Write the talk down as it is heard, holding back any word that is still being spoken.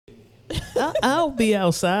I'll be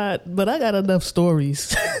outside, but I got enough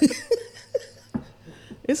stories.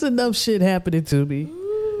 It's enough shit happening to me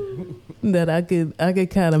that I could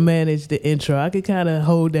kind of manage the intro. I could kind of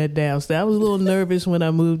hold that down. So I was a little nervous when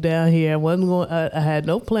I moved down here. I had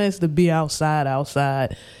no plans to be outside,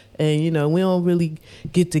 and we don't really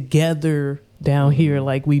get together down here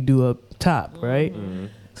like we do up top, right? Mm-hmm.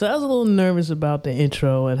 So I was a little nervous about the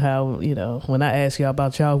intro and how when I asked y'all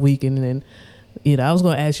about y'all week, and then I was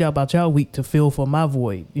going to ask y'all about y'all week to fill for my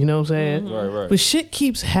void. You know what I'm saying? Mm-hmm. Right. But shit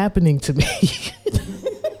keeps happening to me.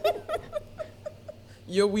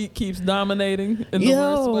 Your week keeps dominating in the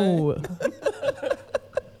worst way.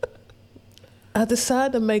 I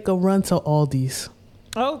decided to make a run to Aldi's.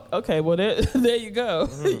 Oh, okay. Well, there you go.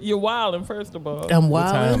 Mm-hmm. You're wilding, first of all. I'm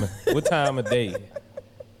wilding. What time of day?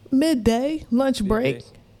 Midday, lunch break.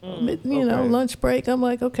 Lunch break. I'm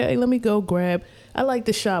like, okay, let me go grab. I like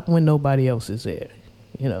to shop when nobody else is there.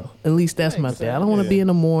 At least that's my thing. I don't want to be in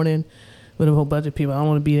the morning with a whole bunch of people. I don't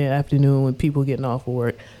want to be in the afternoon when people getting off of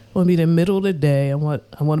work. I want to be in the middle of the day. I want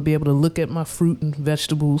to be able to look at my fruit and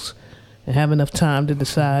vegetables and have enough time to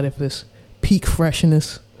decide if it's peak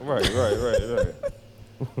freshness. Right. Pick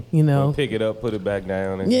it up, put it back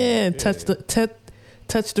down. And, touch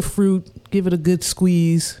the fruit, give it a good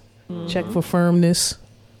squeeze, check for firmness,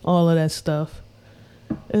 all of that stuff.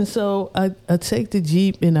 And so I take the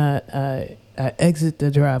Jeep and I exit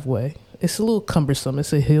the driveway. It's a little cumbersome.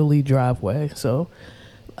 It's a hilly driveway, so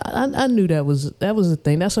I knew that was the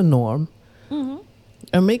thing. That's a norm. Mm-hmm.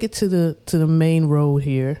 I make it to the main road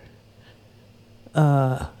here.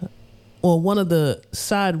 Or one of the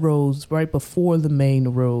side roads right before the main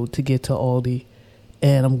road to get to Aldi,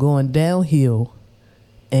 and I'm going downhill,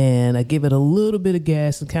 and I give it a little bit of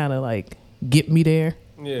gas to kind of like get me there.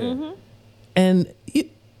 Yeah. Mm-hmm. And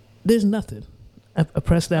there's nothing. I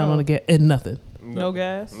press down on the gas and nothing. No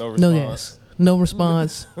gas? No response. No gas. No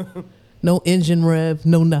response. No engine rev.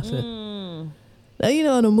 No nothing. Now,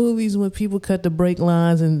 in the movies when people cut the brake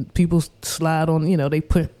lines and people slide on, they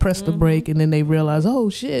press the brake and then they realize,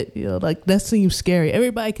 oh shit, like that seems scary.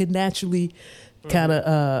 Everybody could naturally kind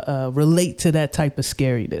of relate to that type of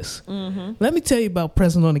scariness. Mm-hmm. Let me tell you about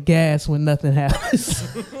pressing on the gas when nothing happens.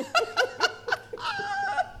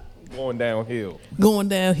 Going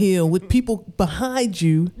downhill with people behind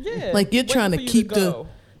you, like you're trying to keep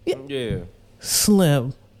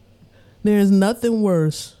Slim. There's nothing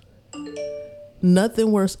worse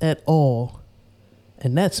at all,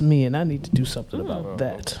 and that's me, and I need to do something about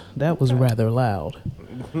that. That was rather loud.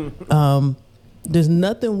 There's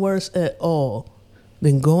nothing worse at all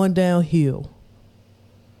than going downhill,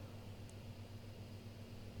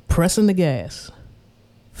 pressing the gas,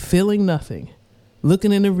 feeling nothing,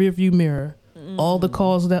 looking in the rearview mirror. All the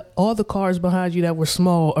cars behind you that were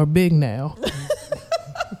small are big now.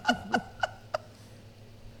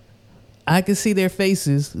 I can see their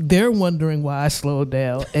faces. They're wondering why I slowed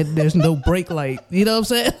down, and there's no brake light. You know what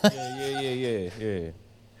I'm saying? Yeah.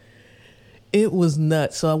 It was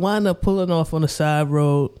nuts. So I wound up pulling off on the side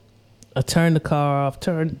road. I turned the car off,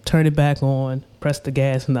 turned it back on, pressed the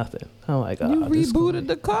gas, nothing. I'm like, you rebooted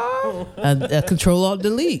the car? I control alt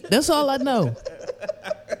delete. That's all I know.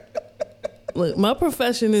 Look, my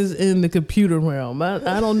profession is in the computer realm.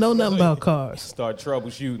 I don't know nothing about cars. Start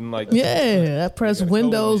troubleshooting like I press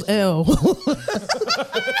Windows L.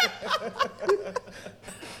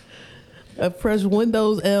 I press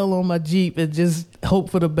Windows L on my Jeep and just hope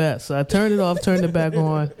for the best. So I turned it off, turned it back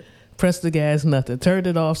on, pressed the gas, nothing. Turned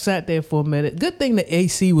it off, sat there for a minute. Good thing the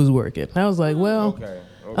AC was working. I was like, well, okay.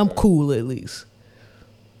 I'm cool at least.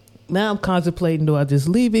 Now I'm contemplating, do I just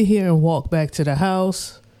leave it here and walk back to the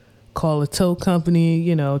house? Call a tow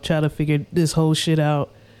company, try to figure this whole shit out.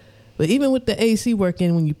 But even with the AC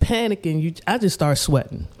working, when you panicking, I just start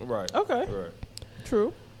sweating. Right. Okay. Right.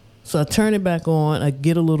 True. So I turn it back on. I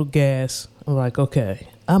get a little gas. I'm like, okay,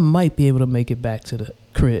 I might be able to make it back to the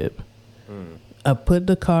crib. I put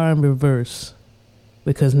the car in reverse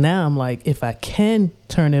because now I'm like, if I can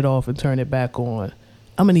turn it off and turn it back on,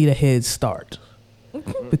 I'm going to need a head start.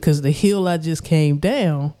 Because the hill I just came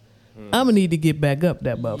down, I'm going to need to get back up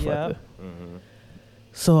that motherfucker. Yep.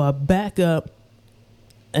 So I back up,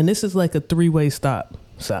 and this is like a 3-way stop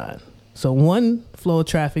sign. So one flow of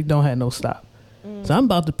traffic don't have no stop. So I'm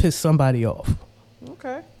about to piss somebody off.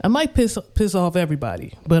 Okay. I might piss off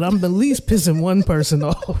everybody, but I'm at least pissing one person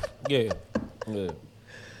off. Yeah.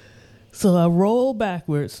 So I roll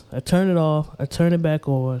backwards. I turn it off. I turn it back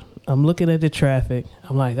on. I'm looking at the traffic.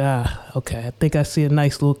 I'm like, okay. I think I see a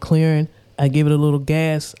nice little clearing. I give it a little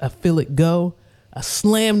gas. I feel it go. I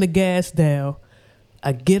slam the gas down.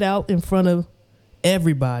 I get out in front of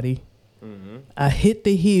everybody. I hit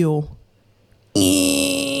the hill Are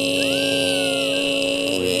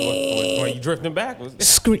you drifting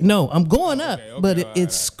backwards? No, I'm going up, but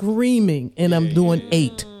it's screaming, and I'm doing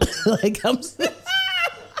 8. Like I'm.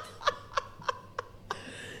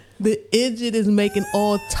 The engine is making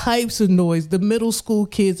all types of noise. The middle school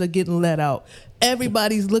kids are getting let out.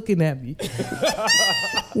 Everybody's looking at me.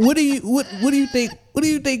 What do you think? What do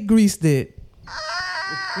you think Grease did?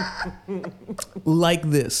 Like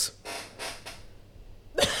this.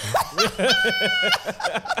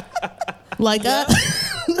 Like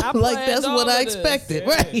like that's what I expected,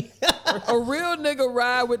 right? A real nigga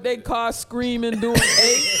ride with their car screaming, doing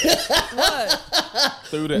 8. What?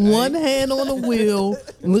 Through the One hand on the wheel,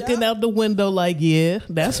 looking out the window like, yeah,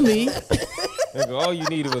 that's me. All you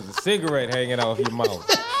needed was a cigarette hanging off your mouth.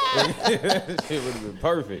 That shit would have been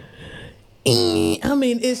perfect. I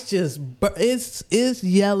mean, it's just, it's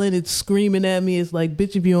yelling, it's screaming at me. It's like,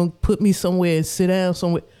 bitch, if you don't put me somewhere and sit down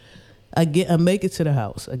somewhere. I make it to the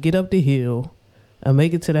house. I get up the hill. I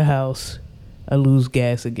make it to the house. I lose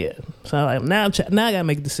gas again. So now I gotta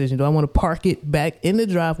make a decision. Do I want to park it back in the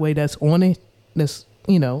driveway that's on this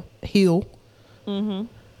hill,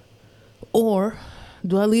 or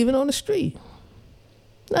do I leave it on the street?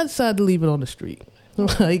 I decided to leave it on the street.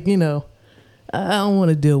 Like I don't want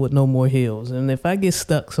to deal with no more hills. And if I get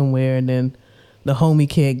stuck somewhere and then the homie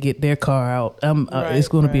can't get their car out, it's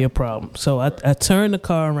going to be a problem. So I turn the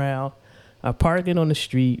car around. I park it on the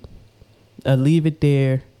street. I leave it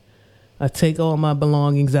there. I take all my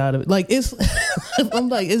belongings out of it. Like I'm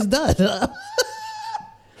like, it's done.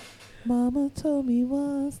 Mama told me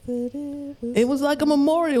once that it was like a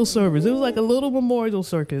memorial service. It was like a little memorial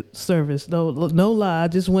service. No lie. I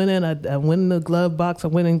just went in. I went in the glove box. I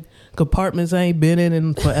went in compartments I ain't been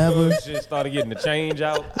in forever. Just started getting the change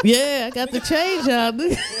out. Yeah, I got the change out.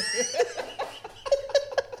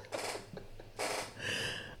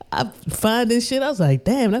 I find this shit. I was like,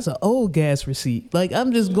 damn, that's an old gas receipt. Like,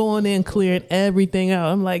 I'm just going in, clearing everything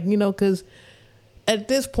out. I'm like, because at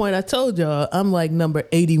this point, I told y'all, I'm like number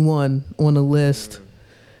 81 on the list,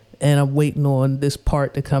 and I'm waiting on this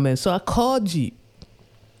part to come in. So I called Jeep.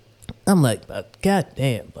 I'm like, God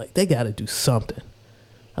damn, like, they got to do something.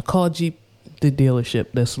 I called Jeep, the dealership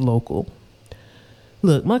that's local.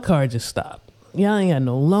 Look, my car just stopped. Y'all ain't got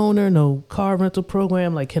no loaner, no car rental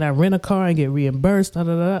program. Like, can I rent a car and get reimbursed? Da,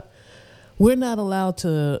 da, da. We're not allowed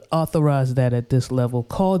to authorize that at this level.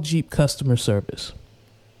 Call Jeep customer service.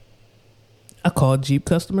 I called Jeep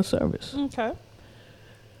customer service. Okay.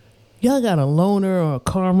 Y'all got a loaner or a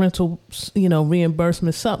car rental,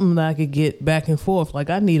 reimbursement, something that I could get back and forth. Like,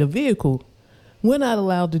 I need a vehicle. We're not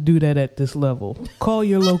allowed to do that at this level. Call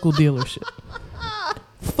your local dealership.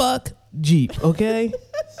 Fuck Jeep, okay?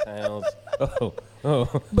 Sounds.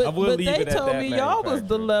 But they told me y'all was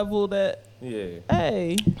the level that. Yeah.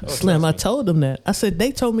 Hey. Slim, I told them that. I said,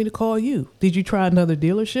 they told me to call you. Did you try another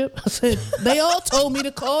dealership? I said, they all told me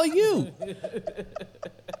to call you.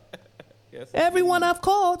 Everyone I've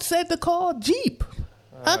called said to call Jeep.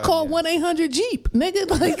 I called 1-800-JEEP, nigga.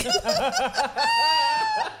 Like,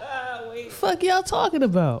 fuck y'all talking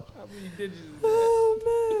about? Oh,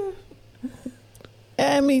 man.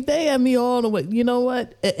 I mean, they had me all the way. You know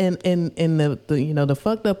what? And the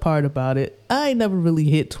fucked up part about it, I ain't never really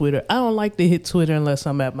hit Twitter. I don't like to hit Twitter unless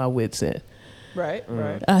I'm at my wit's end. Right.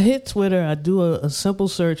 I hit Twitter. I do a simple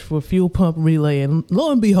search for fuel pump relay, and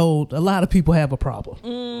lo and behold, a lot of people have a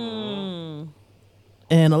problem.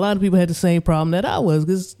 And a lot of people had the same problem that I was,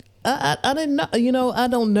 because I didn't know. I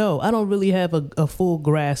don't know. I don't really have a full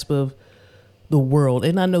grasp of the world,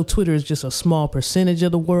 and I know Twitter is just a small percentage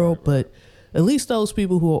of the world, but at least those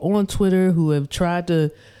people who are on Twitter, who have tried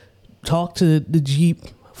to talk to the Jeep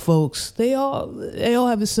folks, they all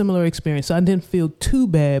have a similar experience. So I didn't feel too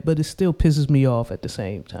bad, but it still pisses me off at the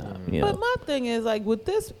same time. But my thing is, like, with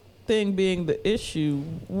this thing being the issue,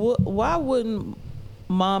 why wouldn't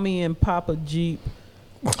Mommy and Papa Jeep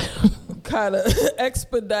kind of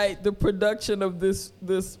expedite the production of this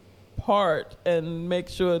part and make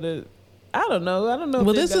sure that I don't know.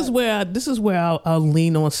 Well, this is where I'll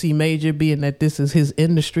lean on C Major, being that this is his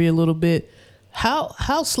industry a little bit.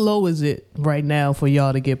 How slow is it right now for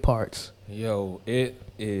y'all to get parts? Yo, it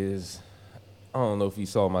is. I don't know if you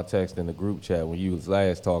saw my text in the group chat when you was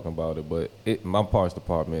last talking about it, but my parts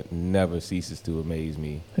department never ceases to amaze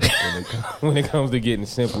me when it comes to getting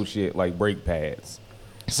simple shit like brake pads.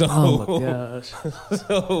 So, oh my gosh.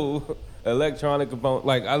 So electronic component,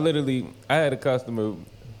 like I had a customer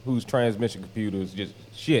whose transmission computer is just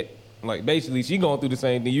shit. Like basically she going through the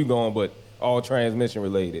same thing you going, but all transmission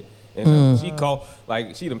related. And she called,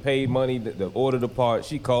 like, she done paid money to order the part.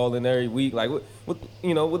 She calling every week, like, what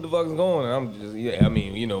the fuck is going on? I'm just,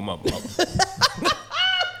 my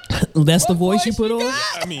That's the voice you put on?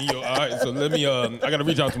 I mean, all right, so let me, I got to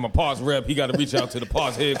reach out to my parts rep. He got to reach out to the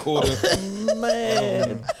parts headquarters.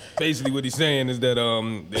 Man. Basically what he's saying is that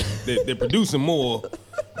they're producing more.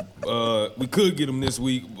 We could get them this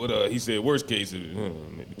week, but he said worst case,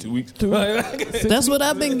 maybe 2 weeks. That's what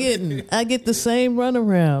I've been getting. I get the same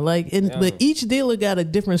runaround. But each dealer got a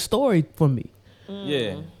different story for me.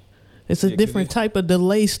 Yeah. It's a different type of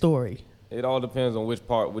delay story. It all depends on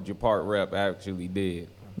what your part rep actually did.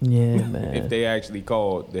 Yeah, man. If they actually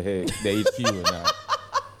called the HQ or not.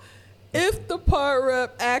 If the part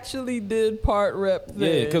rep actually did part rep things.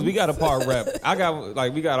 Yeah, because we got a part rep.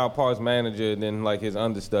 We got our parts manager and then his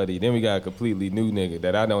understudy. Then we got a completely new nigga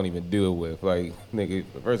that I don't even deal with. Like, nigga,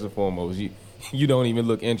 first and foremost, you don't even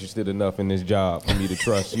look interested enough in this job for me to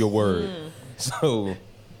trust your word. So,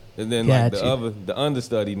 and then the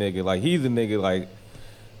understudy nigga, he's the nigga,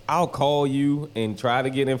 I'll call you and try to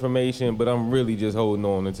get information, but I'm really just holding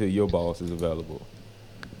on until your boss is available.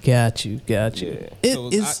 Got you. Yeah.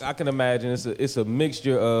 I can imagine it's a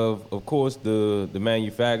mixture of course, the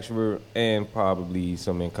manufacturer and probably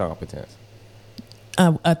some incompetence.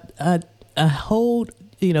 I hold,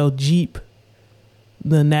 Jeep,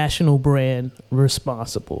 the national brand,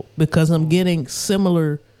 responsible because I'm getting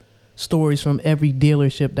similar stories from every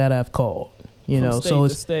dealership that I've called. From state to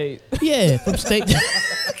state. Yeah, from state.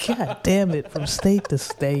 God damn it, from state to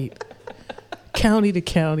state, county to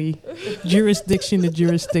county, jurisdiction to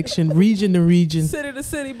jurisdiction, region to region, city to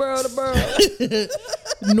city, borough to borough,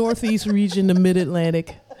 northeast region to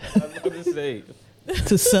mid-Atlantic,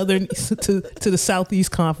 to southern to the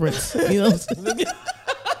southeast conference.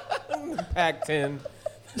 Pac-10,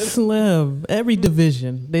 Slim, every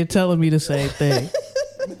division. They're telling me the same thing.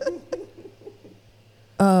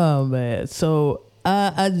 Oh man, so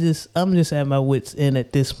I'm just at my wits' end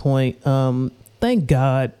at this point. Thank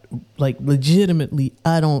God, legitimately,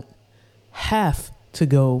 I don't have to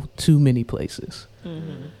go too many places.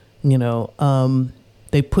 Mm-hmm.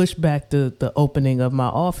 They pushed back the opening of my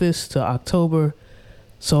office to October,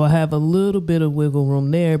 so I have a little bit of wiggle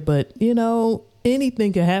room there. But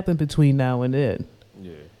anything can happen between now and then.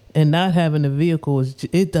 Yeah. And not having a vehicle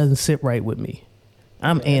it doesn't sit right with me.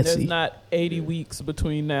 I'm antsy. There's not 80 weeks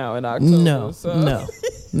between now and October.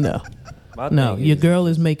 No. Your girl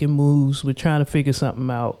is making moves. We're trying to figure something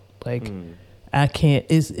out. I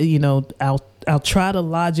can't. I'll try to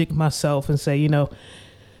logic myself and say,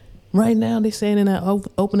 right now they're saying in that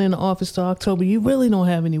opening the office to October, you really don't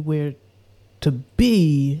have anywhere to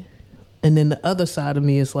be. And then the other side of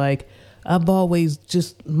me is I've always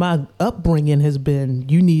my upbringing has been,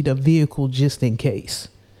 you need a vehicle just in case.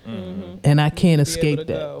 Mm-hmm. And I can't escape that.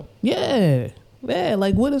 Go. Yeah.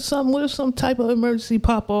 What if some type of emergency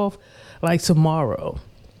pop off tomorrow?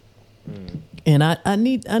 And I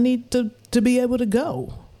need to be able to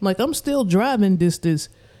go. I'm still driving distance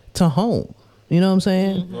to home. You know what I'm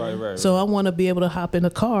saying? Mm-hmm. Right. So I want to be able to hop in a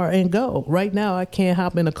car and go. Right now I can't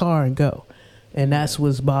hop in a car and go. And that's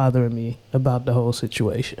what's bothering me about the whole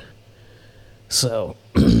situation. So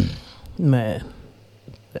man,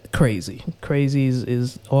 crazy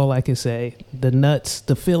is all I can say. The nuts,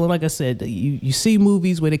 the feeling, like I said, you see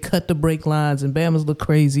movies where they cut the brake lines and Bammers look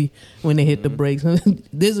crazy when they hit the brakes.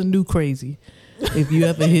 There's a new crazy if you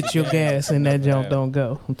ever hit your gas and that jump don't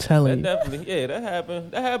go. I'm telling you. Definitely, that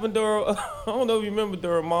happened. That happened during, I don't know if you remember,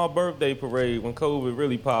 during my birthday parade when COVID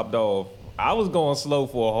really popped off. I was going slow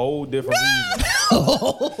for a whole different reason.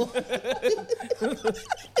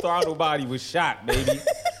 Throttle body was shot, baby.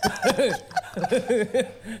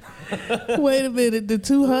 Wait a minute, the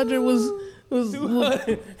 200 was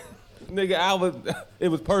 200. Nigga, it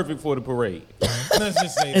was perfect for the parade. Let's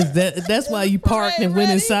just say that's why you parked and went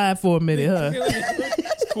inside for a minute, huh?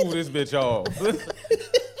 Let's cool this bitch off.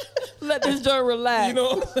 Let this joint relax.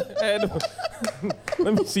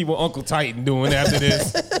 Let me see what Uncle Titan doing after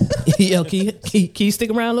this. Yo, can you stick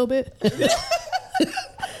around a little bit?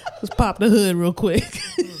 Let's pop the hood real quick.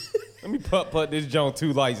 Let me put this joint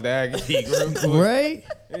 2 lights to Aggie real quick. Right?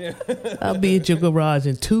 Yeah. I'll be at your garage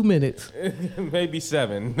in 2 minutes. Maybe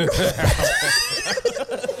 7. Because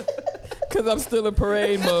I'm still in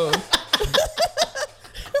parade mode.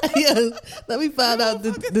 Yeah, let me find out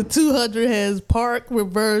the 200 has park,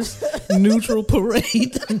 reverse, neutral,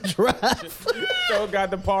 parade, and drive. So got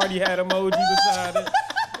the party hat emoji beside it.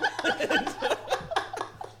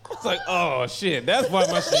 It's like, oh shit, that's why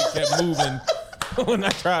my shit kept moving when I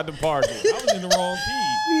tried to park it. I was in the wrong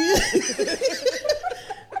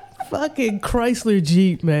key. Fucking Chrysler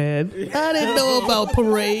Jeep, man. I didn't know about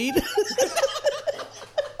Parade.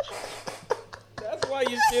 That's why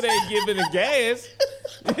your shit ain't giving the gas.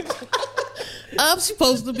 I'm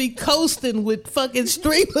supposed to be coasting with fucking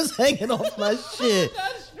streamers hanging off my shit.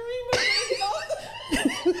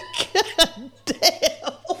 God damn.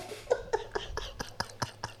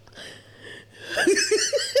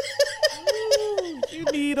 You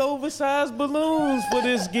need oversized balloons for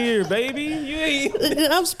this gear, baby. You ain't.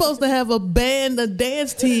 I'm supposed to have a band, a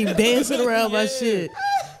dance team dancing around my shit.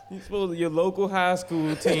 Your local high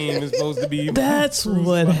school team is supposed to be. That's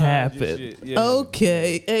what happened. Yeah.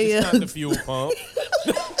 Okay. Hey, it's not the fuel pump.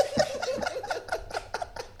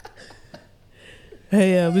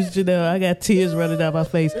 Hey, Miss Janelle, I got tears running down my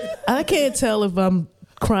face. I can't tell if I'm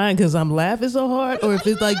crying because I'm laughing so hard or if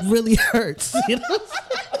it like really hurts. You know?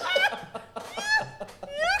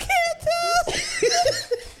 You can't tell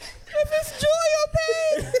if it's joy or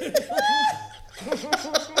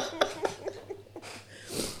pain.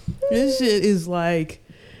 This shit is like,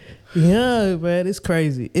 yeah, man, it's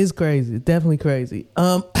crazy. It's crazy. Definitely crazy.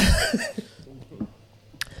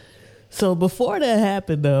 So before that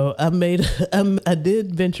happened, though, I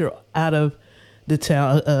did venture out of the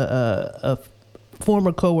town. A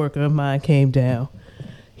former coworker of mine came down.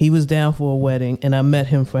 He was down for a wedding, and I met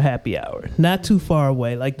him for happy hour. Not too far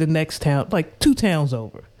away, like the next town, like 2 towns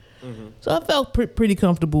over. Mm-hmm. So I felt pretty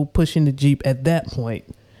comfortable pushing the Jeep at that point,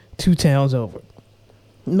 2 towns over.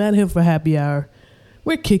 Met him for happy hour.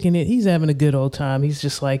 We're kicking it. He's having a good old time. He's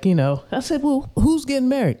just like, you know. I said, well, who's getting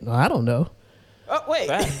married? No, I don't know. Oh, wait.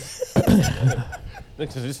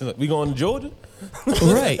 We going to Georgia?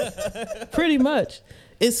 Right. Pretty much.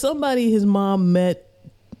 It's somebody his mom met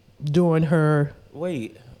during her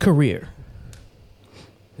career.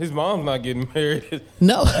 His mom's not getting married.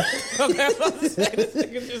 No. It's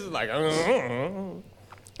just like, no.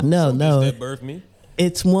 That birthed me.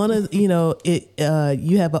 It's one of, you know,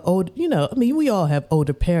 you have an old, you know, I mean, we all have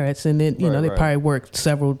older parents, and then, you know, they probably work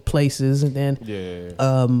several places, and then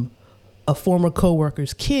a former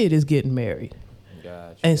coworker's kid is getting married.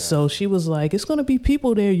 And so she was like, it's going to be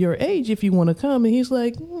people there your age if you want to come. And he's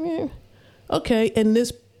like, okay. And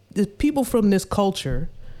the people from this culture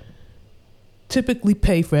typically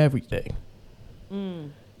pay for everything.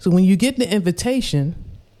 So when you get the invitation,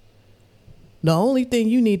 the only thing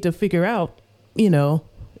you need to figure out, you know,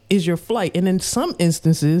 is your flight. And in some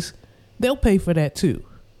instances, they'll pay for that too.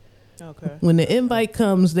 Okay. When the invite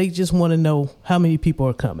comes, they just want to know how many people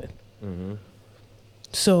are coming. Mm-hmm.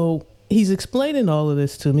 So he's explaining all of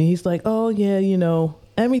this to me. He's like, oh, yeah, you know,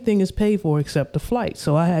 everything is paid for except the flight.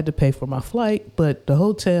 So I had to pay for my flight, but the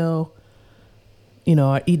hotel, you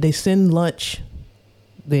know, they send lunch.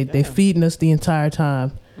 They feeding us the entire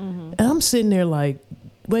time. Mm-hmm. And I'm sitting there like,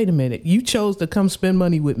 wait a minute, you chose to come spend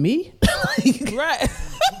money with me? Right.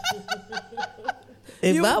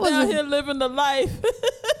 If you I was down here living the life.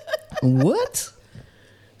 What?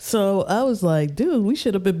 So I was like, dude, we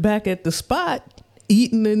should have been back at the spot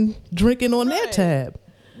eating and drinking on their tab.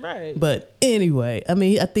 Right. But anyway, I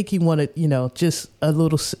mean, I think he wanted, you know, just a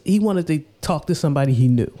little, he wanted to talk to somebody he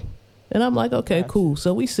knew. And I'm like, okay, cool.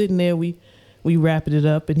 So we sitting there, we wrapping it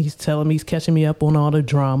up, and he's telling me, he's catching me up on all the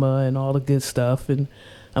drama and all the good stuff. And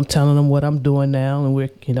I'm telling him what I'm doing now. And we're,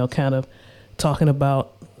 you know, kind of talking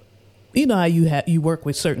about, you know, how you work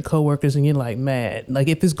with certain coworkers and you're like, man, like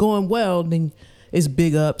if it's going well, then it's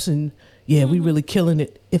big ups and we really killing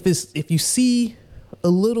it. If you see a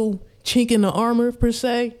little chink in the armor per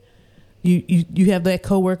se, you have that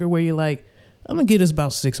coworker where you're like, I'm gonna get us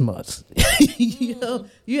about 6 months. You know,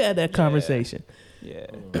 you had that conversation. Yeah.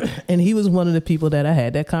 And he was one of the people that I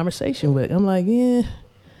had that conversation with. I'm like,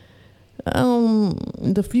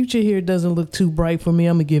 the future here doesn't look too bright for me.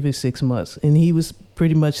 I'm gonna give it 6 months. And he was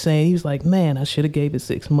pretty much saying, he was like, man, I should have gave it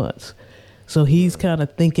 6 months. So he's kind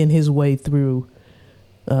of thinking his way through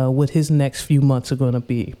what his next few months are going to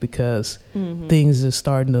be, because things are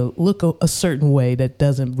starting to look a certain way that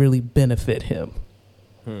doesn't really benefit him.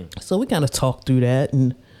 So we kind of talked through that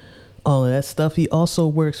and all of that stuff. He also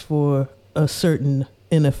works for a certain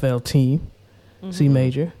NFL team, C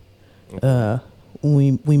Major.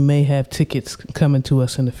 We may have tickets coming to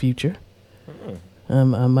us in the future. I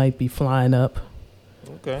might be flying up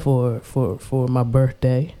for my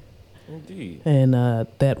birthday. Indeed. And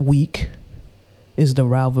that week is the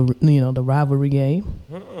rivalry game.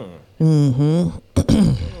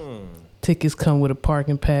 Tickets come with a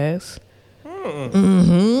parking pass.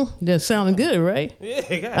 Mm-hmm. That sounded good, right?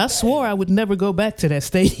 Yeah, I swore I would never go back to that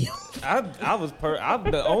stadium.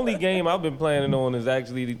 The only game I've been planning on is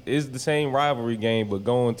the same rivalry game, but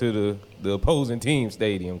going to the opposing team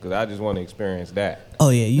stadium because I just want to experience that. Oh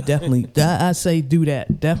yeah, you definitely. I say do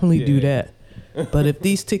that. Definitely do that. But if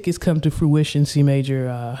these tickets come to fruition, C Major,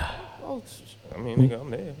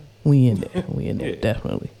 I'm there. We in there,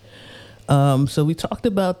 definitely. So we talked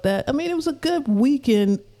about that. I mean, it was a good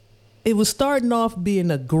weekend. It was starting off being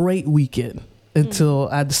a great weekend until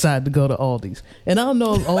I decided to go to Aldi's. And I don't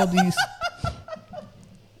know if Aldi's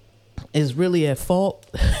is really at fault.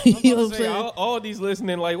 You know what I'm saying? All these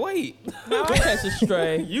listening like, wait. Now I catch a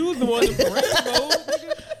stray. You was the one in parade mode.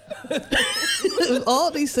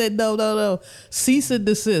 Aldi's said, no. Cease and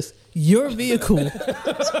desist. Your vehicle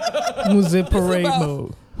was in parade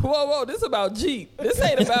mode. Whoa, this is about Jeep. This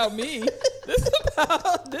ain't about me.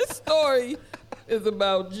 This story is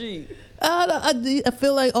about Jeep. I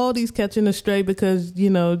feel like Aldi's catching a stray because, you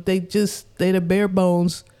know, they the bare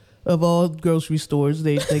bones of all grocery stores.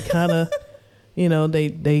 They kind of, you know,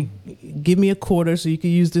 they give me a quarter so you can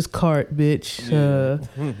use this cart, bitch.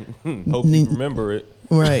 Hope you remember it.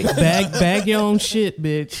 Right. Bag your own shit,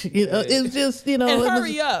 bitch. You know, it's just, you know. And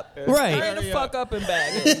hurry up. Right. Hurry the fuck up and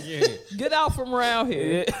bag it. Get out from around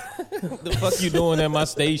here. The fuck you doing at my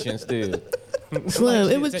station still?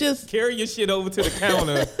 Slim, it was just carry your shit over to the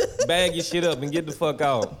counter, bag your shit up, and get the fuck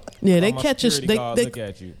out. Yeah, they catch us. Look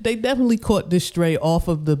at you. They definitely caught this stray off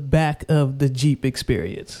of the back of the Jeep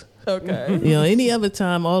experience. Okay. You know, any other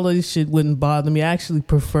time, all of this shit wouldn't bother me. I actually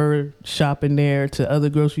prefer shopping there to other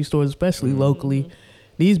grocery stores, especially locally.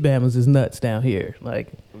 These Bamas is nuts down here.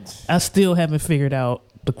 Like, I still haven't figured out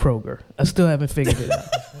the Kroger. I still haven't figured it out.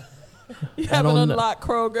 You haven't unlocked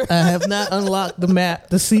Kroger. I have not unlocked the map,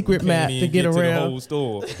 the secret map to get around. To the whole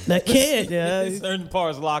store. I can't. Yeah, certain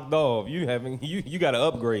parts locked off. You got to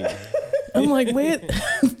upgrade. I'm like,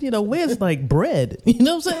 where's like bread? You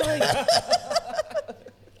know what I'm saying? Like,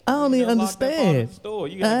 I don't even understand. The store.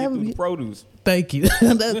 You got to get through the produce. Thank you.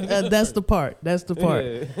 That's the part. That's the part.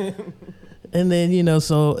 Yeah. And then, you know,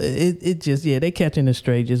 so it just, they catching a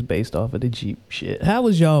stray just based off of the Jeep shit. How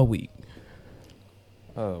was y'all week?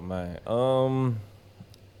 Oh, man.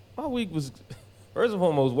 My week was, first and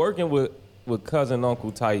foremost, working with cousin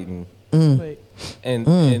Uncle Titan. And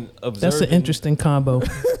observing. That's an interesting combo.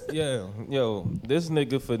 Yeah. Yo, this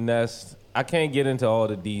nigga finessed, I can't get into all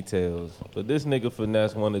the details, but this nigga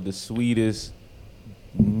finessed one of the sweetest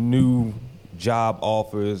new job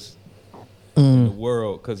offers in the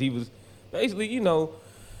world. Because he was basically, you know.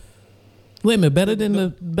 Wait a minute, better than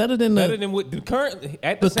what the current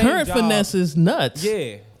at the same current job, finesse is nuts.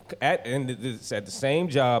 Yeah, at the same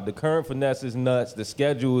job, the current finesse is nuts. The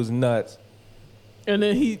schedule is nuts. And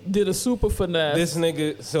then he did a super finesse. This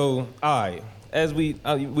nigga. So, all right, as we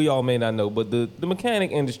all may not know, but the mechanic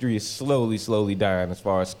industry is slowly dying as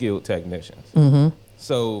far as skilled technicians. Mm-hmm.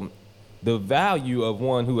 So, the value of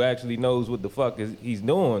one who actually knows what the fuck he's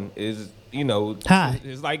doing is, you know, high.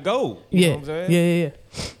 It's like gold. You know what I'm saying? Yeah.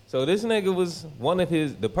 So this nigga was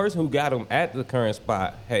the person who got him at the current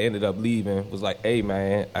spot had ended up leaving, was like, hey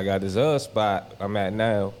man, I got this other spot I'm at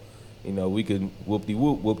now. You know, we could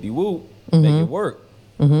whoop-de-whoop, make it work.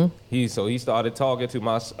 Mm-hmm. He started talking to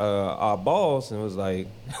our boss and was like,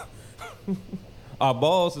 our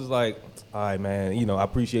boss is like, all right man, you know, I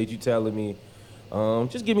appreciate you telling me.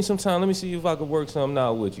 Just give me some time. Let me see if I can work something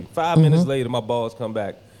out with you. 5 minutes later, my boss come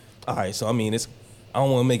back. All right, so I mean, I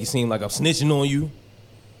don't want to make it seem like I'm snitching on you.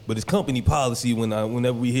 But it's company policy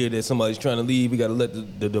whenever we hear that somebody's trying to leave, we got to let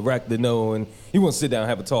the director know, and he wants to sit down and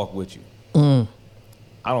have a talk with you. I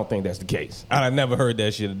don't think that's the case. I've never heard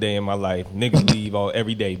that shit a day in my life. Niggas leave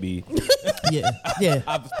every day, B. Yeah.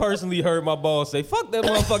 I've personally heard my boss say, fuck that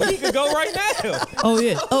motherfucker, he could go right now. Oh,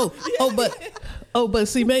 yeah. But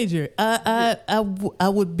see, Major, I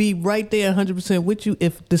would be right there 100% with you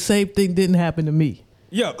if the same thing didn't happen to me.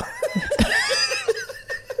 Yep.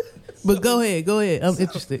 But go ahead. I'm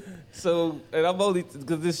interested. So, and I'm only,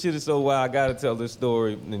 because this shit is so wild, I got to tell this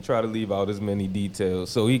story and try to leave out as many details.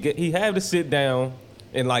 So he had to sit down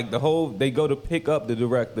and like they go to pick up the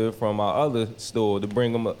director from our other store to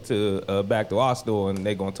bring him up to back to our store, and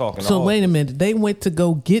they going to talk in the office. Wait a minute. They went to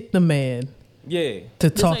go get the man. Yeah. To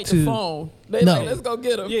talk ain't to. The phone. They no. like, let's go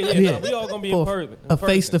get him. Yeah. No, we all going to be in person. A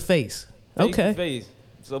face-to-face. Okay. Face.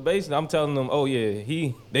 So basically, I'm telling them, oh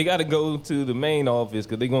yeah, they got to go to the main office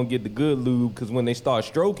because they're going to get the good lube because when they start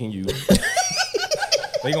stroking you,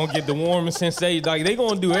 they going to get the warming sensation. Like, they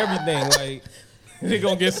going to do everything. Like, they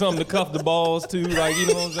going to get something to cuff the balls to. Like, you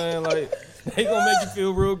know what I'm saying? Like, They gonna make you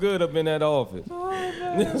feel real good up in that office.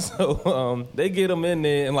 So they get him in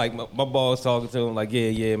there, and like my boss talking to him, like,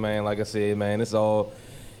 yeah, man. Like I said, man, it's all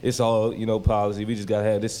policy. We just gotta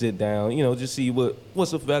have this sit down, just see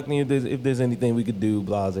what's affecting you, if there's anything we could do.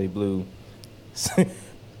 Blase blue.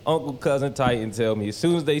 Uncle Cousin Titan tell me as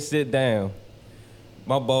soon as they sit down,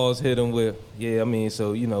 my boss hit him with,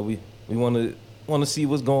 so we want to see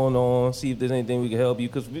what's going on, see if there's anything we can help you.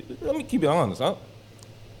 Because let me keep it honest, huh?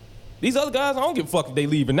 These other guys, I don't give a fuck if they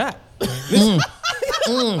leave or not. I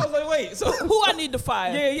was like, wait, so who I need to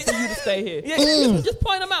fire for you to stay here? Just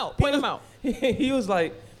point them out. Point them out. He was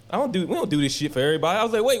like, we don't do this shit for everybody. I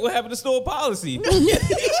was like, wait, what happened to store policy?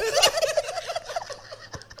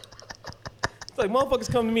 It's like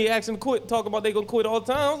motherfuckers come to me asking to quit, talking about they gonna quit all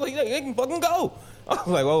the time. I was like, they can fucking go. I was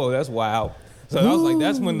like, oh, that's wild. So I was like,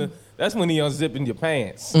 that's when he unzipping your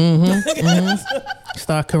pants.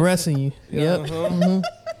 Start caressing you. Yep.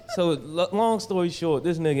 So long story short,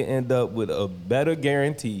 this nigga end up with a better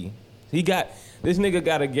guarantee. This nigga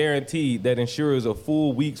got a guarantee that ensures a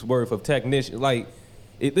full week's worth of technician. Like,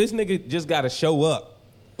 this nigga just got to show up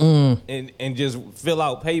and just fill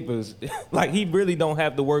out papers. Like, he really don't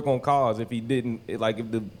have to work on cars if he didn't. Like,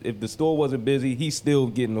 if the store wasn't busy, he's still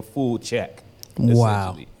getting a full check.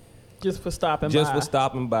 Wow. Just for stopping by. Just for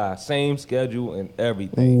stopping by. Same schedule and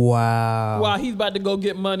everything. Wow. While he's about to go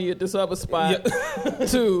get money at this other spot,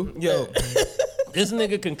 too. Yo, this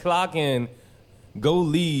nigga can clock in, go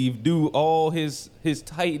leave, do all his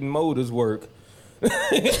Titan Motors work, and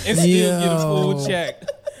still get a full check.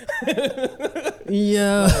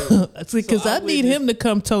 Yeah. Because I need him to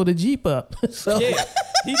come tow the Jeep up. So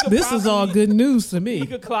this is all good news to me. He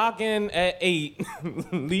could clock in at 8,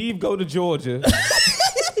 leave, go to Georgia.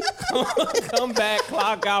 Come back,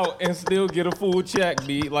 clock out, and still get a full check,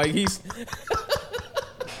 B. Like, he's...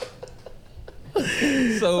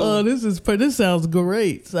 So, this sounds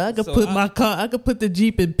great. So I could put the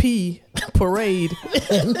Jeep in P parade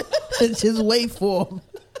and just wait for him.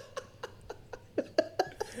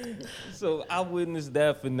 So I witnessed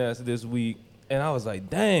that finesse this week, and I was like,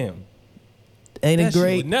 damn. Ain't it that shit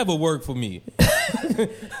great? would never work for me.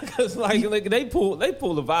 Because like they pull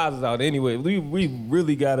the visors out anyway. We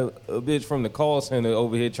really got a bitch from the call center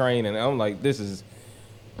over here training. And I'm like, this is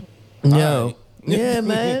right. Yeah,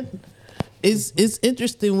 man. It's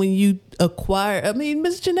interesting when you acquire. I mean,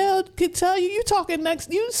 Miss Janelle could tell you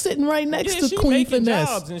sitting right next to Queen Finesse.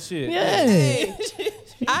 Jobs and shit. Yeah. Hey,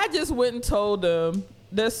 I just went and told them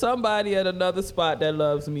there's somebody at another spot that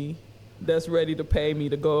loves me, that's ready to pay me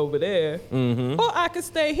to go over there. Mm-hmm. Or I could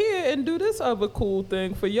stay here and do this other cool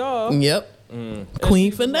thing for y'all. Yep.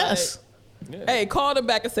 Queen Finesse. Like, hey, call them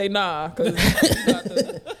back and say nah.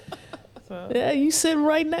 Yeah, you sitting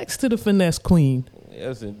right next to the Finesse Queen.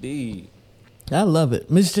 Yes, indeed. I love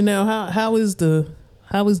it. Miss Janelle, how is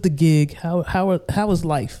the gig? How is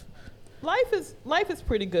life? Life is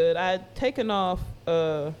pretty good. I had taken off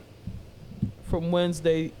from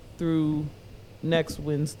Wednesday through next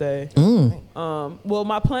Wednesday. Well,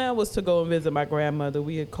 my plan was to go and visit my grandmother.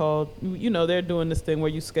 We had called, they're doing this thing where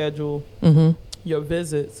you schedule your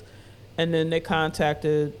visits, and then they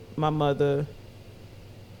contacted my mother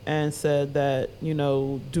and said that,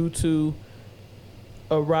 due to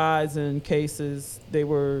a rise in cases, they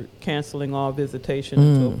were canceling all visitation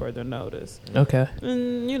until further notice. Okay.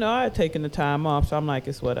 And, I had taken the time off, so I'm like,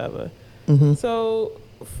 it's whatever. So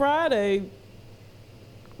Friday,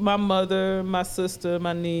 my mother, my sister,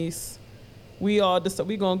 my niece, we all decided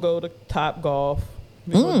we're going to go to Top Golf.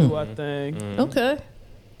 We're going to do our thing. Okay.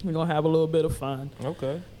 We're going to have a little bit of fun.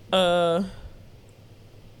 Okay.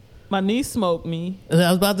 My niece smoked me. I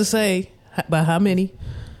was about to say, by how many?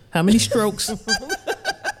 How many strokes?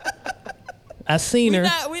 I seen her.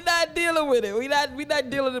 We're not dealing with it. We're not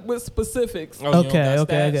dealing with specifics.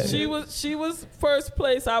 Okay. She was first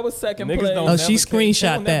place. I was second place. Oh, she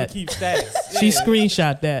screenshot that. She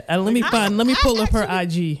screenshot that. Let me pull up her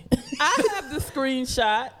IG. I have the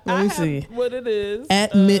screenshot. Let me see what it is.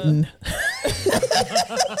 At Mitten.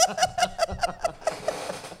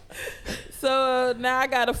 So now I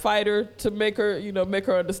got to fight her to make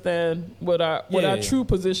her understand what our true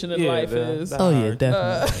position in life is.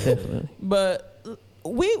 Definitely. But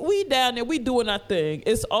we down there, we doing our thing.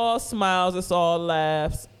 It's all smiles, it's all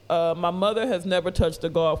laughs. My mother has never touched a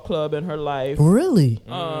golf club in her life. Really?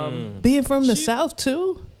 Being from the South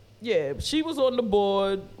too? Yeah, she was on the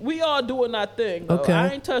board. We all doing our thing, though. Okay. I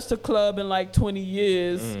ain't touched a club in like 20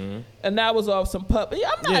 years, and that was off some puppy.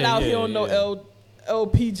 I'm not out here on no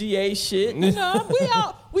LPGA shit.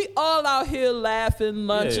 We all out here laughing,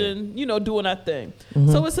 lunching, doing our thing.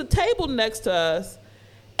 So it's a table next to us,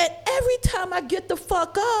 and every time I get the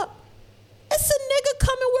fuck up, It's a nigga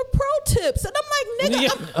coming with pro tips. And I'm like,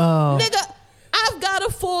 nigga, I've got a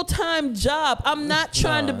full-time job. I'm not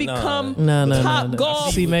trying to become top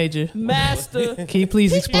golf C major master. Can you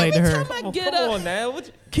please explain to her? Every time I get come up, on now.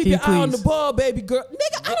 keep your eye on the ball, baby girl.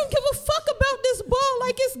 Nigga, I don't give a fuck about this ball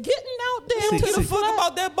like it's getting out there to the fuck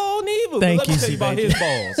about that ball neither. Thank you, Let me tell you about his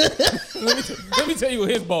balls. let me tell you what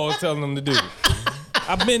his balls telling him to do.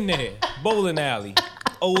 I've been there. Bowling alley.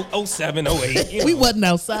 07, 08. We wasn't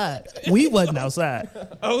outside.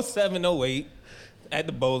 07, 08. At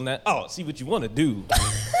the bowling alley. Oh, see what you want to do.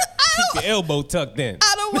 Keep your elbow tucked in.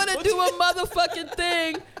 I don't want to do a motherfucking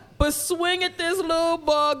thing but swing at this little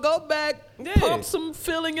ball, go back, pump some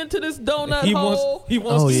filling into this donut hole. He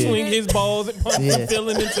wants to swing his balls and pump some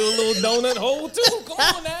filling into a little donut hole too. Come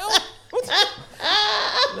on now.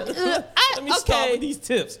 Let me start with these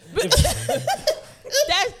tips.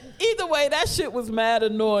 Either way, that shit was mad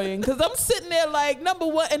annoying because I'm sitting there like, number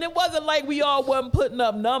one, and it wasn't like we all wasn't putting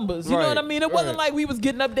up numbers. You know what I mean? It wasn't like we was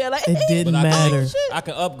getting up there like, it didn't matter. I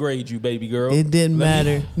can upgrade you, baby girl. It didn't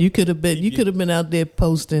matter. You could have been out there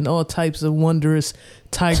posting all types of wondrous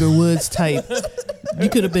Tiger Woods type. You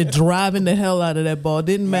could have been driving the hell out of that ball. It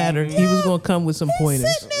didn't matter. He was gonna come with some pointers.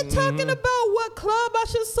 Sitting there talking about what club I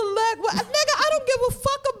should select. Nigga, I don't give a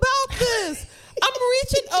fuck about this. I'm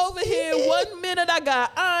reaching over here. 1 minute I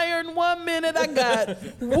got iron. 1 minute I got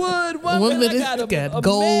wood. One minute I got a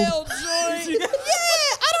gold. male joint.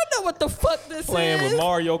 I don't know what the fuck this Playing is. with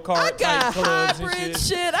Mario Kart. I got hybrid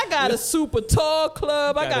shit. I got a super tall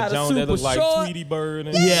club. I got a super short. Like Tweety Bird.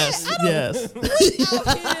 And Yes.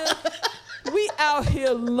 We out here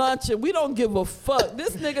lunching. We don't give a fuck.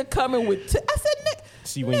 This nigga coming with. I said,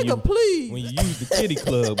 see, please. When you use the kitty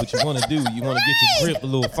club, what you want to do, you want to get your grip a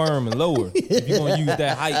little firm and lower. If you want to use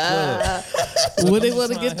that height club. Where they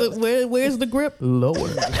want to get where's the grip? Lower.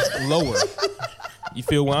 You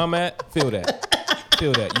feel where I'm at? Feel that.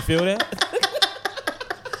 You feel that?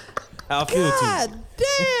 I'll feel it too. God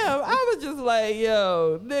damn. I was just like,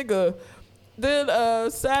 yo, nigga. Then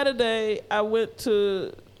Saturday, I went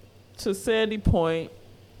to Sandy Point.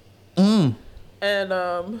 And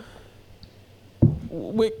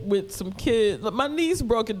with some kids. My niece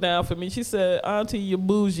broke it down for me. She said, Auntie, you're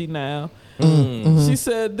bougie now. Mm-hmm. She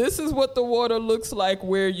said, this is what the water looks like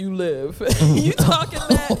where you live.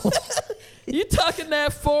 You talking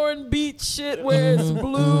that foreign beach shit where it's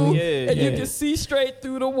blue and you can see straight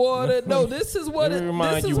through the water. No, this is what it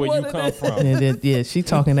reminds you where you come from. She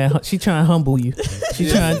talking that. She trying to humble you. She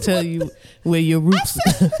trying to tell you where your roots. I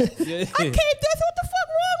can't. That's what the fuck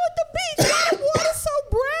wrong with the beach? Why the water's so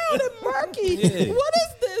brown and murky? What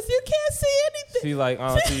is this? You can't see anything. She like,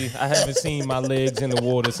 Auntie, I haven't seen my legs in the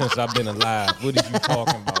water since I've been alive. What are you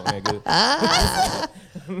talking about, nigga? I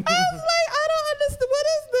was like, I don't understand. What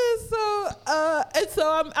is this? And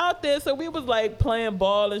so I'm out there. So we was like playing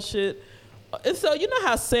ball and shit. And so you know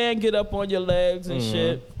how sand get up on your legs and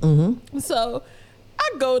shit. Mm-hmm. So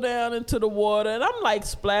I go down into the water and I'm like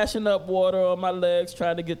splashing up water on my legs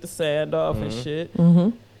trying to get the sand off and shit. Mm-hmm.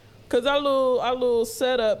 Cause our little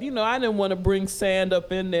setup, you know, I didn't want to bring sand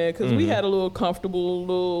up in there because we had a little comfortable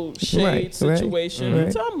little shade situation.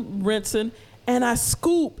 Right. So I'm rinsing. And I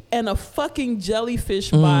scoop, and a fucking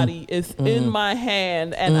jellyfish body is in my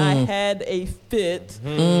hand, and I had a fit.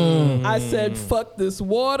 I said, "Fuck this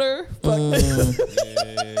water." Fuck this.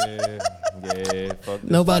 Fuck this.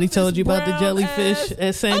 Nobody told you about the jellyfish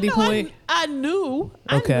at Sandy Point? I knew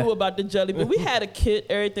about the jellyfish. We had a kit,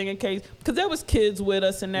 everything in case, because there was kids with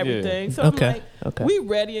us and everything. So I'm like, we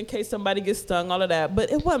ready in case somebody gets stung, all of that.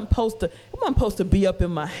 But it wasn't supposed to be up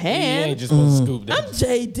in my hand. You ain't just supposed to scoop that. I'm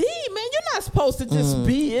JD, man. You're not supposed to just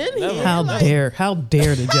be in here. How dare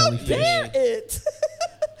the jellyfish? How dare it?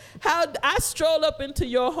 How I stroll up into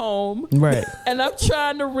your home, right? And I'm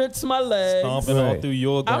trying to rinse my legs, stomping all through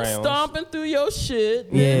your grounds. I'm stomping through your shit.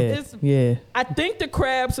 Yeah. I think the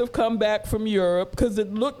crabs have come back from Europe because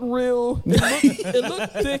it looked real. It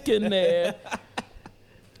looked thick in there.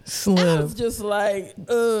 Slim. I was just like,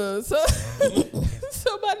 so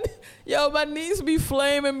my niece be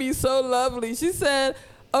flaming me so lovely. She said,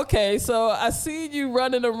 okay, so I see you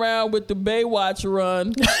running around with the Baywatch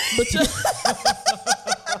run, but she said,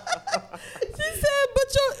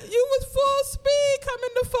 but you was full speed coming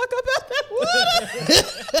the fuck up out that water.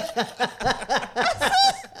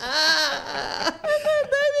 I said,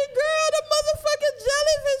 baby girl, the motherfucking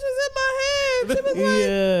jellyfish was in my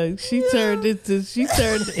hand. She was like, she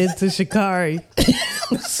turned into Shikari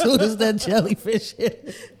as soon as that jellyfish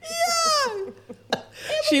hit. Yeah.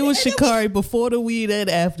 She was Sha'Carri before the weed and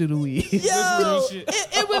after the weed. Yo,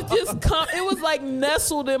 it was just it was like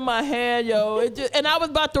nestled in my hand, yo. And I was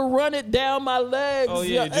about to run it down my legs. Oh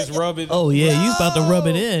yeah, just rub it. Oh yeah, you was about to rub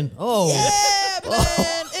it in. Oh yeah,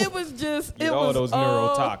 man. It was just Get it all was those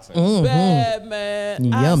neurotoxins. bad, man.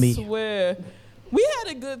 Yummy. I swear. We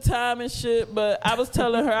had a good time and shit, but I was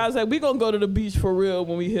telling her, I was like, we gonna go to the beach for real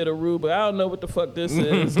when we hit Aruba. I don't know what the fuck this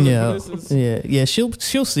is. yeah, This is yeah.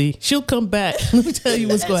 She'll see. She'll come back. Let me tell you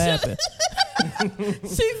what's gonna happen.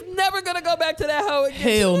 She's never gonna go back to that hoe again.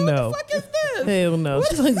 Hell She's like, no. What the fuck is this? Hell no.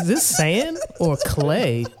 She's like, is this sand or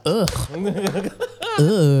clay? Ugh.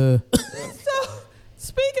 Ugh. So,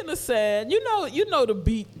 speaking of sand, you know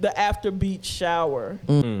the after beach shower.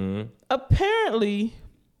 Mm-hmm. Apparently,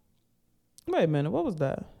 wait a minute, what was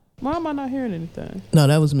that? Why am I not hearing anything? No,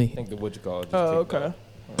 that was me. I think the what you call it. Just Oh, kicked okay.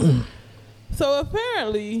 off. So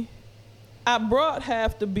apparently, I brought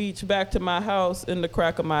half the beach back to my house in the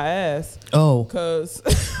crack of my ass. Oh. Cause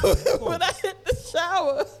when I hit the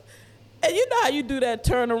shower, and you know how you do that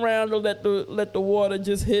turn around to let the water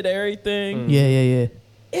just hit everything. Yeah.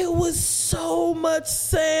 It was so much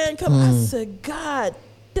sand. I said, God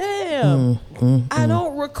damn, I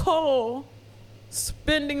don't recall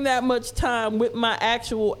spending that much time with my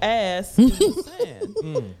actual ass in the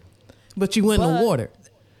sand. But you went in the water.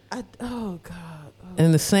 Oh God.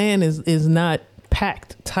 And the sand is not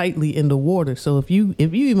packed tightly in the water. So if you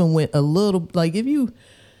even went a little, like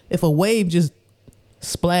if a wave just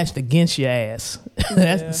splashed against your ass,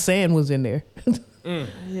 that sand was in there.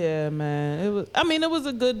 Yeah, man. It was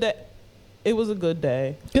a good day. It was a good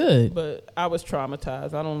day. Good. But I was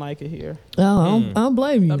traumatized. I don't like it here. Oh, I don't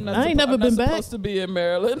blame you. I ain't never I'm been not back. supposed to be in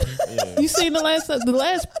Maryland. You seen the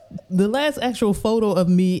last actual photo of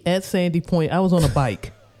me at Sandy Point? I was on a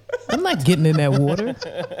bike. I'm not getting in that water.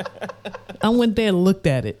 I went there and looked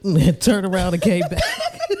at it and turned around and came back.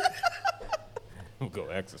 Go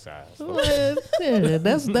exercise. Yeah,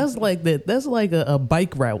 that's like that. That's like a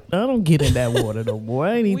bike route. I don't get in that water no more.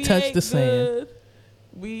 I ain't even touch the sand.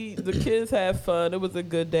 The kids had fun. It was a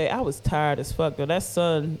good day. I was tired as fuck though. That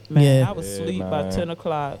sun, man, I was asleep by 10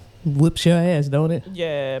 o'clock. Whips your ass, don't it?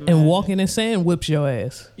 Yeah, man. And walking in sand whips your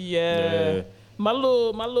ass. Yeah. My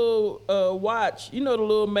little watch, you know the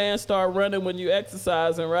little man start running when you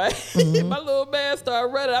exercising, right? Mm-hmm. My little man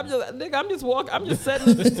started running. I'm just walking. I'm just setting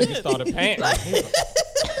in the tent. Started panting.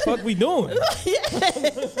 Fuck we doing?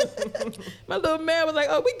 My little man was like,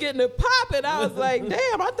 "Oh, we getting it popping." I was like,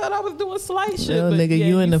 "Damn, I thought I was doing slight shit." Yo, but nigga, yeah,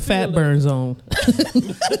 you in the fat feel it. burn zone.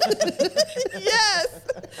 Yes,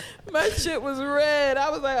 my shit was red. I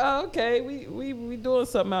was like, "Oh, okay, we doing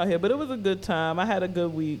something out here." But it was a good time. I had a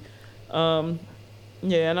good week.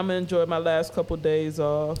 Yeah, and I'm gonna enjoy my last couple days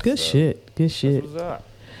off. Good shit. Good shit. What's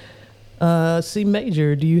up? C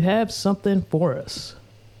Major, do you have something for us?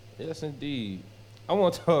 Yes, indeed. I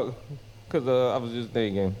want to talk because I was just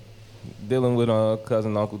thinking, dealing with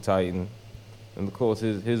cousin Uncle Titan, and of course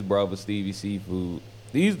his brother Stevie Seafood.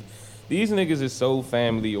 These niggas is so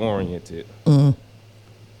family oriented.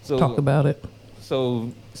 So Talk about it.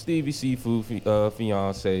 So Stevie Seafood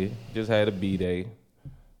fiance just had a B-day.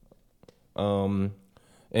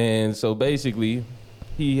 And so basically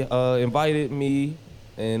he invited me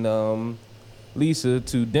and Lisa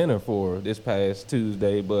to dinner for this past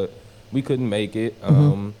Tuesday, but we couldn't make it.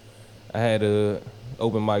 I had a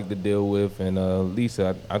open mic to deal with, and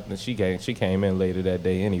Lisa, she came in later that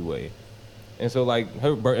day anyway. And so like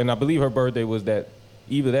and I believe her birthday was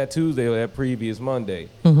either that Tuesday or that previous Monday.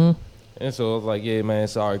 And so I was like, yeah, man,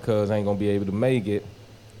 sorry, cuz I ain't gonna be able to make it.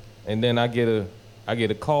 And then I get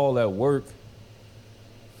a call at work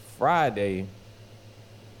Friday,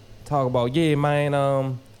 talk about, yeah, man,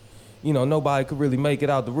 nobody could really make it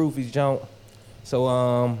out the Roofies jump.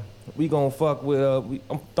 So we gonna fuck with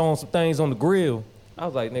I'm throwing some things on the grill. I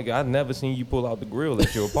was like, nigga, I never seen you pull out the grill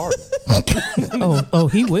at your apartment. oh,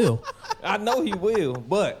 he will. I know he will,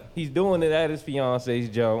 but he's doing it at his fiance's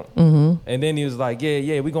jump. And then he was like,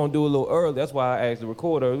 yeah, we gonna do a little early. That's why I asked the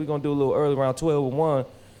recorder. We gonna do a little early, around 12 or 1.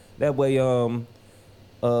 That way, Mr.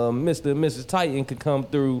 and Mrs. Titan could come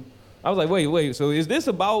through. I was like, wait. So is this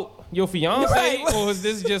about your fiance, Right. or is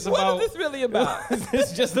this just about? What is this really about? Is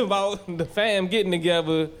this just about the fam getting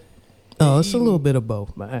together? Oh, it's a little bit of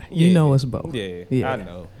both, man. You know it's both. Yeah.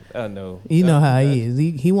 I know. You know how he is.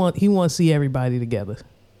 He want to see everybody together.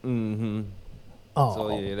 Mm-hmm. Oh,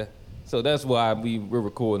 So yeah, so that's why we're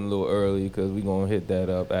recording a little early, because we're gonna hit that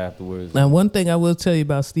up afterwards. Now, one thing I will tell you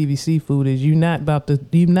about Stevie Seafood is you're not about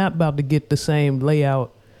to get the same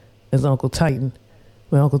layout as Uncle Titan.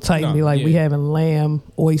 When Uncle Titan be like, we having lamb,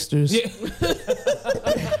 oysters,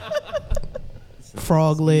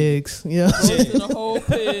 frog legs. Yeah. Roasting a whole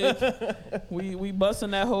pig. We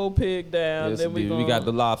busting that whole pig down. Yes, then we got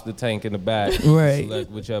the lobster tank in the back. Right. Select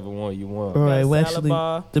whichever one you want. Right. Well, salad actually,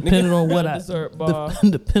 bar. depending on what Dessert bar.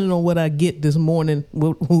 depending on what I get this morning,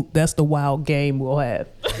 that's the wild game we'll have.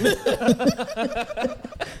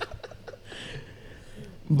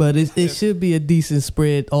 But it should be a decent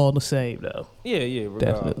spread all the same, though. Yeah,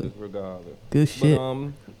 Definitely. regardless. Good shit.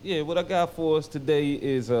 But, what I got for us today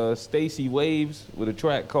is Stacey Waves with a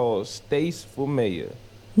track called Stace for Mayor.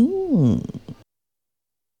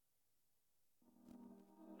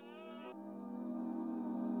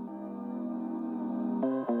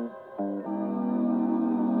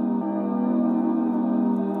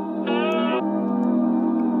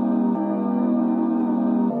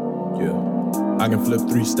 I can flip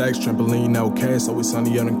 3 stacks, trampoline, outcast, always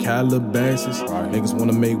sunny out in Calabasas. Niggas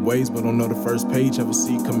wanna make waves, but don't know the first page. Have a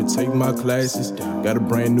seat, come and take my classes. Got a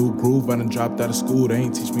brand new groove, I done dropped out of school. They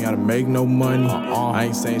ain't teach me how to make no money. I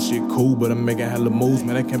ain't saying shit cool, but I'm making hella moves.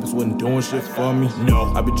 Man, that campus wasn't doing shit for me.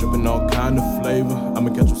 No, I be dripping all kind of flavor. I'ma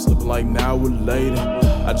catch them slipping like now or later.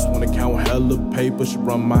 I just wanna count hella paper. Should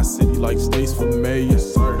run my city like Stace for mayor.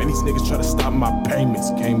 Man, these niggas try to stop my payments.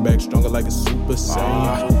 Came back stronger like a Super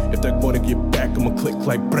Saiyan. If that boy to get back, I'ma click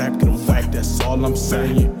like brap, get a whack, that's all I'm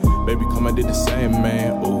saying. Baby, come, I did the same,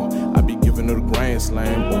 man. Ooh, I be giving her the grand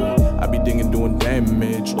slam. Ooh, I be digging, doing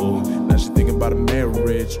damage. Ooh, now she thinking about a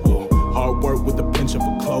marriage. Ooh, hard work with a pinch of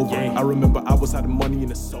a clover. I remember I was out of money in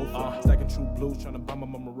the sofa. Stacking true blues, trying to buy my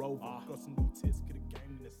mama Rover. Got some new tits, get a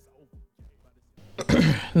game in this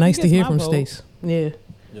over. Nice to hear my from vote. Stace. Yeah.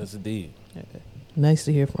 Yes, indeed. Nice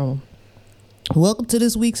to hear from him. Welcome to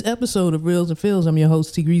this week's episode of Reels and Feels. I'm your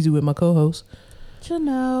host, T Greasy, with my co-host.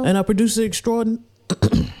 Janelle. And our producer extraordinary.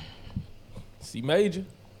 C Major.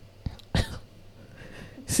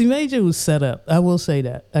 See, Major was set up. I will say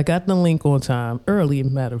that. I got the link on time, early,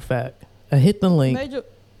 matter of fact. I hit the link. Major,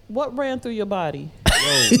 what ran through your body?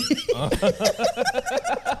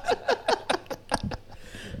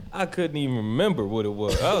 I couldn't even remember what it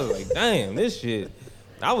was. I was like, damn, this shit.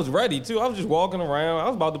 I was ready too. I was just walking around. I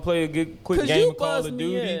was about to play a good quick game of Call of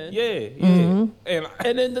Duty. in. Yeah. Mm-hmm.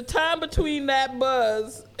 And in the time between that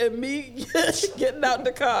buzz and me getting out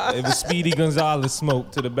the car, It was Speedy Gonzalez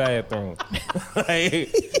smoke to the bathroom.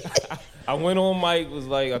 Like, I went on mic, was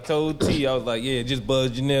like, I told T, I was like, yeah, just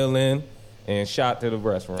buzz Janelle in and shot to the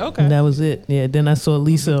restroom. okay. And that was it. Yeah, then I saw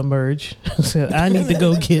Lisa emerge. So I need to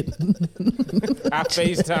go get. I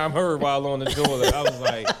FaceTime her while on the toilet. I was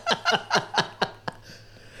like,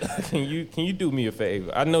 can you do me a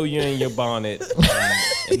favor? I know you're in your bonnet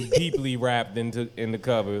and deeply wrapped in the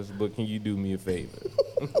covers, but can you do me a favor?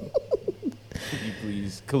 Could you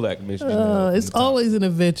please collect Miss Janelle? It's always an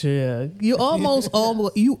adventure. Yeah, you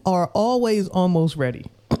are always almost ready.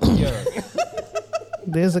 Yeah.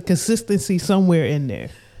 There's a consistency somewhere in there.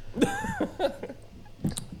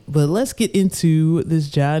 But let's get into this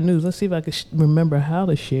Jive News. Let's see if I can remember how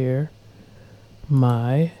to share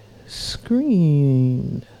my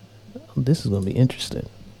screen. This is going to be interesting.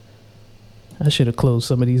 I should have closed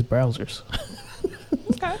some of these browsers.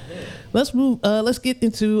 Okay. Let's move. Let's get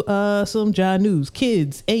into some Jive News.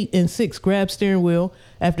 Kids 8 and 6 grab steering wheel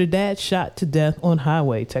after dad shot to death on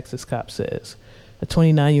highway, Texas cop says. A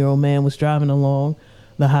 29-year-old man was driving along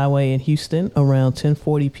the highway in Houston around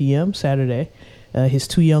 10:40 p.m. Saturday. His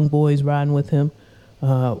 2 young boys riding with him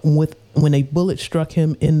when a bullet struck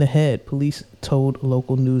him in the head, police told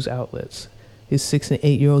local news outlets. His 6 and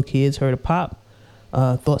 8-year-old kids heard a pop,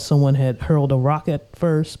 thought someone had hurled a rock at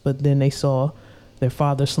first, but then they saw their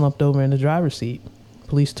father slumped over in the driver's seat.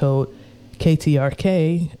 Police told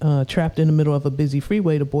KTRK, trapped in the middle of a busy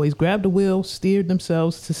freeway, the boys grabbed the wheel, steered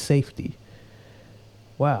themselves to safety.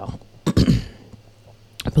 Wow.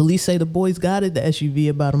 Police say the boys guided the SUV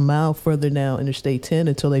about a mile further down Interstate 10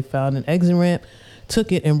 until they found an exit ramp,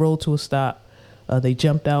 took it, and rolled to a stop. They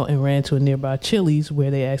jumped out and ran to a nearby Chili's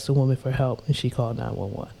where they asked the woman for help, and she called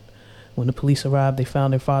 911. When the police arrived, they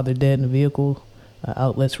found their father dead in the vehicle.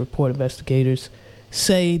 Outlets report investigators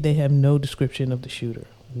say they have no description of the shooter.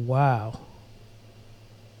 Wow.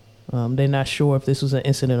 They're not sure if this was an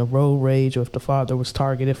incident of road rage or if the father was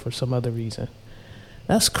targeted for some other reason.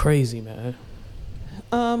 That's crazy, man.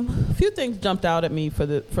 A few things jumped out at me for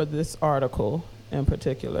this article in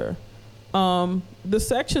particular. The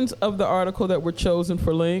sections of the article that were chosen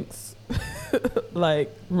for links,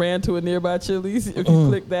 like ran to a nearby Chili's. If you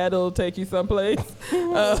click that, it'll take you someplace.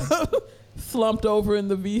 slumped over in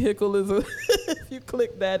the vehicle is a. If you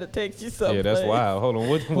click that, it takes you somewhere. Yeah, that's wild. Hold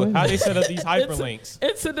on. How they set up these hyperlinks?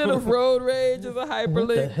 Incident of road rage is a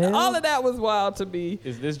hyperlink. All of that was wild to me.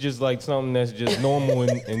 Is this just like something that's just normal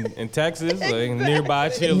in Texas, like nearby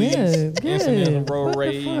Chili's? Incident of road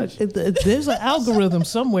rage. There's an algorithm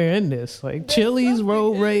somewhere in this, like Chili's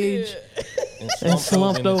road rage and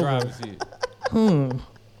slumped over. And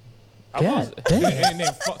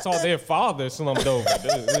then saw their father slumped over.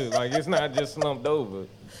 Like it's not just slumped over.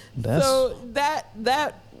 So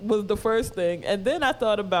that was the first thing, and then I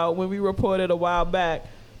thought about when we reported a while back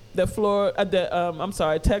that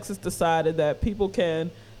Texas decided that people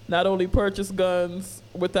can not only purchase guns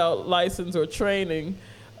without license or training,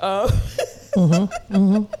 but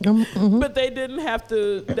they didn't have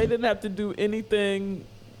to do anything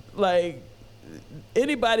like.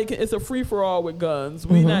 Anybody can. It's a free for all with guns.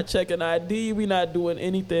 We not checking ID. We not doing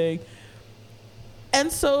anything. And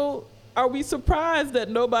so, are we surprised that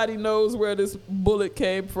nobody knows where this bullet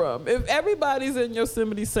came from? If everybody's in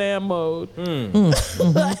Yosemite Sam mode,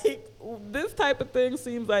 like this type of thing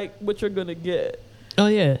seems like what you're gonna get. Oh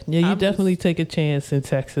yeah, you definitely take a chance in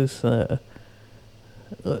Texas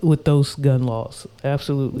with those gun laws.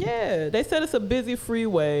 Absolutely. Yeah, they said it's a busy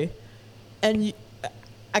freeway, and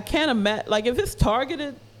I can't imagine, like, if it's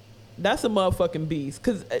targeted, that's a motherfucking beast.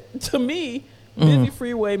 Because to me, busy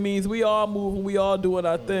freeway means we all moving, we all doing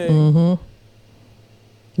our thing.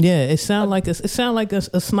 Yeah, it sound like a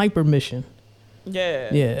sniper mission.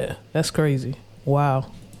 Yeah, that's crazy. Wow.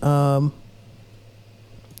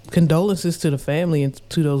 Condolences to the family and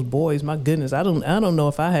to those boys. My goodness, I don't know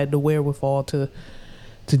if I had the wherewithal to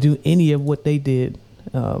do any of what they did.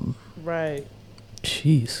 Right.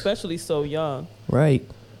 Jeez. Especially so young. Right.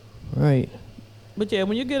 But yeah,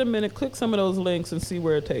 when you get a minute, click some of those links and see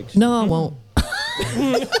where it takes you. No, I won't.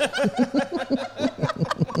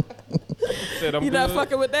 You're not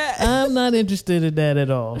fucking with that? I'm not interested in that at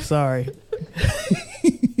all. Sorry.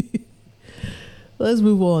 Let's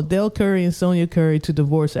move on. Del Curry and Sonia Curry to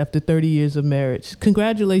divorce after 30 years of marriage.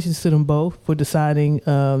 Congratulations to them both for deciding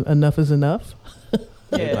enough is enough.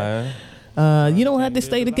 Yeah. You don't have to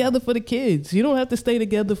stay together for the kids. You don't have to stay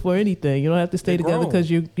together for anything. You don't have to stay together because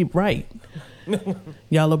you're right.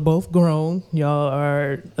 Y'all are both grown. Y'all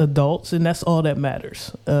are adults, and that's all that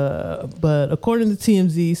matters. But according to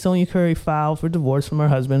TMZ, Sonia Curry filed for divorce from her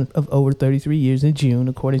husband of over 33 years in June.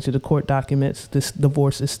 According to the court documents, this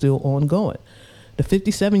divorce is still ongoing. The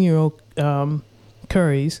 57-year-old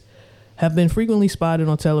Currys have been frequently spotted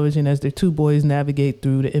on television as their two boys navigate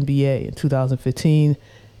through the NBA. In 2015,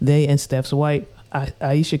 they and Steph's wife,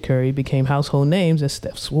 Aisha Curry, became household names as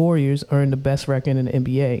Steph's Warriors earned the best record in the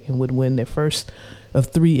NBA and would win their first of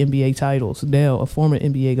 3 NBA titles. Dale, a former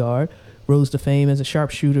NBA guard, rose to fame as a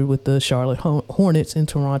sharpshooter with the Charlotte Hornets and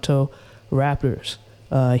Toronto Raptors.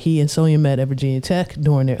 He and Sonia met at Virginia Tech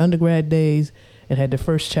during their undergrad days and had their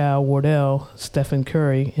first child, Wardell Stephen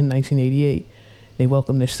Curry, in 1988. They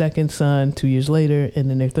welcomed their second son 2 years later, and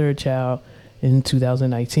then their third child in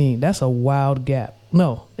 2019. That's a wild gap.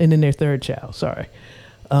 No, and then their third child. Sorry.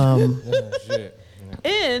 Shit.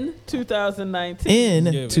 In 2019.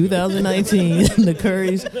 In 2019, the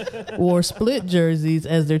Currys wore split jerseys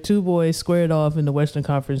as their two boys squared off in the Western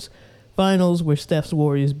Conference Finals, where Steph's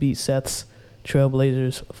Warriors beat Seth's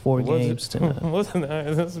Trailblazers 4 games to none.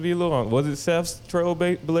 Let's be a little on. Was it Seth's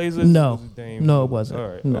Trailblazers? No, it wasn't. All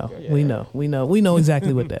right, no, okay. We know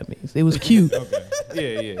exactly what that means. It was cute.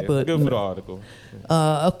 Okay. Yeah. But good for the article.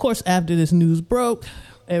 Of course, after this news broke,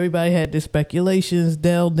 everybody had their speculations.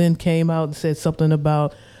 Dell then came out and said something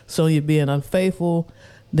about Sonia being unfaithful.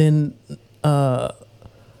 Then black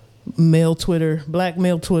male Twitter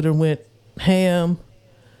went ham.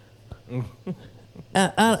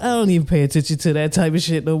 I don't even pay attention to that type of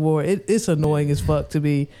shit no more. It's annoying as fuck to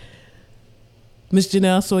me. Miss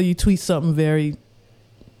Janelle, I saw you tweet something very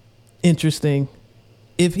interesting.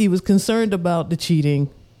 If he was concerned about the cheating,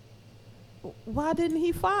 why didn't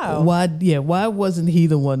he file? Why wasn't he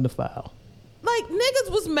the one to file? Like,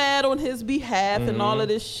 niggas was mad on his behalf and all of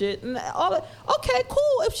this shit and all of, okay,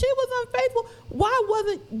 cool. If she was unfaithful,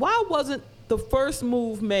 why wasn't the first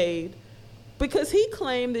move made? Because he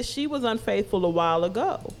claimed that she was unfaithful a while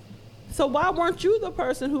ago. So why weren't you the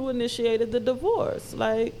person who initiated the divorce?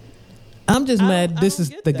 Like, I'm just mad this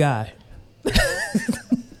is the guy.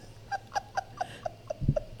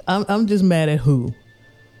 I'm just mad at who.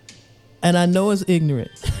 And I know it's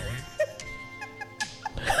ignorant.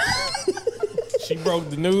 She broke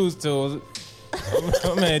the news to us.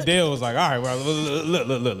 My man Dale was like, all right, well, look.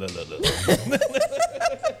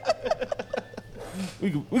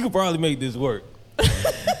 We could probably make this work.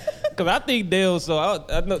 Because I think Dale,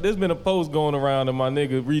 I know there's been a post going around of my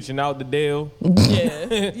nigga reaching out to Dale.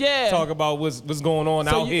 Yeah. Yeah. Talk about what's going on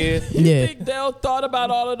out here. You think Dale thought about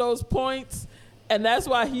all of those points, and that's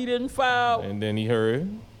why he didn't file? And then he heard.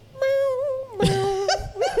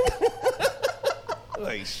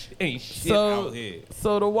 Like, ain't shit out here.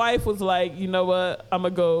 So the wife was like, you know what? I'm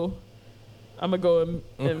gonna go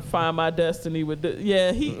and find my destiny with this.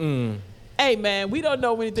 Yeah, Hey man, we don't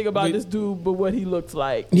know anything about this dude but what he looks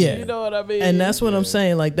like. Yeah. You know what I mean? And that's what I'm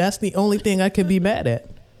saying. Like, that's the only thing I could be mad at.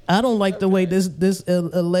 I don't like the way this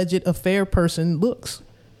alleged affair person looks.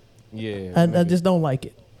 Yeah. I just don't like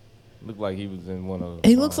it. Looked like he was in one of.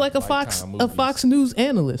 He looks like a Fox News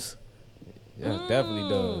analyst. Yeah, definitely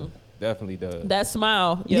does. Definitely does. That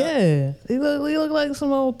smile. Yeah, he look like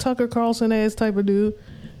some old Tucker Carlson ass type of dude.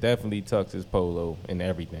 Definitely tucks his polo and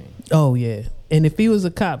everything. Oh yeah, and if he was a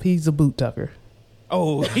cop, he's a boot tucker.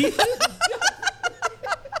 Oh,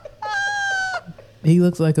 he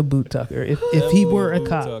looks like a boot tucker. If he were a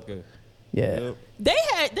cop, Tucker. yeah. Yep. They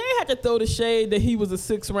had to throw the shade that he was a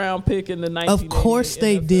 6th round pick in the 1988 Of course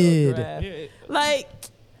they NFL did. draft. Yeah. Like,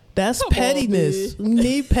 That's Come on, pettiness. We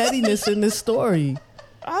need pettiness in this story.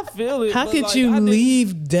 I feel it. How but could like, you I think-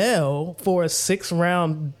 leave Dell for a 6th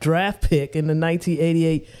round draft pick in the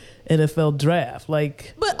 1988 NFL draft?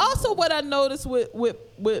 Like, but also what I noticed with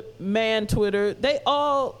man Twitter, they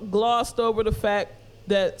all glossed over the fact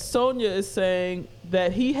that Sonia is saying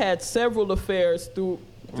that he had several affairs throughout.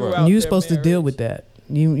 you're their supposed to deal marriage. with that.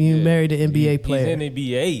 You Yeah. married an NBA player. He's in the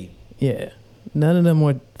NBA. Yeah, none of them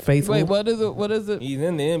were faithful. Wait, what is it? What is it? He's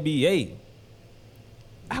in the NBA.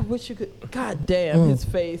 I wish you could. God damn, his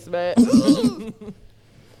face, man. Enough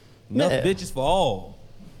Yeah. bitches for all.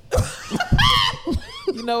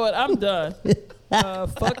 You know what? I'm done.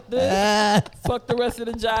 Fuck this. Fuck the rest of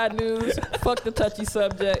the Jive News. Fuck the touchy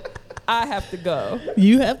subject. I have to go.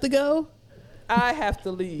 You have to go. I have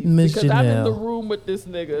to leave Miss because I'm in Janelle. the room with this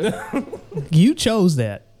nigga. You chose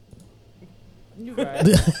that. You right.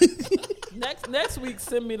 Next week,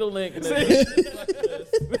 send me the link. Nigga.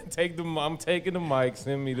 I'm taking the mic.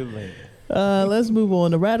 Send me the link. Let's move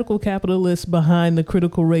on. The radical capitalists behind the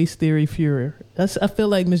critical race theory furor. I feel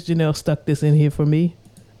like Miss Janelle stuck this in here for me.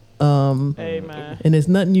 Hey man. And there's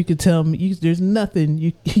nothing you could tell me. There's nothing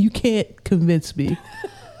you can't convince me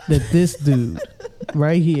that this dude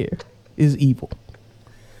right here is evil.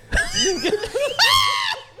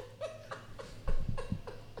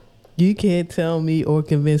 You can't tell me or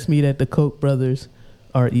convince me that the Koch brothers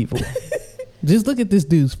are evil. Just look at this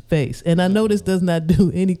dude's face. And I know this does not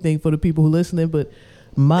do anything for the people who are listening, but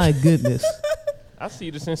my goodness. I see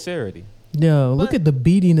the sincerity. Yo, look at the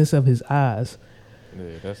beadiness of his eyes.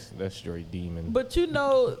 Yeah, that's straight demon. But you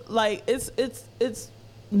know, like it's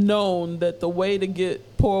known that the way to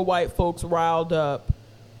get poor white folks riled up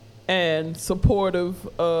and supportive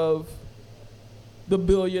of the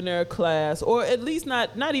billionaire class, or at least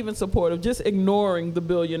not even supportive, just ignoring the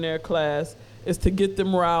billionaire class, is to get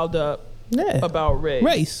them riled up about race.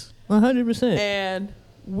 Race, 100%. And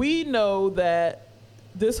we know that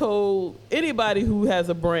anybody who has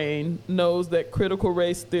a brain knows that critical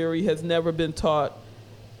race theory has never been taught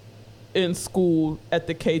in school at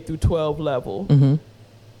the K through 12 level. Mm-hmm.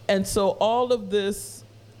 And so all of this,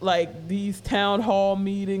 like these town hall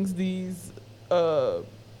meetings, these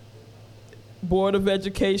Board of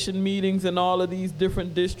Education meetings and all of these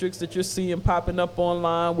different districts that you're seeing popping up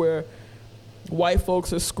online where white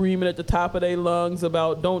folks are screaming at the top of their lungs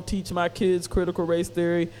about don't teach my kids critical race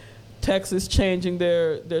theory. Texas changing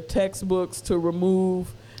their textbooks to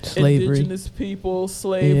remove Slavery. indigenous people,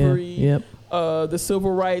 slavery, Yeah, yep. the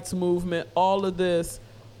civil rights movement, all of this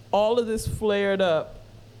flared up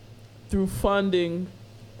through funding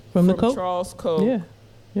From the Koch? Charles Koch.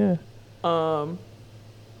 Yeah.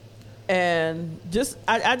 And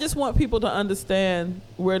I just want people to understand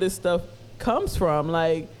where this stuff comes from.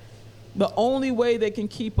 Like, the only way they can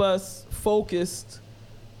keep us focused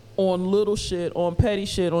on little shit, on petty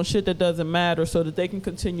shit, on shit that doesn't matter, so that they can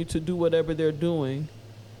continue to do whatever they're doing.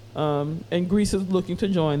 And Greece is looking to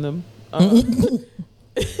join them.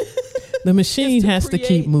 The machine to has to keep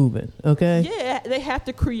create- moving, okay? Yeah, they have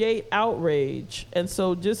to create outrage. And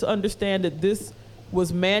so just understand that this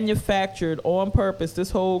was manufactured on purpose.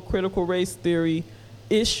 This whole critical race theory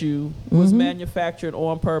issue was manufactured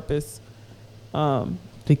on purpose.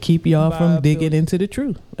 To keep y'all By from a digging billion. into the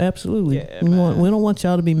truth. Absolutely. Yeah, we man. don't want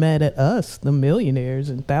y'all to be mad at us, the millionaires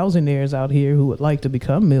and thousandaires out here who would like to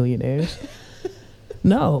become millionaires.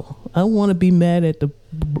 No, I want to be mad at the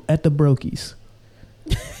brokies.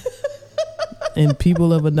 And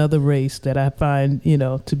people of another race that I find,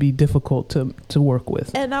 to be difficult to work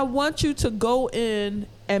with. And I want you to go in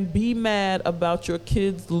and be mad about your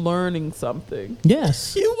kids learning something.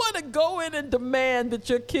 Yes. You want to go in and demand that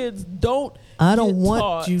your kids don't. I don't get want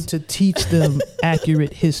taught. you to teach them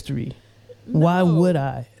accurate history. Why No. would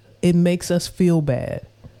I? It makes us feel bad.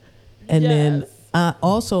 And then Yes. I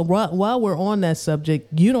also, while we're on that subject,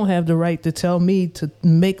 you don't have the right to tell me to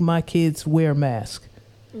make my kids wear masks.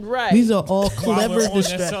 Right. These are all While clever we're on that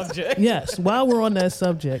distractions. subject. Yes, while we're on that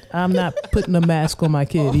subject, I'm not putting a mask on my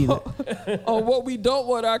kid either. or what we don't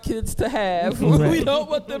want our kids to have. Right. We don't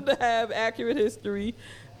want them to have accurate history,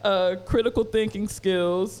 critical thinking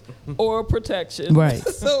skills, or protection. Right.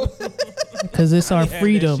 So Because it's our Have that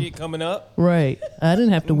freedom. shit coming up. Right. I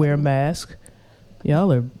didn't have to wear a mask.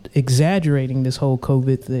 Y'all are exaggerating this whole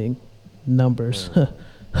COVID thing. Numbers.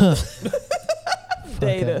 Huh. Fuck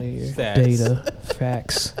Data. outta here. Stats. Data.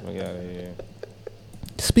 Facts. We got it, yeah.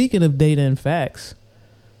 Speaking of data and facts,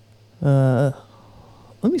 let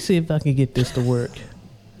me see if I can get this to work.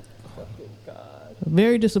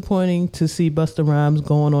 Very disappointing to see Busta Rhymes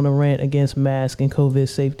going on a rant against mask and COVID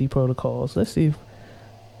safety protocols. Let's see if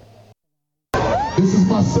This is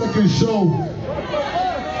my second show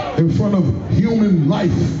in front of human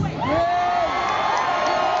life.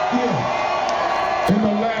 Yeah. In the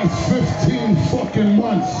last 15 fucking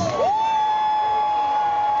months,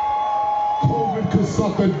 COVID could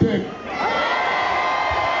suck a dick.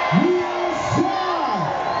 We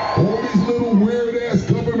outside. All these little weird ass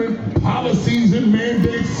government policies and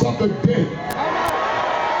mandates suck a dick.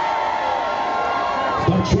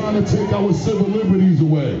 Stop trying to take our civil liberties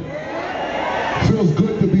away. Feels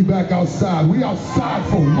good to be back outside. We outside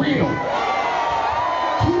for real.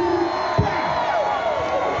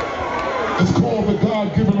 It's called the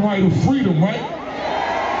God-given right of freedom, right?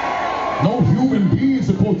 No human being is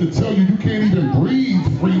supposed to tell you you can't even breathe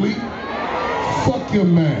freely. Fuck your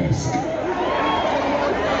mask.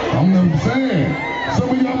 I'm not saying. Some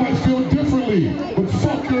of y'all might feel differently, but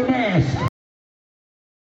fuck your mask.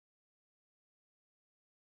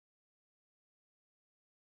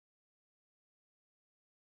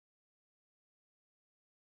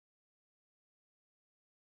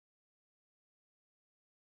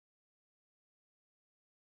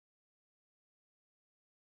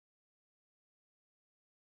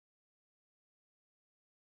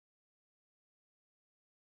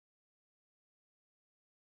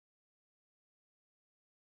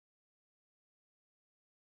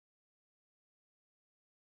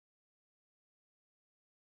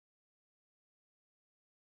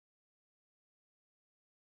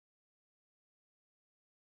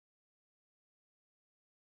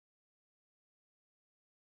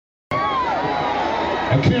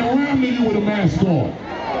 I can't rhyme to you with a mask on.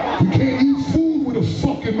 We can't eat food with a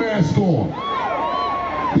fucking mask on.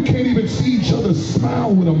 We can't even see each other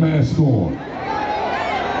smile with a mask on.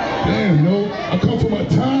 Damn, no. I come from a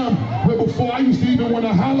time where before I used to even want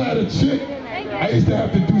to holler at a chick, I used to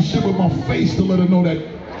have to do shit with my face to let her know that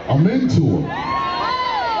I'm into her.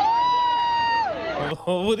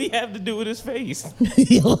 What do he have to do with his face?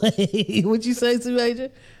 What'd you say, Sue Major?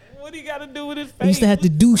 What do you got to do with his face? I used to have to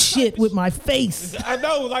do shit with my face. I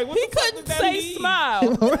know, like, what he the fuck couldn't does that say mean?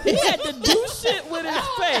 smile. He had to do shit with his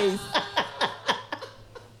face.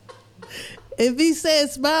 If he said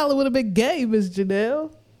smile, it would have been gay, Miss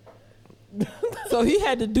Janelle. So he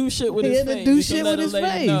had to do shit with He his had to face. do to shit let with a his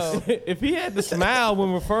lady face. know. If he had to smile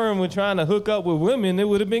when referring when trying to hook up with women, it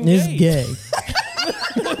would have been It's gay. gay.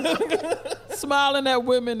 Smiling at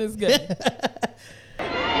women is gay.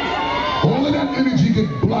 All of that energy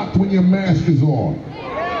gets blocked when your mask is on.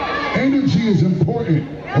 Energy is important,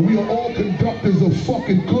 and we are all conductors of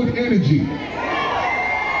fucking good energy.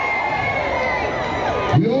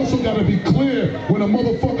 We also gotta be clear when a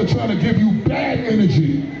motherfucker trying to give you bad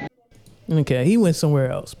energy. Okay, he went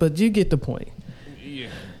somewhere else, but you get the point. Yeah.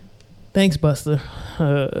 Thanks, Buster.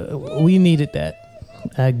 We needed that,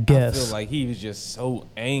 I I guess. feel like he was just so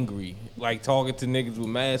angry, like talking to niggas with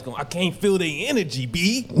masks on. I can't feel their energy,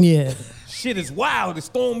 B. Yeah. Shit is wild. It's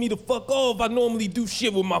throwing me the fuck off. I normally do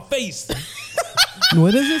shit with my face.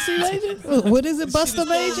 What is it, C Major? What is it, This shit Buster is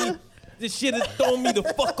throwing Major? me- This shit is throwing me the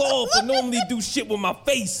fuck off. I normally do shit with my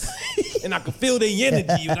face. And I can feel their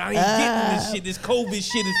energy. But I ain't getting this shit. This COVID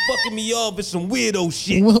shit is fucking me up. It's some weirdo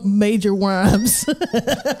shit. Well, Major Rhymes.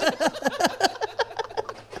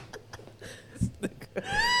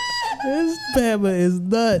 This Bama is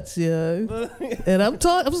nuts, yo. And I'm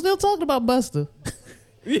still talking about Buster.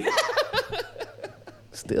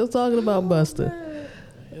 Still talking about Buster.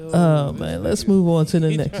 Oh man, let's move on to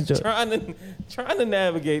the next joke. Trying to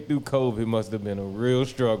navigate through COVID must have been a real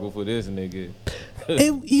struggle for this nigga.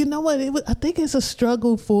 You know what? I think it's a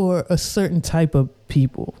struggle for a certain type of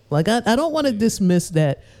people. Like I don't want to dismiss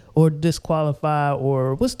that or disqualify,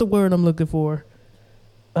 or what's the word I'm looking for?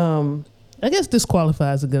 I guess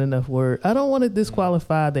disqualify is a good enough word. I don't want to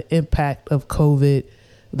disqualify the impact of COVID,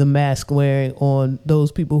 the mask wearing, on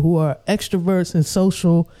those people who are extroverts and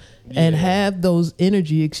social and have those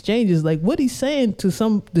energy exchanges. Like what he's saying to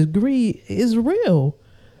some degree is real,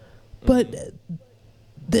 but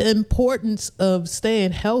the importance of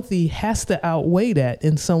staying healthy has to outweigh that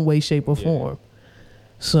in some way, shape, or form.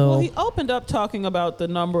 So, well, he opened up talking about the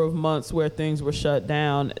number of months where things were shut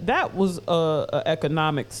down. That was a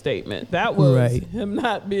economic statement. That was him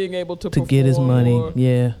not being able to get his money, or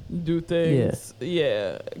do things.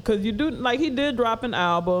 Because you do, like, he did drop an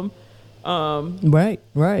album. Right.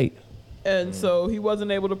 And so he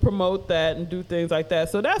wasn't able to promote that and do things like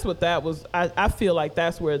that. So that's what that was. I feel like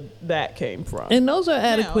that's where that came from. And those are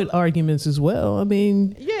adequate arguments as well. I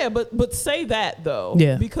mean, yeah, but say that though,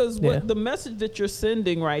 because what the message that you're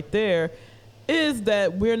sending right there is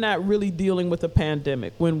that we're not really dealing with a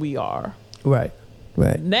pandemic when we are. Right.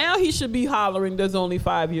 Now he should be hollering, there's only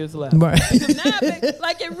 5 years left. Right. Because now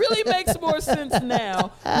it really makes more sense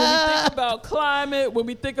now when we think about climate, when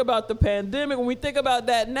we think about the pandemic, when we think about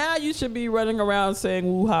that. Now you should be running around saying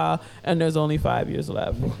woo-ha and there's only 5 years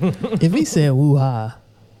left. If he said woo-ha,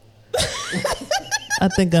 I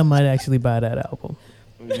think I might actually buy that album.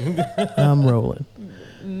 I'm rolling.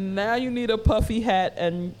 Now you need a puffy hat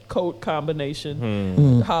and coat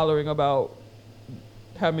combination hollering about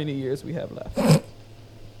how many years we have left.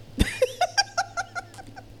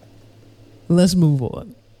 Let's move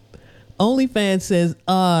on. OnlyFans says,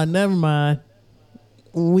 never mind.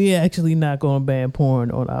 We actually not going to ban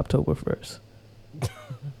porn on October 1st.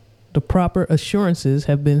 The proper assurances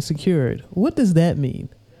have been secured. What does that mean?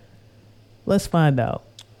 Let's find out.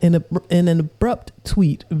 In an abrupt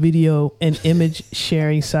tweet, video, and image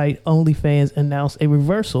sharing site, OnlyFans announced a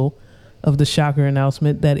reversal of the shocker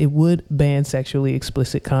announcement that it would ban sexually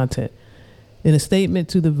explicit content. In a statement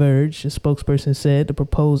to The Verge, a spokesperson said the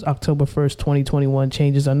proposed October 1st, 2021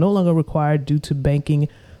 changes are no longer required due to banking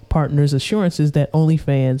partners' assurances that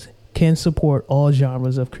OnlyFans can support all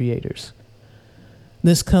genres of creators.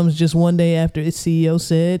 This comes just one day after its CEO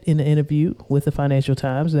said in an interview with the Financial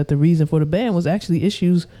Times that the reason for the ban was actually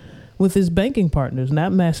issues with its banking partners,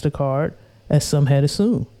 not MasterCard, as some had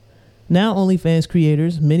assumed. Now OnlyFans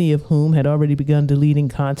creators, many of whom had already begun deleting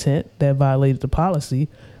content that violated the policy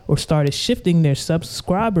or started shifting their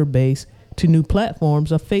subscriber base to new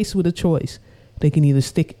platforms, are faced with a choice. They can either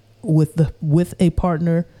stick with a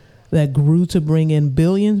partner that grew to bring in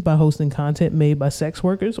billions by hosting content made by sex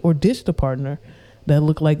workers, or ditch the partner that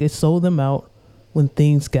looked like it sold them out when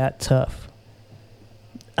things got tough.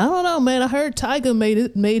 I don't know, man. I heard Tyga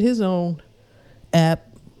made his own app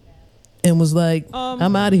and was like,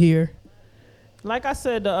 I'm out of here. Like I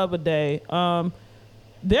said the other day,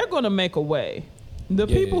 they're going to make a way. The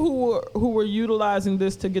people who were utilizing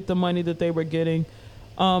this to get the money that they were getting,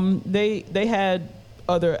 they had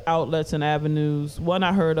other outlets and avenues. One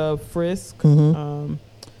I heard of, Frisk,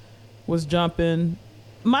 was jumping.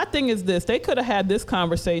 My thing is this: they could have had this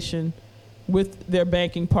conversation with their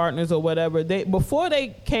banking partners or whatever. Before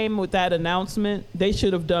they came with that announcement, they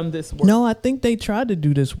should have done this work. No, I think they tried to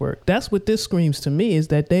do this work. That's what this screams to me, is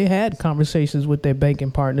that they had conversations with their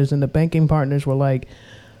banking partners, and the banking partners were like,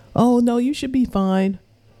 oh no, you should be fine.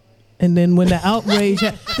 And then when the outrage,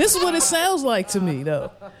 this is what it sounds like to me,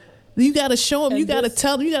 though. You got to show them, you got to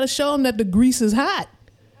tell them, you got to show them that the grease is hot.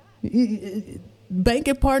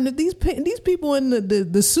 Banking partners, these people in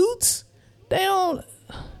the suits, they don't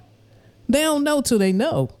know till they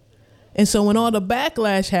know. And so when all the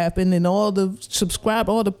backlash happened and all the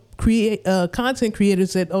content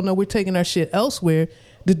creators said, oh no, we're taking our shit elsewhere,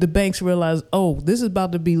 did the banks realize, oh, this is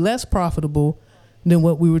about to be less profitable than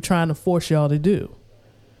what we were trying to force y'all to do.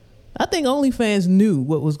 I think OnlyFans knew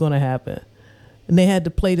what was going to happen, and they had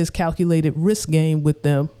to play this calculated risk game with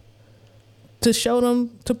them to show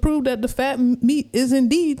them, to prove that the fat meat is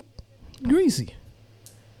indeed greasy.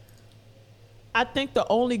 I think the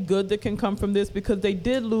only good that can come from this, because they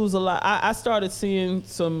did lose a lot. I started seeing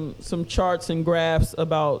some charts and graphs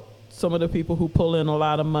about some of the people who pull in a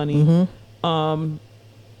lot of money.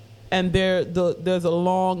 And there's a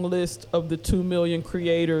long list of the 2 million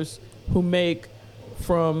creators who make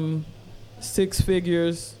from 6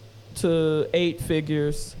 figures to 8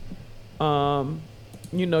 figures.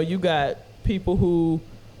 You got people who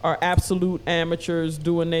are absolute amateurs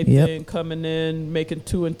doing their thing, coming in, making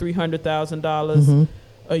 $200,000 and $300,000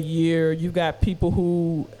 a year. You got people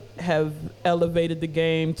who have elevated the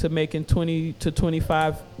game to making $20 to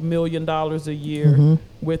 $25 million a year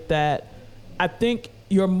Mm-hmm. with that. I think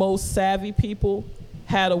your most savvy people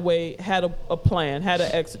had a plan, had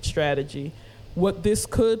an exit strategy. What this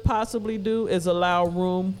could possibly do is allow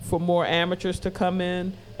room for more amateurs to come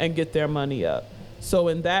in and get their money up. So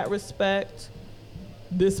in that respect,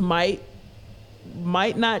 this might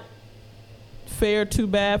not fare too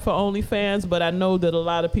bad for OnlyFans, but I know that a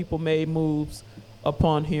lot of people made moves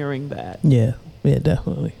upon hearing that. Yeah,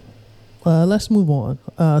 definitely. Let's move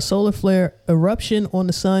on. Solar flare eruption on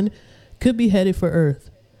the sun could be headed for Earth.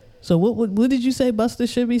 So what did you say Buster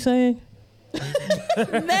should be saying?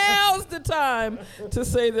 Now's the time to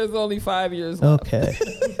say there's only 5 years left. Okay.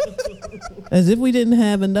 As if we didn't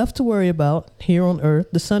have enough to worry about here on Earth,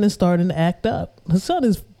 the sun is starting to act up. The sun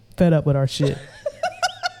is fed up with our shit.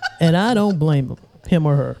 And I don't blame him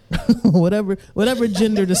or her. whatever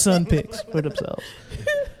gender the sun picks for themselves.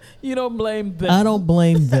 You don't blame them. I don't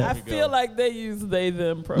blame them. I feel like they use they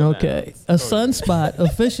them pronouns. Okay. A sunspot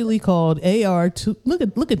officially called AR2.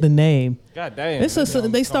 Look at the name. God damn.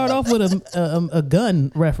 They start off with a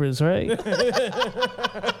gun reference, right?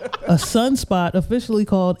 A sunspot officially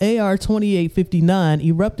called AR-2859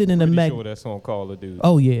 erupted in a Pretty sure that's on Call of Duty.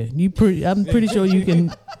 Oh yeah, I'm pretty sure you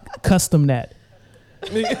can custom that.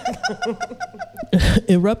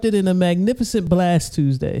 Erupted in a magnificent blast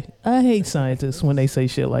Tuesday. I hate scientists when they say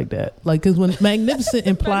shit like that. Like, because when magnificent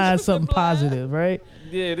implies something positive, right?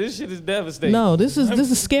 Yeah, this shit is devastating. No, this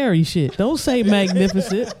is scary shit. Don't say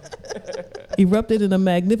magnificent. Erupted in a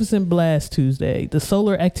magnificent blast Tuesday. The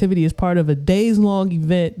solar activity is part of a days-long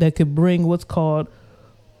event that could bring what's called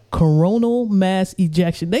coronal mass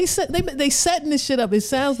ejection. They setting this shit up. It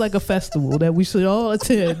sounds like a festival that we should all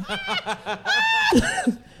attend.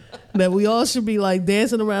 That we all should be like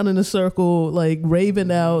dancing around in a circle, like raving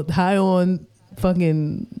out, high on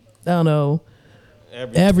fucking, I don't know,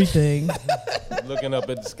 everything. Looking up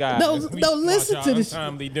at the sky. No, listen to this.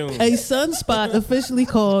 A sunspot officially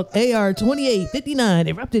called AR-2859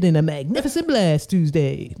 erupted in a magnificent blast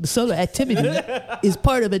Tuesday. The solar activity is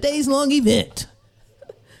part of a days-long event.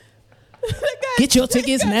 Get your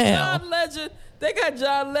tickets now. They got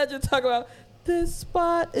John Legend talking about, this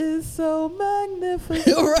spot is so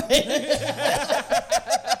magnificent.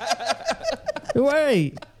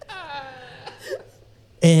 Right.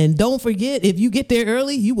 And don't forget, if you get there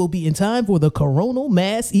early, you will be in time for the coronal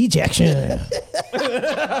mass ejection.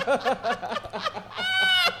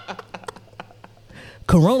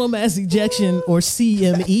 Coronal mass ejection, or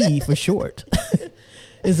CME for short,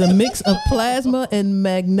 is a mix of plasma and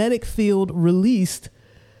magnetic field released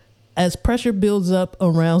as pressure builds up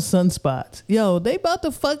around sunspots. Yo, they about to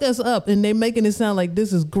fuck us up, and they making it sound like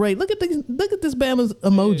this is great. Look at this Bama's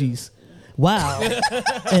emojis. Wow.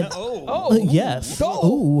 And, yes.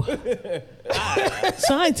 Ooh.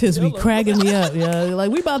 Scientists be cracking me up. Yeah, like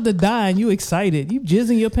we about to die, and you excited. You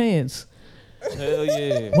jizzing your pants. Hell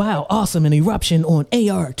yeah. Wow, awesome. An eruption on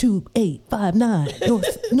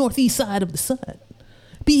AR-2859, northeast side of the sun.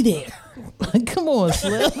 Be there. Come on,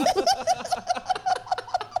 Slim.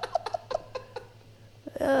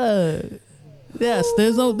 Yes,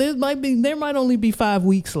 there might only be 5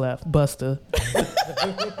 weeks left, Buster.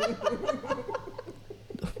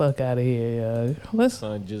 Fuck out of here, yo.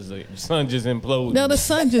 Sun just imploded. No, the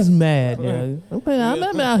sun just mad, yo.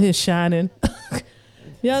 I'm out here shining.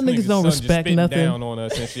 Y'all niggas don't respect just nothing. Down on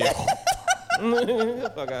us and shit.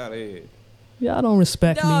 Fuck out of here. Y'all don't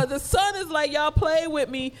respect me. The sun is like, y'all played with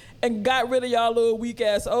me and got rid of y'all little weak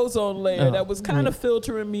ass ozone layer that was kind of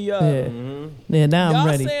filtering me up. Yeah, yeah. Now I'm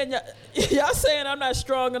ready. Y'all saying I'm not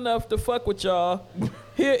strong enough to fuck with y'all.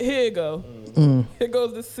 Here you go. Here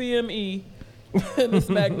goes the CME, and it's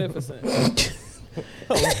magnificent.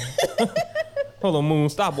 Hold on, Moon.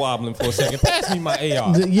 Stop wobbling for a second. Pass me my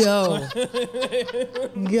AR.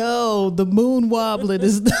 Yo, the moon wobbling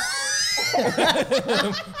is. Moon,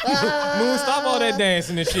 stop all that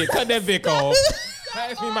dancing and shit. Cut that Vic off.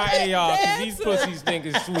 Pass me my AR, because these pussies think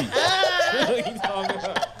it's sweet. What are you talking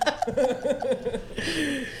about?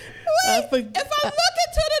 If I look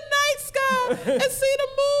into the night sky and see the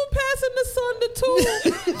moon passing the sun to two,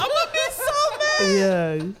 I'm gonna be so mad.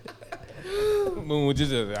 Yeah. Moon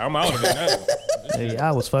just, I'm out of it now. Hey,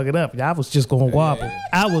 I was fucking up. I was just gonna wobble.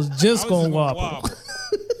 I was just gonna wobble.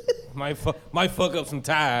 Might fuck up some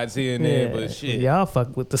tides here and there, but shit. Y'all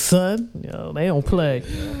fuck with the sun. Yo, they don't play.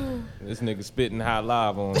 This nigga spitting hot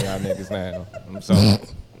live on y'all niggas now. I'm sorry.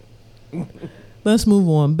 Let's move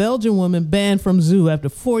on. Belgian woman banned from zoo after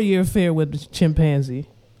 4-year affair with chimpanzee.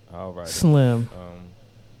 All right. Slim.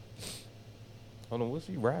 Hold on, what's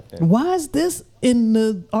he rapping? Why is this in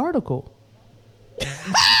the article?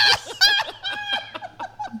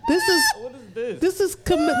 This is What is this? this is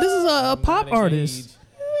a pop Not artist.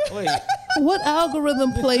 engaged. Wait. What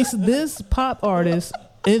algorithm placed this pop artist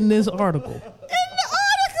in this article?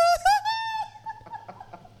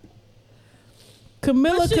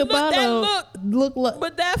 Camila But she Cabello look like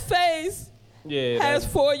But that face Yeah. has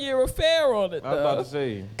 4-year affair on it, I was about though. to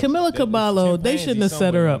say. Camila Cabello. They chimpanzee shouldn't have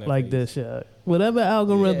set her somewhere up on like that this, yeah. Whatever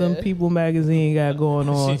algorithm Yeah. People Magazine got going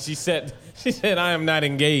on, She said, I am not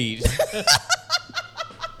engaged.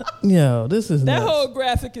 yo, this is That nuts. whole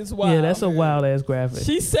graphic is wild. Yeah, that's a wild ass graphic.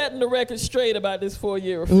 She's setting the record straight about this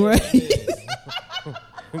 4-year affair. Right.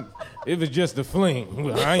 It was just a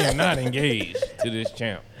fling. I am not engaged to this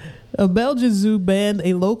champ. A Belgian zoo banned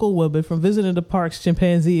a local woman from visiting the park's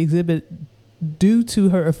chimpanzee exhibit due to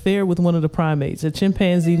her affair with one of the primates. A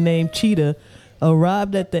chimpanzee named Cheetah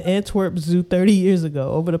arrived at the Antwerp Zoo 30 years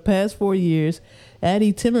ago. Over the past 4 years,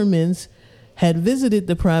 Addie Timmermans had visited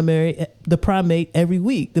the primate every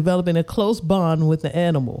week, developing a close bond with the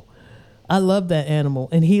animal. I love that animal,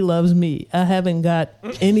 and he loves me. I haven't got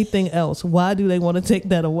anything else. Why do they want to take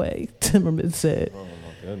that away? Timmermans said. Oh, my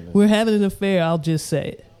goodness. We're having an affair, I'll just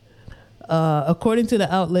say it. According to the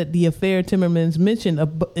outlet, the affair Timmermans mentioned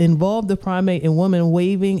involved the primate and woman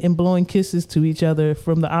waving and blowing kisses to each other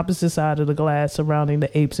from the opposite side of the glass surrounding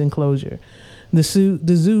the ape's enclosure. The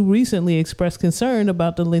zoo recently expressed concern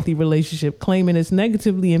about the lengthy relationship, claiming it's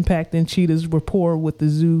negatively impacting Cheetah's rapport with the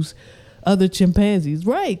zoo's other chimpanzees.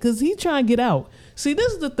 Right, because he trying to get out. See,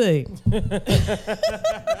 this is the thing.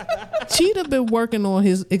 Cheetah been working on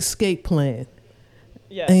his escape plan,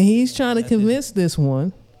 Yeah. and he's trying to convince this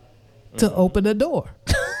one to open the door.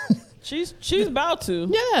 She's about to.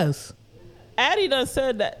 Yes. Addie done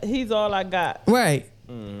said that he's all I got. Right.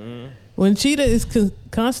 When Cheetah is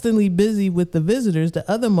constantly busy with the visitors, the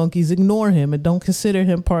other monkeys ignore him and don't consider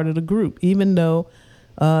him part of the group, even though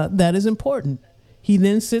that is important. He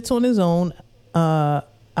then sits on his own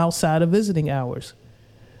outside of visiting hours.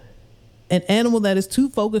 An animal that is too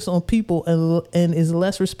focused on people and is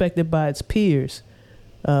less respected by its peers.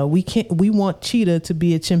 We want Cheetah to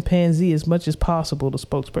be a chimpanzee as much as possible, the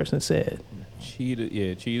spokesperson said. Cheetah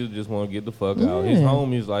just want to get the fuck out. His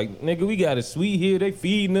homies like, nigga, we got it sweet here. They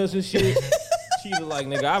feeding us and shit. Cheetah like,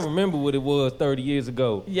 nigga, I remember what it was 30 years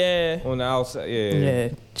ago. Yeah. On the outside, Yeah.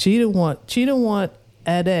 Cheetah want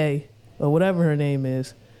Addie, or whatever her name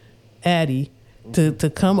is, Addie, to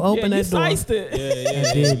come open you that door. sliced it.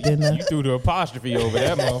 Yeah. I did, didn't I? You threw the apostrophe over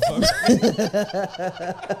that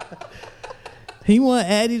motherfucker. He want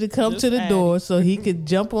Addie to come Just to the Addie. door so he could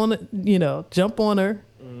jump on it, jump on her,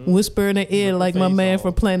 whisper in her ear like my face man off.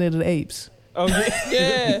 from Planet of the Apes. Oh yeah.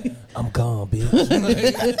 Yeah. I'm gone, bitch.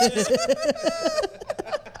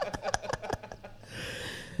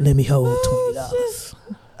 Let me hold $20.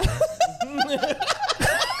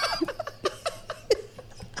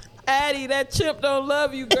 Addie, that chimp don't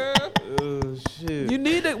love you, girl. Oh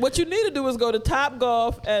shit. What you need to do is go to Top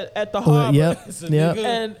Golf at the harbor. Yep.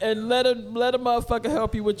 And let a motherfucker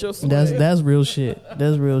help you with your swing. That's real shit.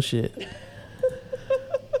 That's real shit.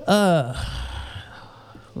 Let's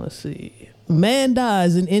see. Man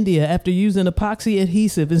dies in India after using epoxy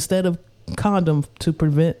adhesive instead of condom to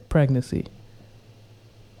prevent pregnancy.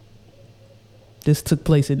 This took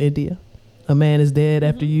place in India. A man is dead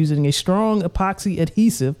after using a strong epoxy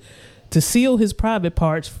adhesive to seal his private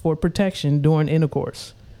parts for protection during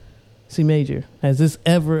intercourse. See, Major, has this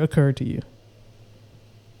ever occurred to you?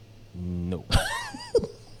 No.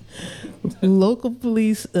 Local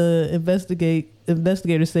police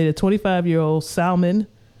investigators say that 25-year-old Salman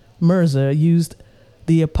Mirza used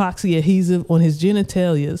the epoxy adhesive on his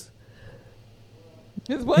genitalias.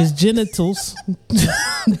 His what? His genitals.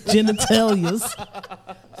 Genitalias.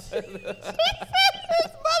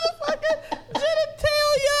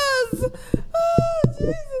 Genitalias.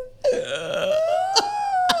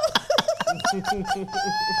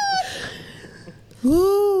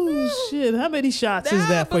 Ooh, shit. How many shots is Now I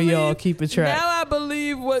that for y'all believe- keeping track? Now I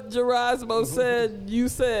believe what Gerasmo said you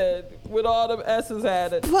said with all them S's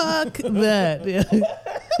added. Fuck that. Yeah.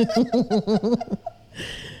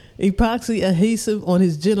 Epoxy adhesive on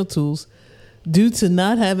his genitals due to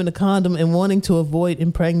not having a condom and wanting to avoid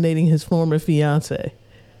impregnating his former fiance.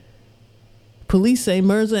 Police say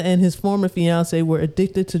Mirza and his former fiance were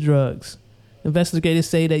addicted to drugs. Investigators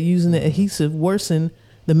say that using the adhesive worsened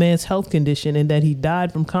the man's health condition and that he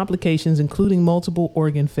died from complications including multiple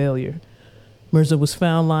organ failure. Mirza was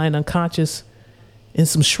found lying unconscious in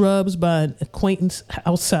some shrubs by an acquaintance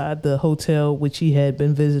outside the hotel which he had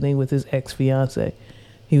been visiting with his ex-fiance.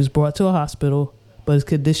 He was brought to a hospital, but his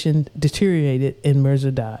condition deteriorated and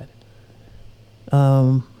Mirza died.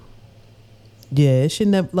 Yeah, it should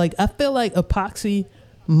never, I feel like epoxy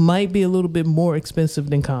might be a little bit more expensive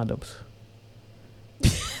than condoms.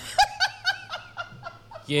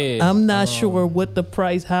 Yeah, I'm not sure what the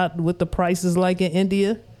price is like in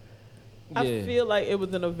India. I feel like it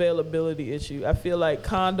was an availability issue. I feel like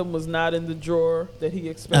condom was not in the drawer that he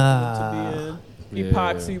expected it to be in. Yeah.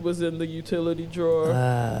 Epoxy was in the utility drawer.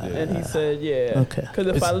 And he said, Okay. Because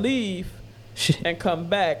if I leave and come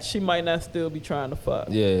back, she might not still be trying to fuck.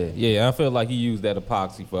 Yeah. I feel like he used that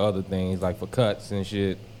epoxy for other things, like for cuts and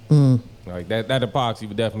shit. Like that epoxy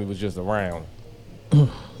definitely was just around.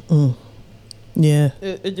 Yeah.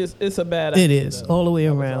 It's a bad It idea. is all the way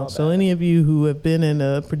around. So any of you who have been in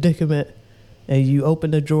a predicament and you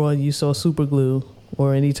opened a drawer and you saw super glue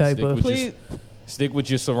or any type of Please Stick with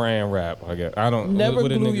your saran wrap. I guess I don't never what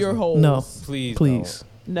the glue niggas- your holes. No. Please.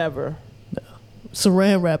 Never.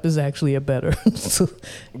 saran wrap is actually a better.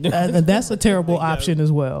 And that's a terrible option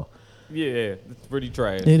as well. Don't. Yeah, it's pretty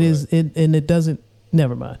trash. It is, and it doesn't.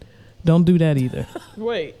 Never mind. Don't do that either.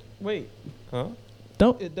 Wait. Huh?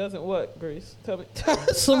 Don't. It doesn't what, Grace? Tell me.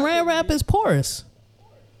 Saran wrap is porous.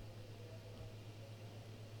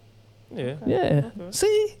 Yeah. Yeah.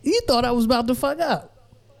 See, you thought I was about to fuck up.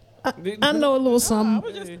 I know a little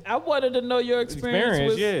something. I wanted to know your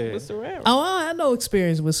experience Experience, with saran wrap. Oh, I know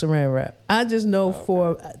experience with saran wrap. I just know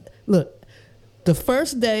look, the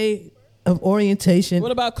first day of orientation.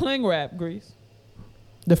 What about cling wrap, Grease?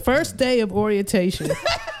 The first day of orientation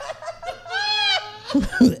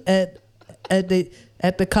at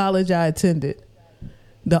the college I attended,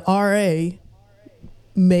 the RA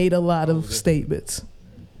made a lot of statements.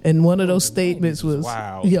 And one of those statements was,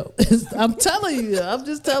 wow. Yo, I'm telling you, I'm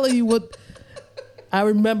just telling you what I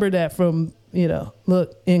remember that from,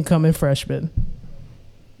 look, incoming freshman.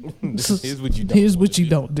 Here's what you don't. Here's what you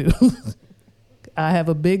don't do. I have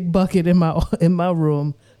a big bucket in my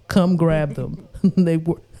room. Come grab them.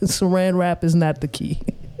 Saran wrap is not the key.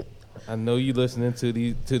 I know you listening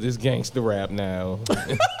to this gangster rap now,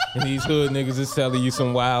 and these hood niggas is selling you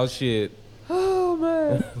some wild shit. Oh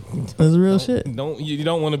man. That's real shit. You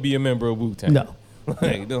don't want to be a member of Wu-Tang. No.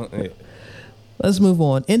 Like, don't. Yeah. Let's move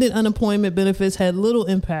on. Ended unemployment benefits had little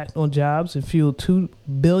impact on jobs and fueled $2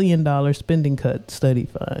 billion spending cut, study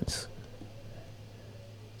finds.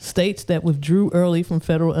 States that withdrew early from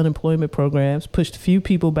federal unemployment programs pushed few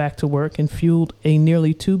people back to work and fueled a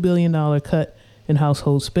nearly $2 billion cut in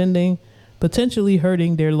household spending, potentially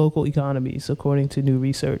hurting their local economies, according to new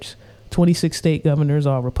research. 26 state governors,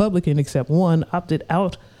 all Republican except one, opted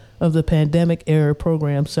out of the pandemic-era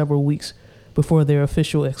program several weeks before their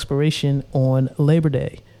official expiration on Labor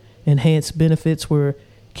Day. Enhanced benefits were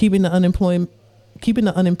keeping the unemployed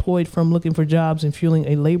from looking for jobs and fueling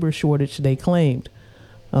a labor shortage, they claimed.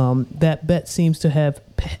 That bet seems to have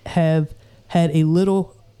had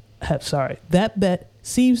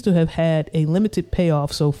a limited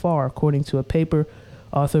payoff so far, according to a paper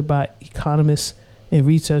authored by economists and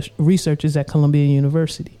researchers at Columbia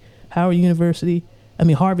University. Harvard University,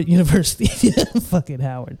 fucking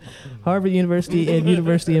Howard. Harvard University and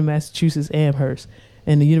University of Massachusetts Amherst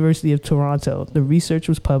and the University of Toronto. The research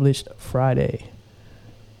was published Friday.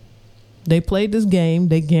 They played this game,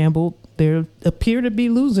 they gambled, they appear to be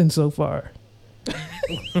losing so far.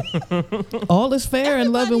 All is fair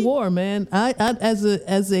in love and war, man. I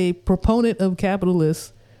as a proponent of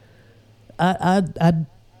capitalists,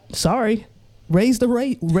 sorry, raise the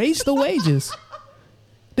wages.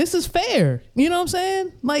 This is fair. You know what I'm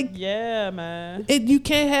saying? Like, yeah, man. You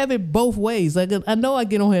can't have it both ways. Like, I know I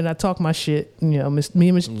get on here and I talk my shit. Me and Miss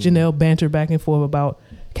Janelle banter back and forth about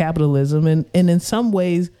capitalism, and in some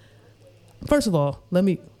ways, first of all, let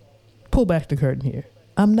me pull back the curtain here.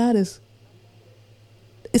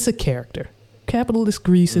 It's a character. Capitalist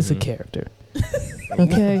Greece is a character.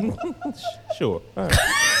 Okay? Sure. All right.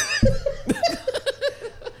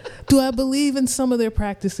 Do I believe in some of their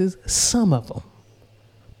practices? Some of them.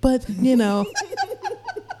 But, the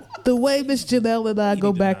way Miss Janelle and I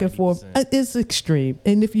go back and forth, it's extreme.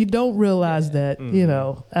 And if you don't realize that,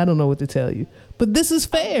 I don't know what to tell you. But this is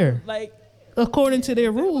fair. Like, according to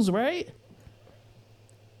their rules, right?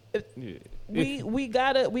 We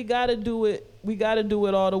gotta do it. We gotta do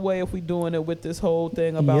it all the way if we're doing it with this whole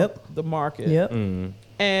thing about the market. Yep.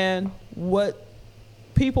 And what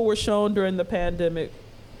people were shown during the pandemic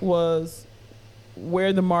was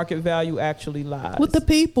where the market value actually lies. With the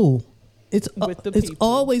people. It's people.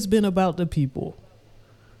 always been about the people.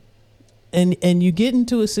 And you get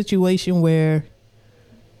into a situation where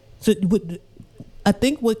I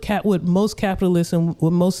think what most capitalists and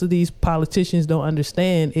what most of these politicians don't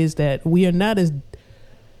understand is that we are not as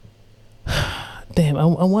damn, I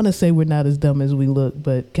want to say we're not as dumb as we look,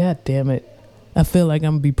 but god damn it, I feel like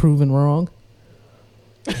I'm gonna be proven wrong.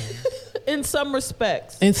 In some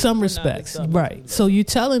respects. In some Not respects, in some. right. So you're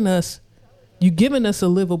telling us, you're giving us a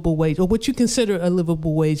livable wage, or what you consider a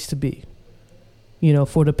livable wage to be,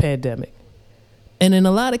 for the pandemic. And in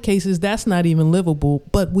a lot of cases, that's not even livable,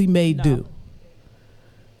 but we may do.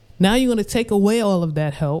 Now you're going to take away all of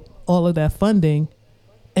that help, all of that funding,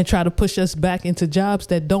 and try to push us back into jobs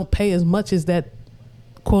that don't pay as much as that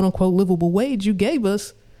quote unquote livable wage you gave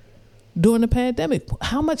us during the pandemic.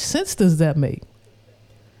 How much sense does that make?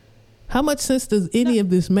 How much sense does any of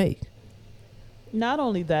this make? Not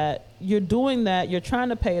only that, you're doing that, you're trying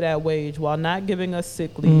to pay that wage while not giving us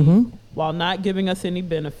sick leave, while not giving us any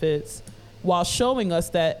benefits, while showing us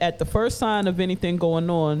that at the first sign of anything going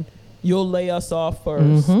on, you'll lay us off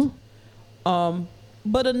first.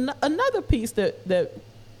 But another piece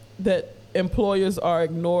that employers are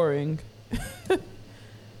ignoring,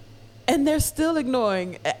 and they're still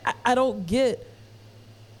ignoring, I don't get.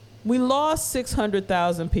 We lost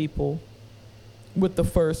 600,000 people with the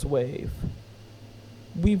first wave.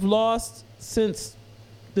 We've lost, since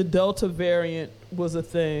the Delta variant was a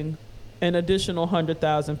thing, an additional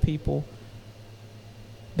 100,000 people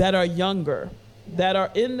that are younger, that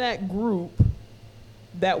are in that group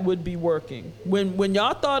that would be working. When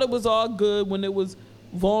y'all thought it was all good, when it was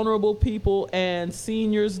vulnerable people and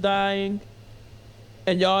seniors dying,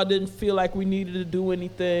 and y'all didn't feel like we needed to do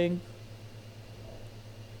anything,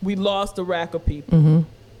 we lost a rack of people.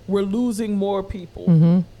 We're losing more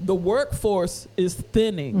people. The workforce is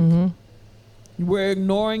thinning. We're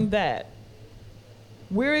ignoring that.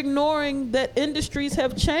 We're ignoring that industries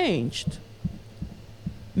have changed,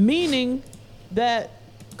 meaning that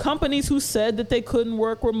companies who said that they couldn't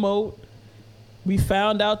work remote, we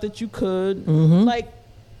found out that you could. Like,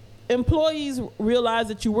 employees realized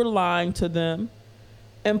that you were lying to them.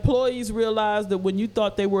 Employees realized that when you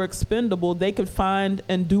thought they were expendable, they could find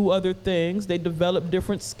and do other things. They developed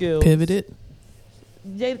different skills. Pivoted.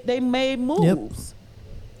 They made moves.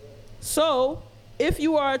 So if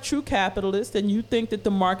you are a true capitalist and you think that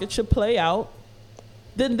the market should play out,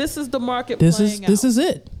 then this is the market playing out. This is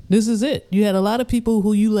it. This is it. You had a lot of people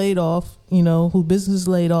who you laid off, who business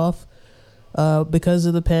laid off because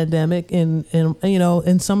of the pandemic, and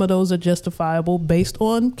and some of those are justifiable based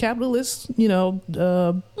on capitalists, based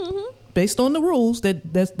on the rules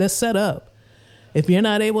that's set up. If you're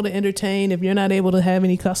not able to entertain, if you're not able to have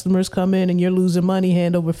any customers come in and you're losing money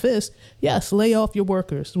hand over fist, yes, lay off your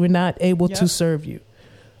workers. We're not able to serve you.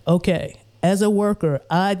 Okay, as a worker,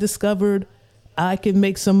 I discovered I can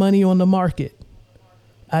make some money on the market.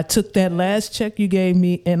 I took that last check you gave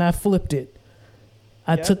me and I flipped it.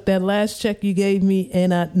 I took that last check you gave me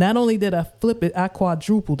and I not only did I flip it, I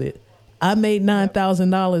quadrupled it. I made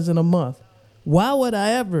 $9,000 in a month. Why would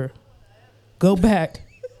I ever go back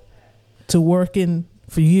to working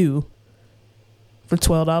for you for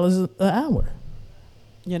 $12 an hour?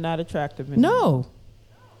 You're not attractive anymore.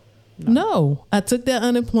 No. I took that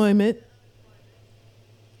unemployment.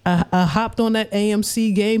 I hopped on that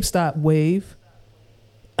AMC GameStop wave.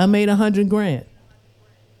 I made $100,000.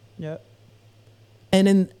 Yep. And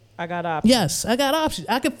then I got options. Yes, I got options.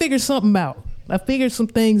 I could figure something out. I figured some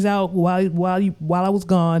things out while I was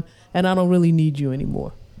gone, and I don't really need you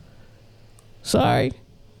anymore. Sorry.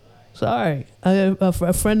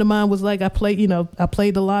 A friend of mine was like, I played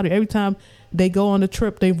the lottery. Every time they go on a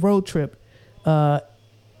trip, they road trip, they'll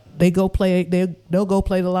go play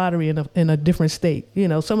the lottery in a different state.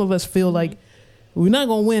 Some of us feel like we're not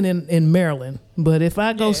gonna win in Maryland, but if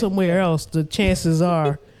I go somewhere else, the chances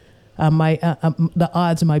are the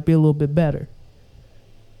odds might be a little bit better.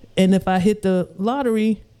 And if I hit the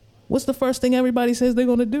lottery, what's the first thing everybody says they're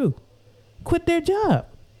gonna do? Quit their job.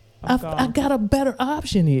 I got a better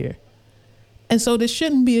option here. And so this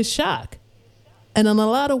shouldn't be a shock. And in a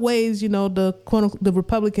lot of ways, the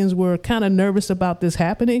Republicans were kind of nervous about this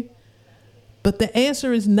happening. But the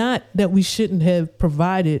answer is not that we shouldn't have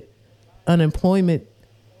provided unemployment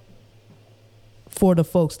for the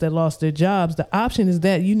folks that lost their jobs. The option is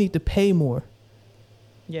that you need to pay more.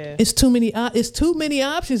 Yeah. It's too many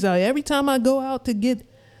options out here. Every time I go out to get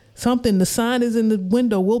something, the sign is in the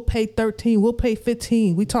window. We'll pay $13. We'll pay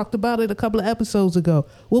 $15. We talked about it a couple of episodes ago.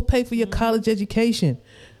 We'll pay for your college education.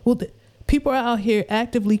 People are out here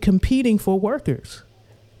actively competing for workers.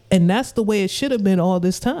 And that's the way it should have been all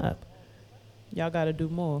this time. Y'all got to do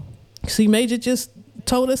more. See, Major just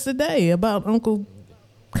told us today about Uncle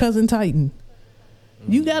Cousin Titan.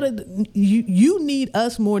 You need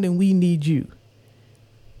us more than we need you.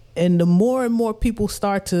 And the more and more people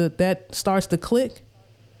starts to click,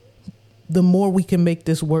 the more we can make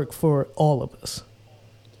this work for all of us.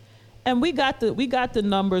 And we got the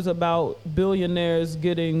numbers about billionaires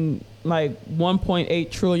getting like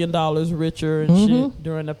 $1.8 trillion richer and shit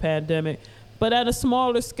during the pandemic. But at a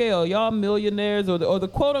smaller scale, y'all millionaires or the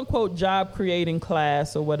quote unquote job creating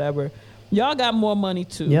class or whatever, y'all got more money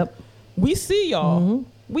too. Yep. We see y'all.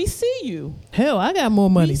 We see you. Hell, I got more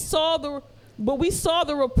money. We saw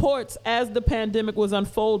the reports as the pandemic was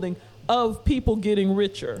unfolding of people getting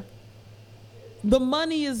richer. The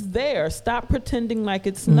money is there. Stop pretending like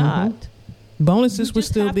it's not. Bonuses were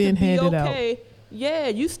still being handed out. Yeah,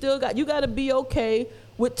 you got to be okay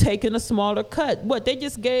with taking a smaller cut. What, they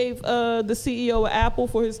just gave the CEO of Apple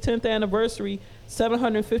for his 10th anniversary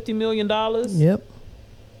 $750 million? Yep.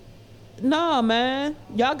 Nah, man.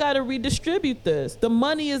 Y'all got to redistribute this. The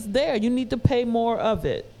money is there. You need to pay more of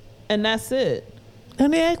it. And that's it.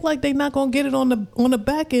 And they act like they not going to get it on the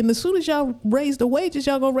back end. As soon as y'all raise the wages,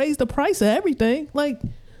 y'all going to raise the price of everything. Like,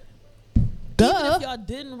 duh. Even if y'all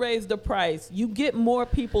didn't raise the price, you get more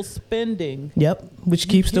people spending. Yep, which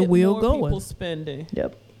keeps the wheel more going. People spending.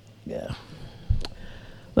 Yep. Yeah.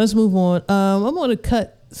 Let's move on. I'm going to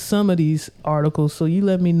cut some of these articles, so you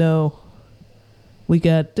let me know. We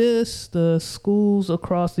got this. The schools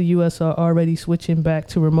across the U.S. are already switching back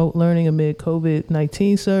to remote learning amid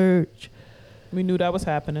COVID-19 surge. We knew that was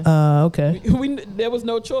happening. Okay. There was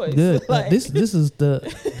no choice. Good. Like, This is the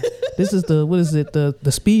what is it, the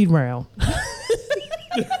speed round.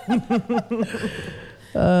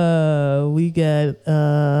 We got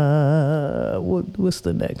what's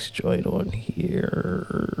the next joint on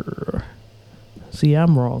here? See,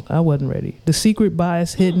 I'm wrong. I wasn't ready. The secret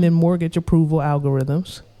bias hidden in mortgage approval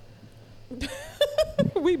algorithms.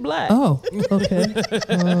 We black. Oh, okay.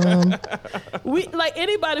 We like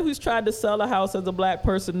anybody who's tried to sell a house as a black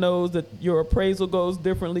person knows that your appraisal goes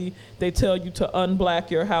differently. They tell you to unblack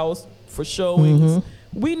your house for showings.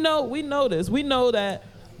 We know this. We know that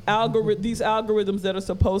these algorithms that are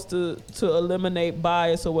supposed to eliminate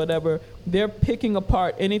bias or whatever, they're picking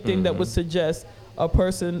apart anything that would suggest a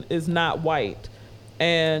person is not white.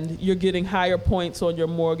 And you're getting higher points on your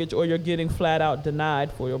mortgage, or you're getting flat out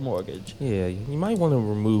denied for your mortgage. Yeah, you might want to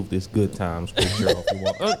remove this good times picture if you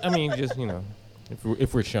want. I mean, just,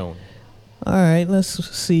 if we're shown. All right, let's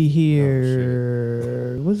see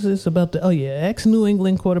here. What's this about? Ex-New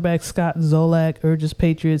England quarterback Scott Zolak urges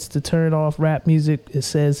Patriots to turn off rap music. It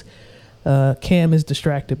says Cam is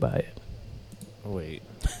distracted by it. Wait.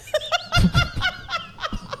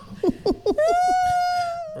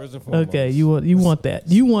 First and foremost. Okay, you want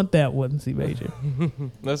that one, C Major.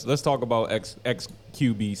 Let's talk about ex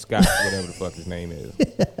QB Scott, whatever the fuck his name is.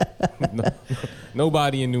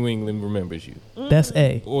 Nobody in New England remembers you. That's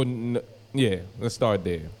A. Yeah, let's start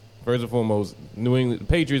there. First and foremost, New England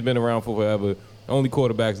Patriots been around for forever. Only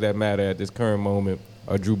quarterbacks that matter at this current moment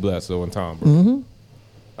are Drew Bledsoe and Tom Brady.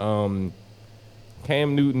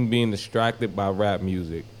 Cam Newton being distracted by rap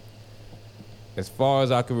music. As far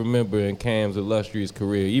as I can remember in Cam's illustrious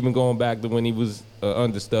career, even going back to when he was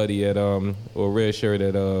understudy at or red shirt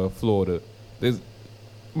at Florida,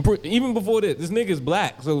 even before this nigga's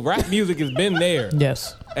black, so rap music has been there.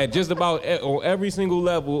 Yes. At just about on every single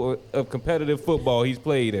level of competitive football he's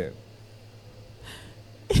played in.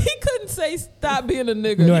 He couldn't say stop being a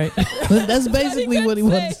nigga. Right. That's basically what he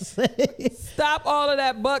wanted to say. Stop all of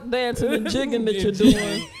that buck dancing and jigging that you're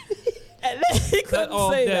doing. And then he Cut couldn't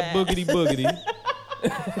off say that boogity boogity.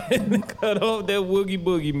 Cut off that woogie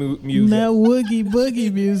boogie music. That woogie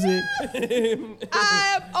boogie music.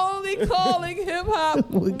 I am only calling hip hop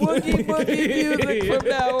woogie boogie music from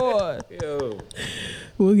now on. Yo.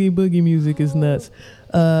 Woogie boogie music is nuts.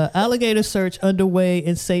 Alligator search underway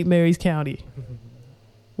in St. Mary's County.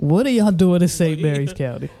 What are y'all doing in St. Mary's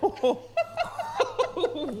County? What?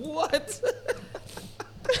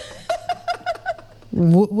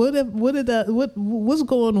 What's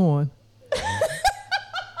going on?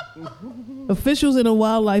 Officials and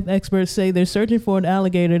wildlife experts say they're searching for an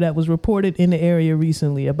alligator that was reported in the area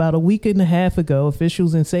recently. About a week and a half ago,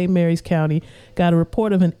 officials in St. Mary's County got a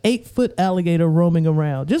report of an 8-foot alligator roaming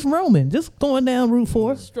around. Just going down Route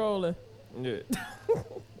 4. Strolling. Yeah.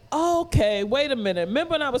 Okay, wait a minute.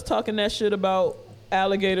 Remember when I was talking that shit about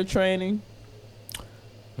alligator training?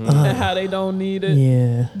 And how they don't need it?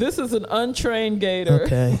 Yeah. This is an untrained gator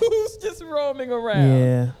who's just roaming around.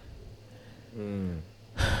 Yeah.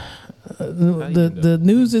 The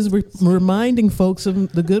news is reminding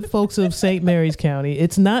the good folks of St. Mary's County,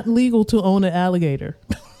 it's not legal to own an alligator.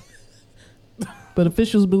 But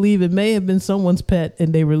officials believe it may have been someone's pet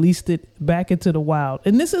and they released it back into the wild.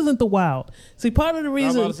 And this isn't the wild. See, part of the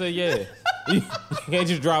reason... I'm about to say, yeah. You can't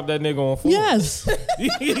just drop that nigga on 4. Yes.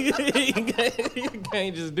 You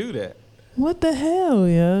can't just do that. What the hell,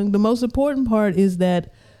 young? The most important part is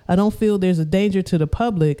that I don't feel there's a danger to the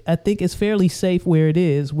public. I think it's fairly safe where it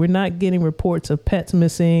is. We're not getting reports of pets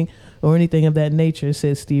missing or anything of that nature,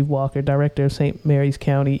 says Steve Walker, director of St. Mary's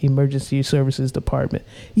County Emergency Services Department.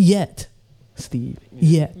 Yet, Steve,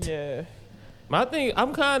 yet. Yeah. My thing, I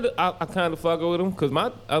kind of fuck with them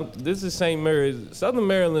because this is St. Mary's. Southern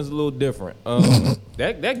Maryland's a little different.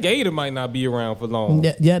 That gator might not be around for long.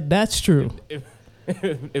 Yeah, that's true.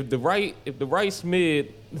 If the right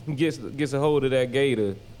Smid gets a hold of that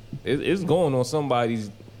gator, it's going on somebody's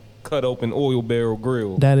cut open oil barrel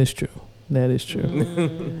grill. That is true.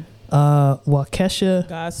 Waukesha.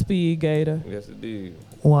 Godspeed, Gator. Yes, it did.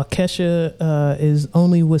 Waukesha is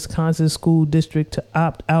only Wisconsin school district to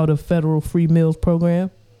opt out of federal free meals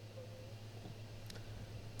program.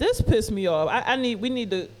 This pissed me off. We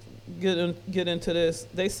need to get into this.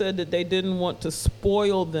 They said that they didn't want to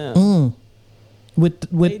spoil them.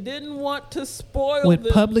 They didn't want to spoil with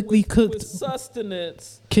them publicly cooked with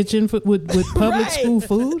sustenance. Kitchen with public Right. school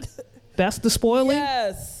food. That's the spoiling.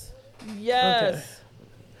 Yes. Okay.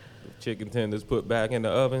 Chicken tenders put back in the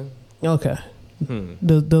oven. Okay.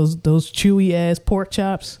 Those chewy ass pork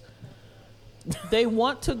chops. They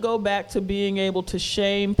want to go back to being able to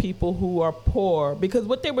shame people who are poor, because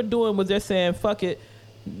what they were doing was they're saying, fuck it,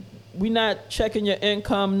 we not checking your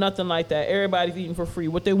income, nothing like that. Everybody's eating for free.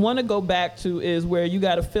 What they want to go back to is where you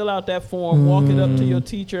got to fill out that form, walk it up to your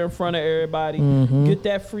teacher in front of everybody, get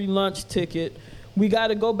that free lunch ticket. We got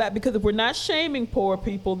to go back, because if we're not shaming poor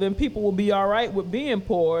people, then people will be all right with being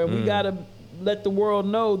poor. And we got to let the world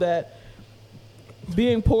know that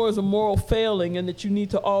being poor is a moral failing and that you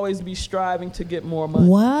need to always be striving to get more money.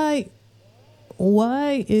 Why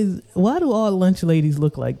do all lunch ladies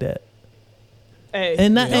look like that? Hey,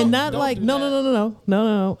 And not don't like do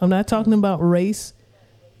no. I'm not talking about race.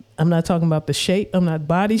 I'm not talking about the shape. I'm not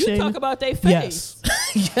body You shaming. talk about their face.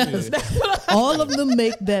 Yes. All of them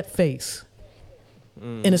make that face.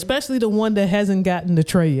 And especially the one that hasn't gotten the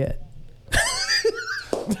tray yet.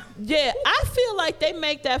 Yeah, I feel like they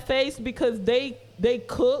make that face because they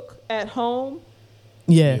cook at home.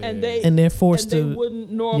 Yeah. And they're forced they to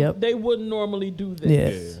wouldn't normally do this.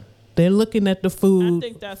 Yes. They're looking at the food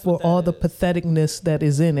think that's for what that all the is. patheticness that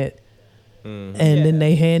is in it. And then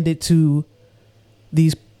they hand it to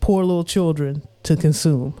these poor little children to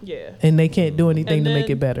consume. Yeah. And they can't do anything And to make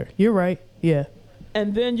then- it better. You're right. Yeah.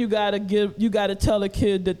 And then you gotta tell a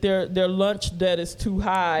kid that their lunch debt is too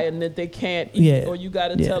high and that they can't eat, Yeah. or you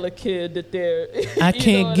gotta Yeah. tell a kid that they're. I you know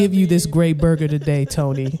can't what give I you this mean? great burger today,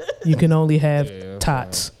 Tony. You can only have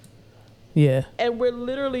tots. Yeah. And we're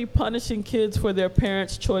literally punishing kids for their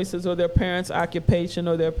parents' choices or their parents' occupation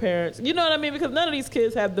or their parents. You know what I mean? Because none of these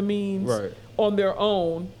kids have the means on their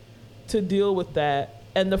own to deal with that.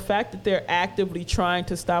 And the fact that they're actively trying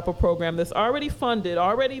to stop a program that's already funded,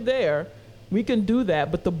 already there, we can do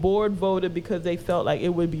that. But the board voted because they felt like it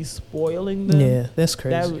would be spoiling them. Yeah, that's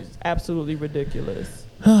crazy. That was absolutely ridiculous.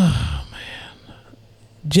 Oh, man.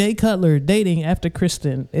 Jay Cutler dating after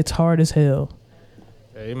Kristen. It's hard as hell.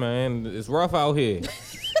 Hey, man, it's rough out here.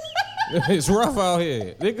 It's rough out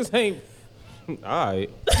here. Niggas ain't... All right.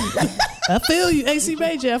 I feel you, AC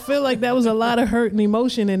Major. I feel like that was a lot of hurt and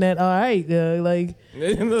emotion in that. All right, like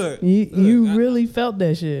Look, you really felt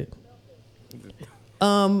that shit.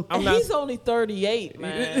 He's only 38,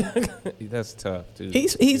 man. That's tough, too.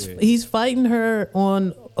 He's fighting her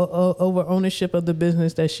on over ownership of the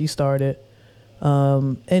business that she started,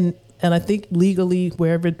 and I think legally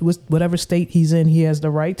whatever state he's in, he has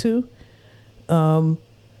the right to.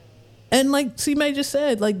 And like C Major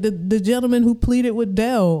said, like the gentleman who pleaded with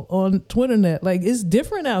Dell on Twitternet, like it's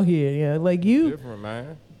different out here. Yeah, like Different,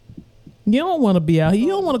 man. you don't want to be out here. You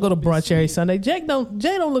don't want to go to brunch every Sunday. Jay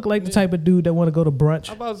don't look like the type of dude that want to go to brunch.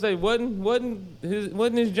 I'm about to say, wasn't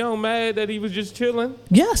his Joan mad that he was just chilling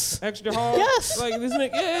Yes, extra hard? Yes. Like this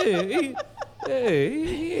nigga,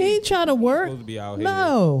 he ain't trying to work. supposed to be out here.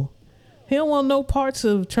 No, he don't want no parts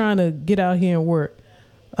of trying to get out here and work.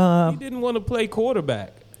 He didn't want to play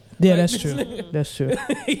quarterback. Yeah, Like, that's this true. nigga- That's true.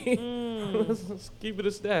 Let's keep it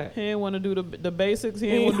a stack. He didn't want to do the basics. He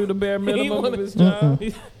didn't want to do the bare He minimum wanna- of his job.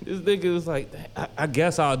 This nigga was like, I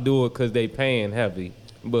guess I'll do it because they paying heavy.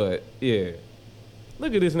 But yeah,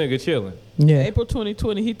 look at this nigga chilling. Yeah, April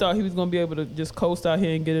 2020, he thought he was gonna be able to just coast out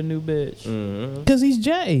here and get a new bitch. because he's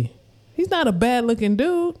Jay. He's not a bad looking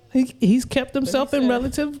dude. He's kept himself in said-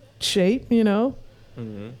 relative shape. You know,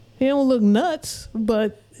 he don't look nuts,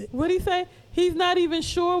 but What did he say? He's not even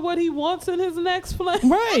sure what he wants in his next flame.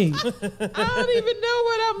 right. I don't even know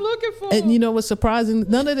what I'm looking for. And you know what's surprising?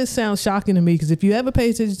 None of this sounds shocking to me because if you ever pay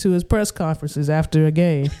attention to his press conferences after a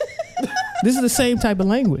game, this is the same type of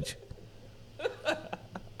language.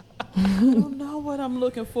 I don't know what I'm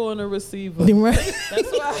looking for in a receiver. Right?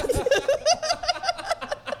 That's why.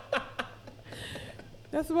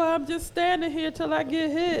 That's why I'm just standing here till I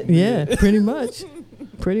get hit. Yeah, pretty much.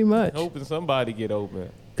 Pretty much. Hoping somebody get open.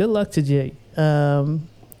 Good luck to Jay.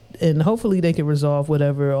 And hopefully they can resolve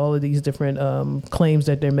whatever, all of these different claims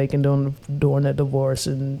that they're making during that divorce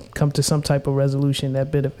and come to some type of resolution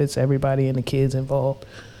that benefits everybody and the kids involved.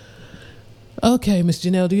 Okay, Miss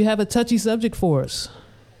Janelle, do you have a touchy subject for us?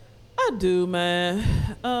 I do, man.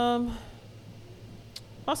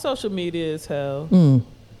 My social media is hell.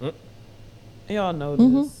 Y'all know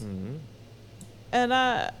this. And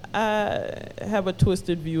I have a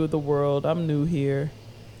twisted view of the world. I'm new here,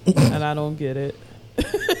 and I don't get it.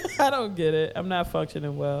 I don't get it. I'm not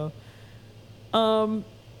functioning well.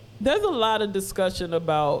 There's a lot of discussion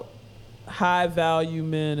about high-value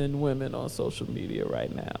men and women on social media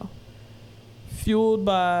right now, fueled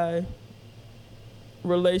by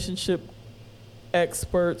relationship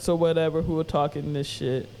experts or whatever who are talking this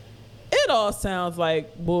shit. It all sounds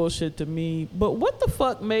like bullshit to me, but what the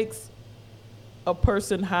fuck makes a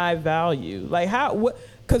person high value? Like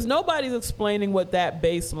because nobody's explaining what that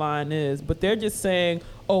baseline is, but they're just saying,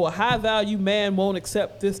 oh, a high value man won't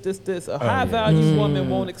accept this. A high value woman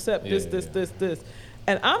won't accept this.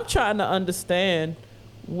 And I'm trying to understand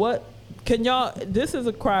this is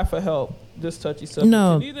a cry for help, this touchy subject.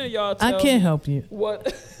 No, can either of y'all tell I can't help you.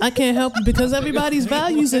 What? I can't help you because everybody's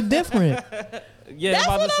values are different. Yeah, That's I'm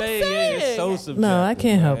about what to say, I'm saying. it's so subjective. No, I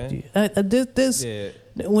can't man. help you.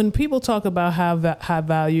 When people talk about high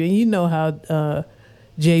value, and you know how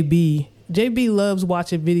JB loves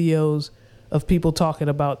watching videos of people talking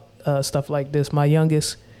about stuff like this. My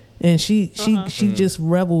youngest, and she just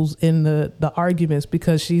revels in the arguments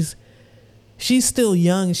because she's still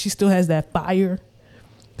young and she still has that fire.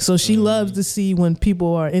 So she loves to see when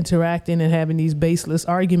people are interacting and having these baseless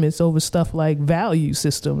arguments over stuff like value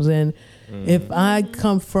systems. And if I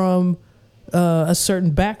come from a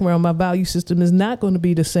certain background, my value system is not going to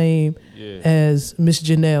be the same as Miss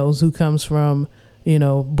Janelle's, who comes from,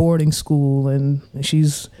 boarding school, and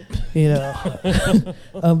she's,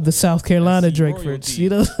 of the South Carolina Drakeford's. You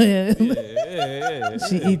know what I'm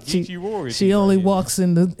saying? She only walks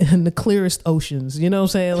in the clearest oceans. You know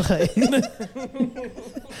what I'm saying? Like,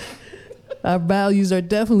 our values are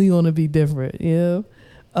definitely going to be different.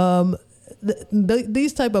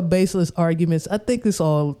 These type of baseless arguments, I think it's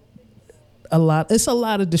all a lot. It's a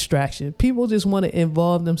lot of distraction. People just want to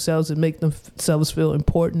involve themselves and make themselves feel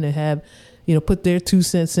important and have, put their 2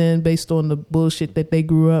 cents in based on the bullshit that they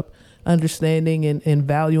grew up understanding and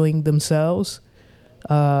valuing themselves.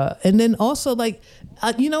 And then also, like,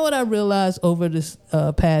 you know what I realized over this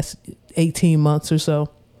past 18 months or so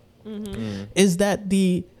is that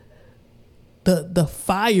the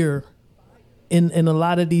fire in a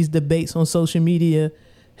lot of these debates on social media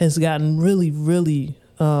has gotten really, really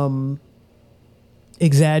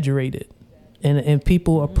exaggerated, and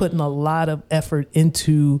people are putting a lot of effort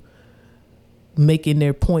into making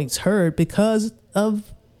their points heard because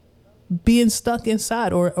of being stuck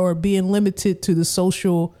inside or being limited to the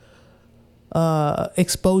social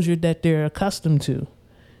exposure that they're accustomed to.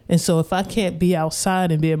 And so if I can't be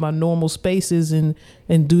outside and be in my normal spaces and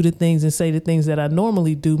do the things and say the things that I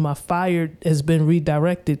normally do, my fire has been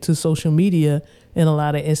redirected to social media in a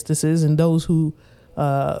lot of instances. And those who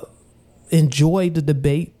enjoy the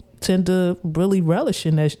debate tend to really relish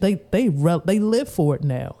in that. They live for it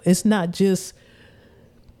now. It's not just,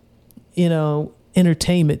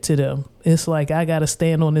 entertainment to them. It's like, I got to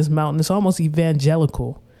stand on this mountain. It's almost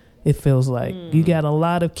evangelical, it feels like. You got a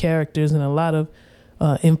lot of characters and a lot of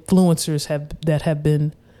influencers that have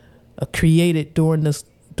been created during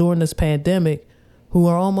this pandemic, who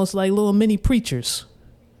are almost like little mini preachers,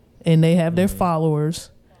 and they have their followers,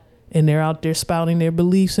 and they're out there spouting their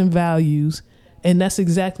beliefs and values, and that's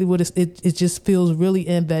exactly what it just feels really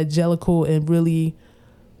evangelical and really,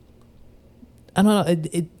 I don't know,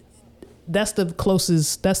 that's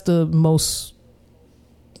the most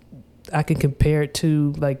I can compare it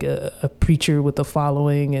to, like a preacher with a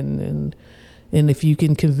following, and if you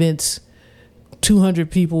can convince 200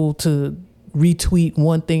 people to retweet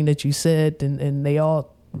one thing that you said, and they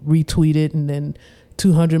all retweet it, and then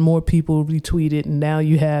 200 more people retweet it, and now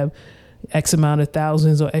you have X amount of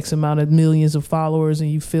thousands or X amount of millions of followers, and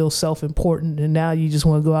you feel self-important, and now you just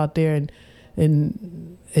want to go out there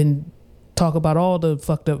and talk about all the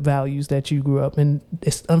fucked up values that you grew up. And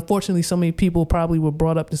it's, unfortunately, so many people probably were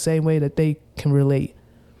brought up the same way that they can relate.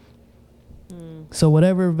 So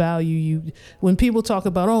whatever value when people talk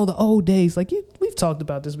about, the old days, like we've talked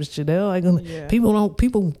about this with Chanel. Like, Yeah.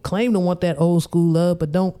 people claim to want that old school love,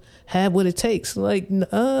 but don't have what it takes. Like,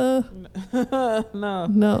 No.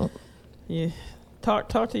 no. Yeah.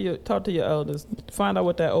 Talk to your elders. Find out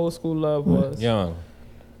what that old school love was. Young.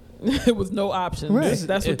 It was no option. Right.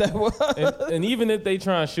 That's what that was. And even if they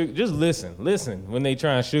try and just listen when they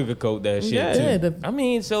try and sugarcoat that shit Yeah. too.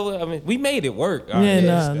 Yeah, we made it work.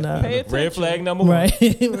 Yeah, no. Pay Red attention. flag number one.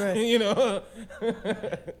 Right. Right. You know.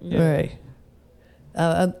 Right.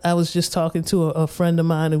 I was just talking to a friend of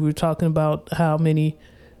mine, and we were talking about how many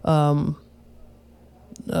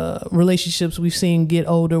relationships we've seen get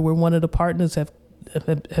older where one of the partners have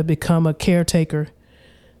become a caretaker,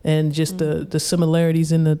 and just the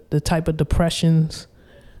similarities in the type of depressions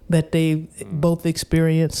that they both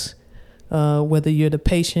experience, whether you're the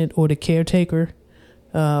patient or the caretaker.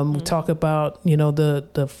 We talk about,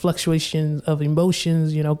 the fluctuations of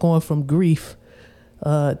emotions, going from grief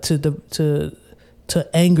to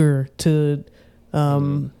anger to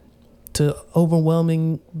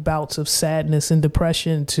overwhelming bouts of sadness and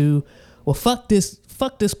depression to, well, fuck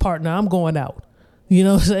this partner, I'm going out. You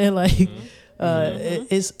know what I'm saying? Like,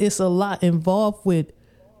 it's a lot involved with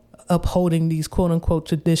upholding these quote unquote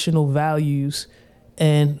traditional values,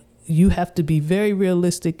 and you have to be very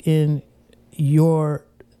realistic in your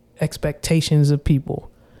expectations of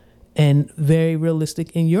people and very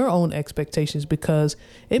realistic in your own expectations, because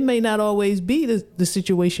it may not always be the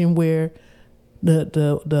situation where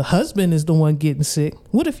the husband is the one getting sick.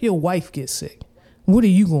 What if your wife gets sick? What are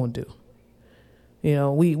you going to do?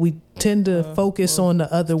 We tend to focus on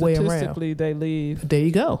the other way around. Statistically, they leave. There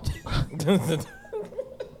you go.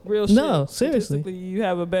 Real shit. No, seriously. Statistically, you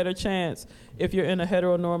have a better chance if you're in a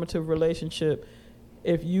heteronormative relationship.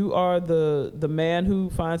 If you are the man who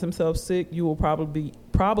finds himself sick, you will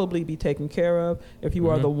probably be taken care of. If you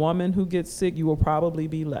are the woman who gets sick, you will probably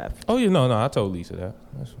be left. Oh, no, I told Lisa that.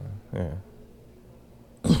 That's fine.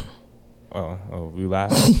 Yeah. Oh, we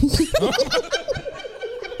live?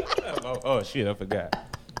 oh, shit, I forgot.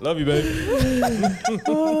 Love you, baby.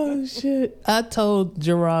 Oh, shit. I told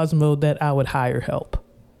Gerasmo that I would hire help.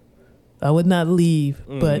 I would not leave,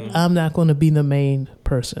 but I'm not going to be the main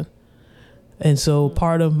person. And so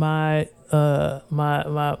part of my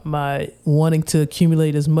my wanting to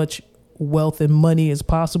accumulate as much wealth and money as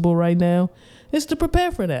possible right now is to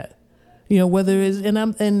prepare for that. Whether it's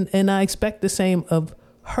and I expect the same of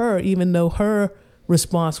her, even though her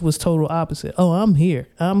response was total opposite. Oh, I'm here.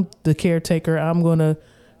 I'm the caretaker. I'm gonna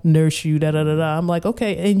nurse you. Da da da da. I'm like,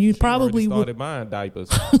 okay, and you probably started buying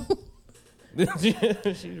diapers.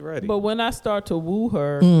 She's ready. But when I start to woo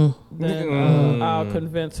her, then I'll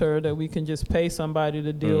convince her that we can just pay somebody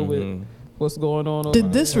to deal with what's going on. The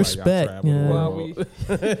disrespect.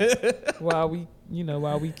 While we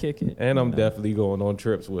kick it. And I'm definitely going on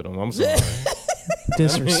trips with them. I'm sorry.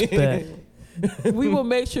 Disrespect. We will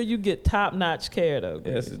make sure you get top-notch care, though.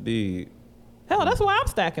 Greg. Yes, indeed. Hell, that's why I'm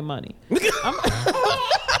stacking money.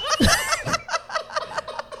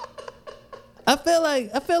 I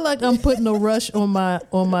feel like I'm putting a rush on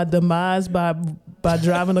my demise by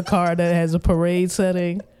driving a car that has a parade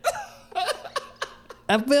setting.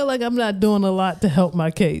 I feel like I'm not doing a lot to help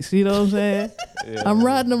my case. You know what I'm saying? Yeah. I'm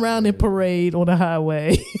riding around in parade on the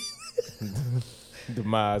highway.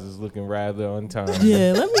 Demise is looking rather untimed.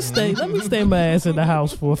 Yeah, let me stay my ass in the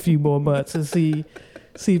house for a few more months and see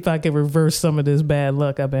if I can reverse some of this bad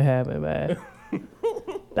luck I've been having, man.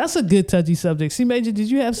 That's a good touchy subject. C Major, did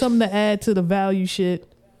you have something to add to the value shit?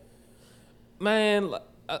 Man,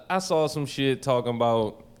 I saw some shit talking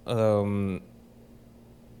about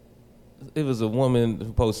it was a woman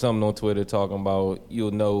who posted something on Twitter talking about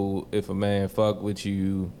you'll know if a man fuck with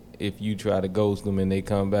you if you try to ghost them and they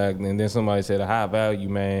come back. And then somebody said a high value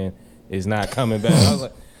man is not coming back.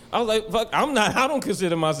 I was like, fuck, I don't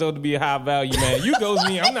consider myself to be a high value man. You ghost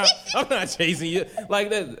me, I'm not chasing you.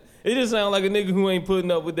 Like that. It just sounds like a nigga who ain't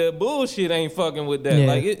putting up with that bullshit ain't fucking with that.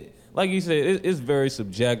 Yeah. Like you said, it's very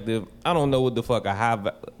subjective. I don't know what the fuck a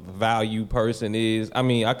high value person is. I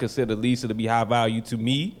mean, I consider Lisa to be high value to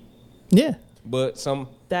me. Yeah. But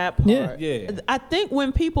that part. Yeah. I think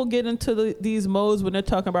when people get into these modes when they're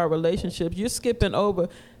talking about relationships, you're skipping over,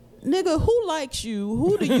 nigga, who likes you?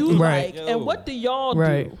 Who do you Right. like? And what do y'all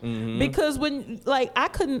Right. do? Mm-hmm. Because when, like, I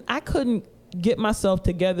couldn't get myself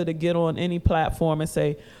together to get on any platform and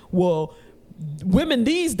say, well, women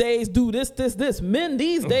these days do this. Men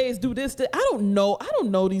these days do this. I don't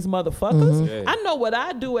know these motherfuckers. Mm-hmm. I know what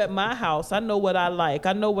I do at my house. I know what I like.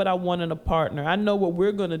 I know what I want in a partner. I know what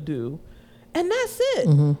we're going to do. And that's it.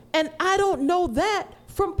 Mm-hmm. And I don't know that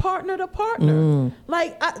from partner to partner.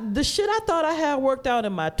 Like, the shit I thought I had worked out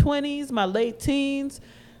in my 20s, my late teens,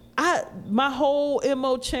 my whole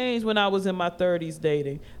MO changed when I was in my 30s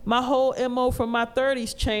dating. My whole MO from my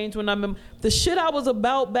 30s changed when I'm in the shit I was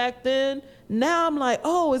about back then. Now I'm like,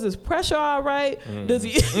 oh, is his pressure all right? Does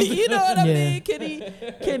he, you know what I mean? Can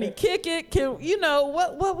he kick it?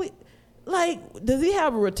 What we like? Does he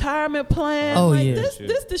have a retirement plan? Oh, like yeah.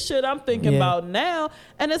 This the shit I'm thinking about now,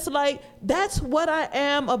 and it's like that's what I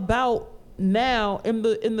am about now in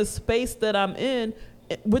the space that I'm in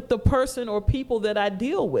with the person or people that I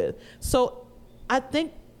deal with. So I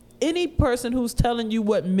think any person who's telling you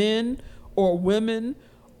what men or women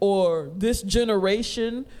or this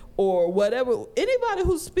generation or whatever, anybody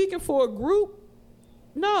who's speaking for a group,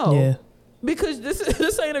 no. Yeah. Because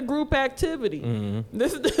this ain't a group activity. Mm-hmm.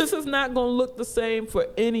 This is not going to look the same for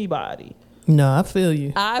anybody. No, I feel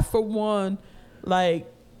you. I, for one, I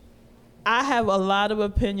have a lot of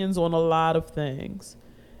opinions on a lot of things.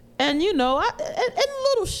 And, and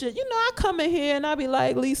little shit. I come in here and I be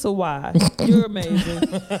like, Lisa, why? You're amazing.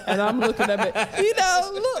 And I'm looking at it.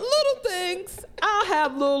 Little things I'll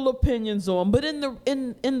have little opinions on. But in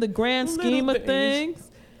the grand scheme of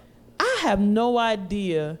things, I have no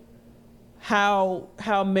idea how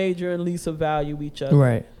Major and Lisa value each other.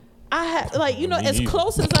 Right. I have, as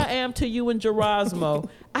close as I am to you and Gerasmo,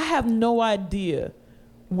 I have no idea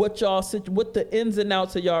what the ins and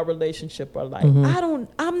outs of y'all relationship are like.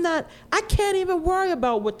 Mm-hmm. I can't even worry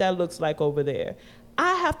about what that looks like over there.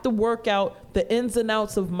 I have to work out the ins and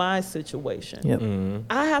outs of my situation. Yep. Mm-hmm.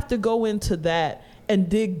 I have to go into that and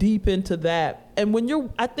dig deep into that. And when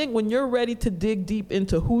you're ready to dig deep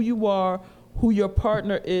into who you are, who your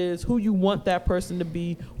partner is, who you want that person to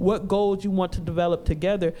be, what goals you want to develop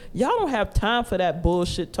together. Y'all don't have time for that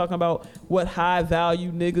bullshit talking about what high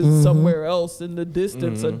value niggas somewhere else in the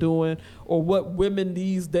distance are doing, or what women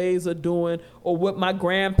these days are doing, or what my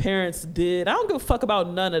grandparents did. I don't give a fuck about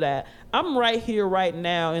none of that. I'm right here, right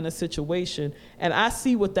now in a situation, and I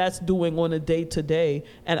see what that's doing on a day to day,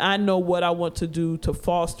 and I know what I want to do to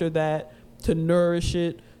foster that, to nourish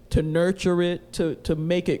it, to nurture it, to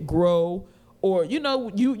make it grow. Or,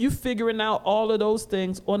 you figuring out all of those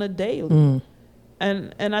things on a daily.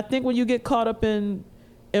 And I think when you get caught up in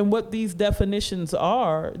what these definitions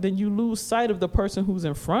are, then you lose sight of the person who's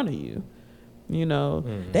in front of you.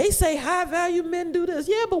 They say high value men do this.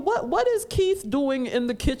 Yeah, but what is Keith doing in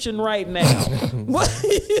the kitchen right now? What,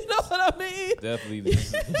 you know what I mean? Definitely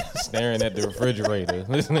staring at the refrigerator.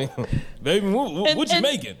 Listening, baby, what you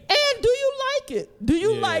making? And do you like it? Do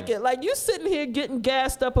you like it? Like, you sitting here getting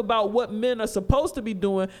gassed up about what men are supposed to be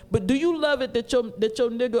doing, but do you love it that your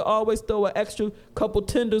nigga always throw an extra couple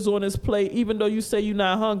tenders on his plate, even though you say you're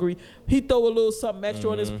not hungry? He throw a little something extra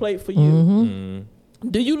on his plate for you.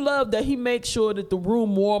 Do you love that he makes sure that the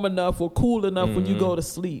room warm enough or cool enough when you go to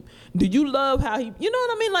sleep? Do you love how he, you know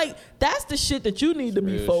what I mean? Like, that's the shit that you need to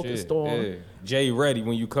be focused on. Yeah. Jay ready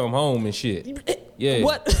when you come home and shit. Yeah.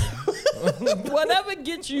 Whatever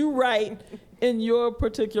gets you right in your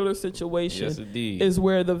particular situation is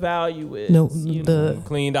where the value is. No,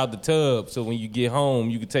 cleaned out the tub so when you get home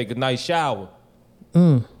you can take a nice shower.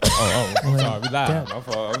 Oh, sorry, we live. My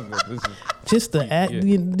fault. Just the act.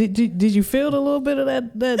 Did you feel a little bit of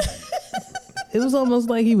that? It was almost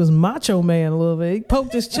like he was Macho Man a little bit. He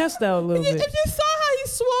poked his chest out a little bit. If you saw how he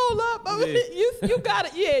swole up, I mean, you got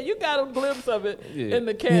it. Yeah, you got a glimpse of it in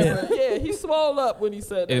the camera. Yeah, he swole up when he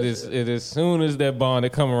said that. It is soon as that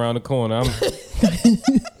bonnet come around the corner.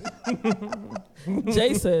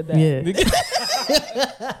 Jay said that.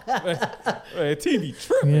 Man, TV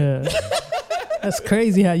tripping. Yeah. That's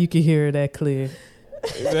crazy how you can hear it that clear.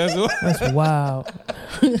 That's wild.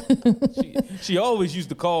 She always used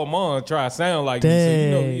to call Mom and try to sound like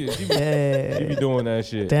me. So she be doing that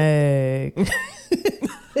shit. Dang.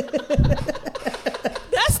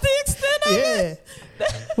 That's the extent of it.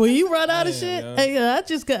 When you run out of shit, hey, I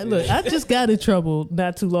just got in trouble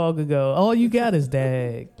not too long ago. All you got is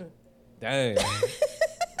dag. Dang.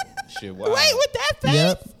 Shit, wow. Wait, with that face?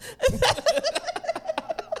 Yep.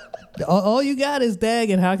 All you got is dag,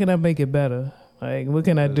 and how can I make it better? Like, what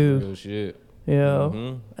can I do? Real shit. I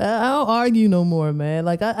don't argue no more, man.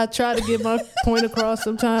 Like, I try to get my point across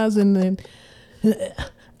sometimes, and then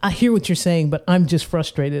I hear what you're saying, but I'm just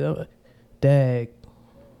frustrated. I'm like, dag.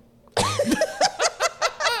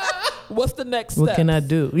 What's the next step? What can I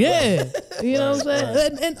do? Yeah. You know what I'm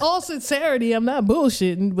saying? And all sincerity, I'm not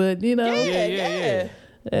bullshitting, but, Yeah.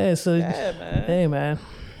 Yeah, so, man. Hey, man.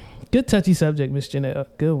 Good touchy subject, Miss Janelle.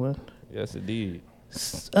 Good one. Yes, indeed.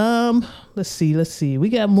 Let's see. We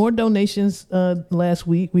got more donations last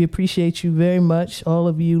week. We appreciate you very much, all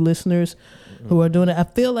of you listeners who are doing it. I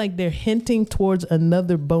feel like they're hinting towards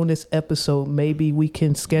another bonus episode. Maybe we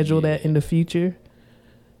can schedule that in the future.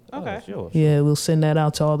 Okay. Sure. Yeah, we'll send that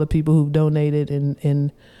out to all the people who've donated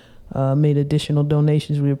and made additional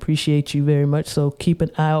donations. We appreciate you very much. So keep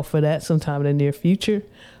an eye out for that sometime in the near future.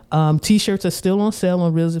 T-shirts are still on sale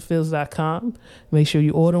on realsandfeels.com. Make sure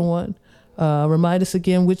you order one. Remind us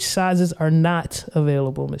again which sizes are not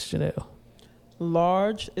available, Miss Janelle.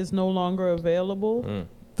 Large is no longer available.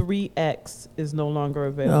 3X is no longer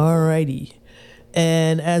available. All righty.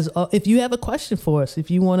 And as if you have a question for us,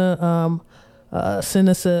 if you want to send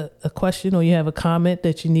us a question or you have a comment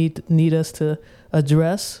that you need us to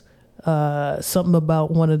address, something about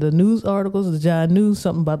one of the news articles, the John News,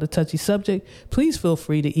 something about the touchy subject, please feel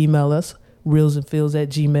free to email us,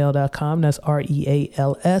 reelsandfeels@gmail.com. That's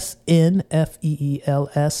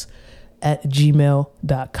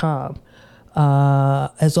REALSNFEELS@gmail.com.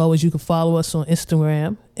 As always, you can follow us on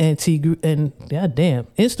Instagram and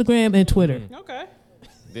Instagram and Twitter Okay.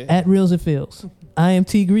 at Reels and Feels. I am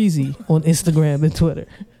T Greasy on Instagram and Twitter.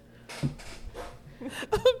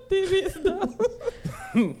 Devious though.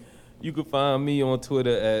 You can find me on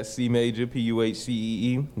Twitter at C Major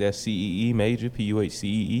PUHCEE. That's CEE Major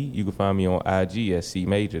PUHCEE. You can find me on IG at C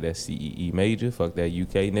Major. That's CEE Major. Fuck that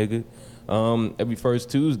UK nigga. Every first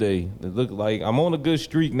Tuesday, it look like I'm on a good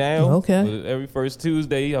streak now. Okay. But every first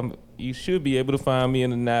Tuesday, you should be able to find me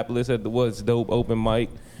in Annapolis at the What's Dope open mic.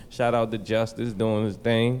 Shout out to Justice doing his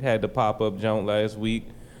thing. Had the pop-up jump last week.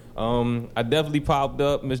 I definitely popped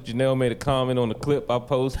up. Miss Janelle made a comment on the clip I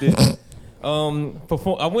posted.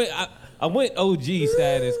 I went OG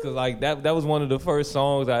status because like that was one of the first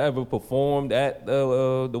songs I ever performed at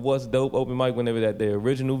the What's Dope open mic when they were at the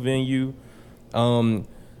original venue.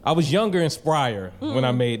 I was younger and sprier when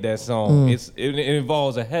I made that song. It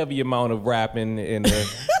involves a heavy amount of rapping in the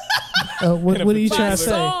What are you trying My to say?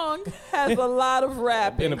 song has a lot of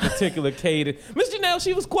rapping. in a particular cadence. Miss Janelle,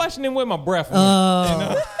 she was questioning where my breath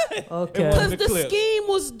went. Okay. Because the clip. scheme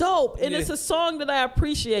was dope, and Yeah. it's a song that I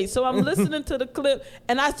appreciate. So I'm listening to the clip,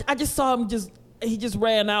 and I just saw him he just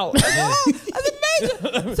ran out. I said,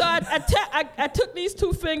 Major. So I took these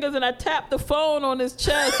two fingers and I tapped the phone on his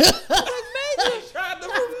chest. I was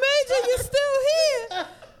like, Major, you're still here.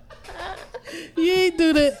 You ain't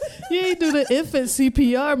do the infant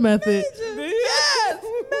CPR method. Yes,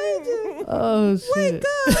 Major. Oh shit.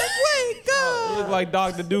 Wake up. It looked like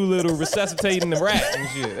Dr. Doolittle resuscitating the rat and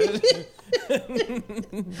shit.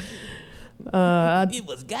 It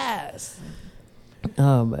was gas.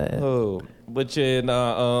 Oh man. Oh, but yeah,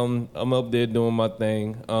 I'm up there doing my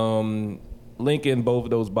thing. Link in both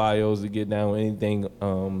of those bios to get down with anything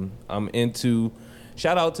I'm into.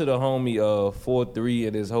 Shout out to the homie 4-3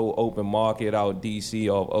 at his whole open market out DC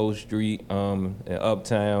off O Street in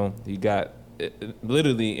Uptown. He got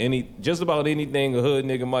literally just about anything a hood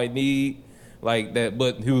nigga might need. Like that,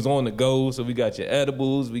 but he was on the go, so we got your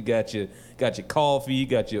edibles, we got your coffee,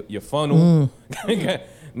 got your funnel.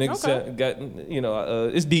 Niggas got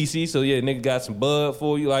it's DC, so yeah, nigga got some bud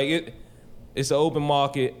for you. Like it's an open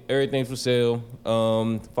market, everything's for sale.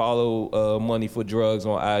 Follow Money for Drugs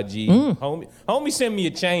on IG. Homie sent me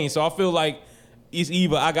a chain, so I feel like it's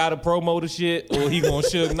either I gotta promo the shit or he gonna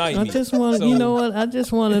Suge Knight me. I just want So- you know what? I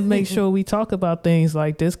just want to make sure we talk about things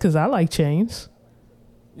like this because I like chains.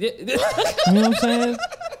 Yeah. You know what I'm saying?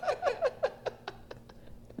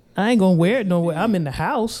 I ain't gonna wear it nowhere. I'm in the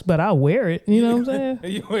house, but I'll wear it. You know what I'm saying?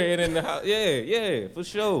 You wear it in the house. Yeah, for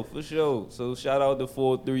sure. So shout out to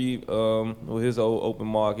 4-3 with his old open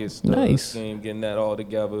markets Nice. scheme, getting that all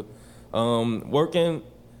together. Working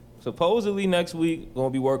supposedly next week,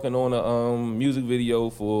 gonna be working on a music video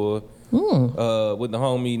for with the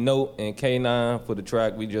homie Note and K9 for the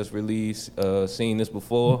track we just released. Seen this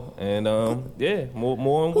before, and yeah,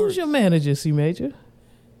 more on work. Who's your manager, C Major?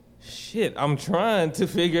 Shit, I'm trying to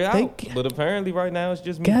figure out, but apparently right now it's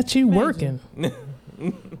just me. Got you working.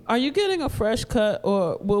 Are you getting a fresh cut,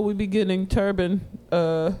 or will we be getting turban?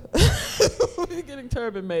 We'll be getting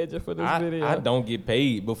turban Major for this video. I don't get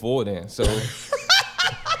paid before then, so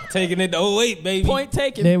taking it to 08, baby. Point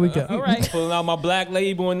taken. There we go. All right. Pulling out my Black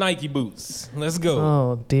Label and Nike boots. Let's go.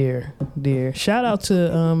 Oh dear. Shout out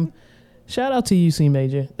to you, C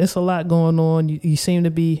Major. There's a lot going on. You seem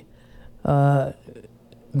to be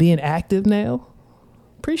being active now.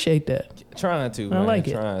 Appreciate that. Trying to, man. I like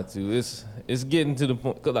it. Trying to. It's getting to the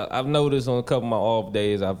point. Cause I've noticed on a couple of my off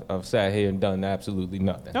days, I've sat here and done absolutely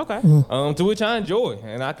nothing. Okay. To which I enjoy,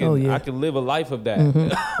 and I can I can live a life of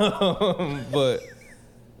that. But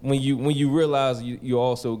when you realize you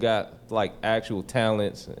also got like actual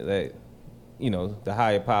talents that the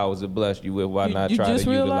higher powers have blessed you with, why not you try just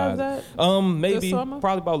to utilize realized it? that Maybe this summer?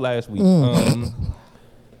 probably about last week.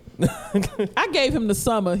 I gave him the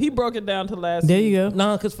summer. He broke it down to last There week. you go.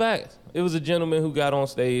 Nah, cause facts. It was a gentleman who got on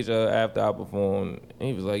stage after I performed. And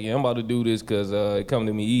he was like, "Yeah, I'm about to do this cause it come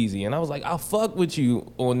to me easy." And I was like, "I'll fuck with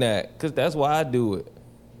you on that, cause that's why I do it.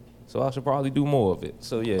 So I should probably do more of it."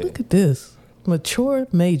 So yeah. Look at this. Mature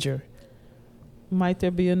major. Might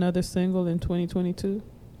there be another single in 2022?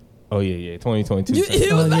 Oh yeah, 2022.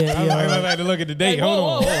 He Oh, was like, yeah, I yeah. had to look at the hey, date. whoa,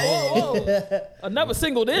 Hold on. whoa, whoa, whoa. Another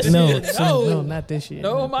single this No, year. no, not this year.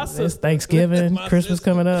 No, my It's sister. Thanksgiving, My Christmas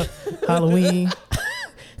sister. coming up, Halloween,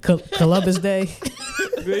 Columbus Day.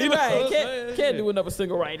 Right, can't do another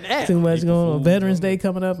single right now. Too much going on. food, Veterans Day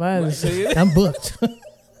coming up. I'm booked. I'm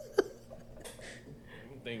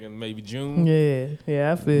thinking maybe June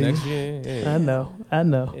yeah, I feel you. next year. Yeah. I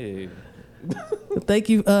know. Yeah. Thank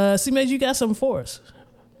you. C-Mage, you got something for us.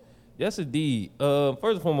 Yes, indeed. First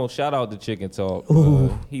and foremost, shout out to Chicken Talk.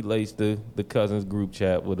 Ooh. He laced the cousins group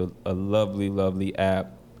chat with a lovely, lovely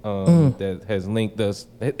app that has linked us.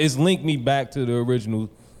 It's linked me back to the original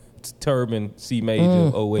Turban C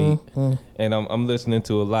Major 08. And I'm listening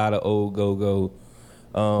to a lot of old go-go.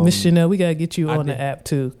 Miss Chanel, we gotta get you I on the did- app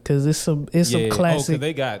too, because it's some classic.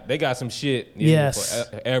 'cause they got some shit. Yes.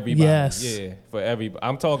 For everybody. Yes. Yeah, for everybody.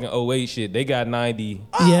 I'm talking 08 shit. They got 90.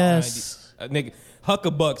 Yes. 90 nigga,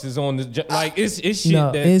 Huckabucks is on the like it's shit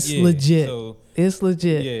No, that it's yeah, legit. So, It's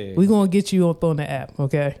legit. Yeah. We gonna get you up on the app,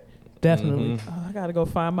 okay? Definitely. Oh, I gotta go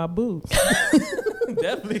find my boots.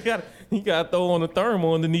 definitely you gotta throw on a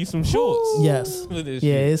thermal underneath some shorts. Yes. For this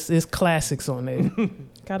Yeah, shit. it's classics on there.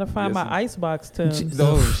 Gotta find my icebox Tims.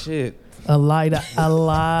 Oh shit. a lot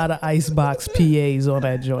of icebox PAs on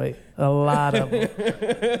that joint. A lot of them.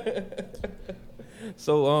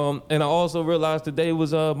 So and I also realized today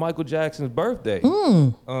was Michael Jackson's birthday.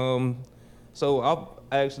 So I'm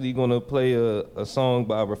actually gonna play a song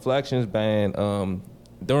by Reflections Band.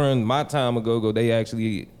 During my time at Go-Go, they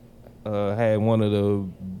actually had one of the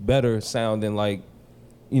better sounding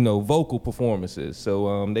vocal performances.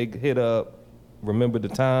 So they hit up Remember the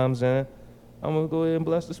Times, and I'm gonna go ahead and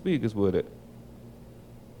bless the speakers with it.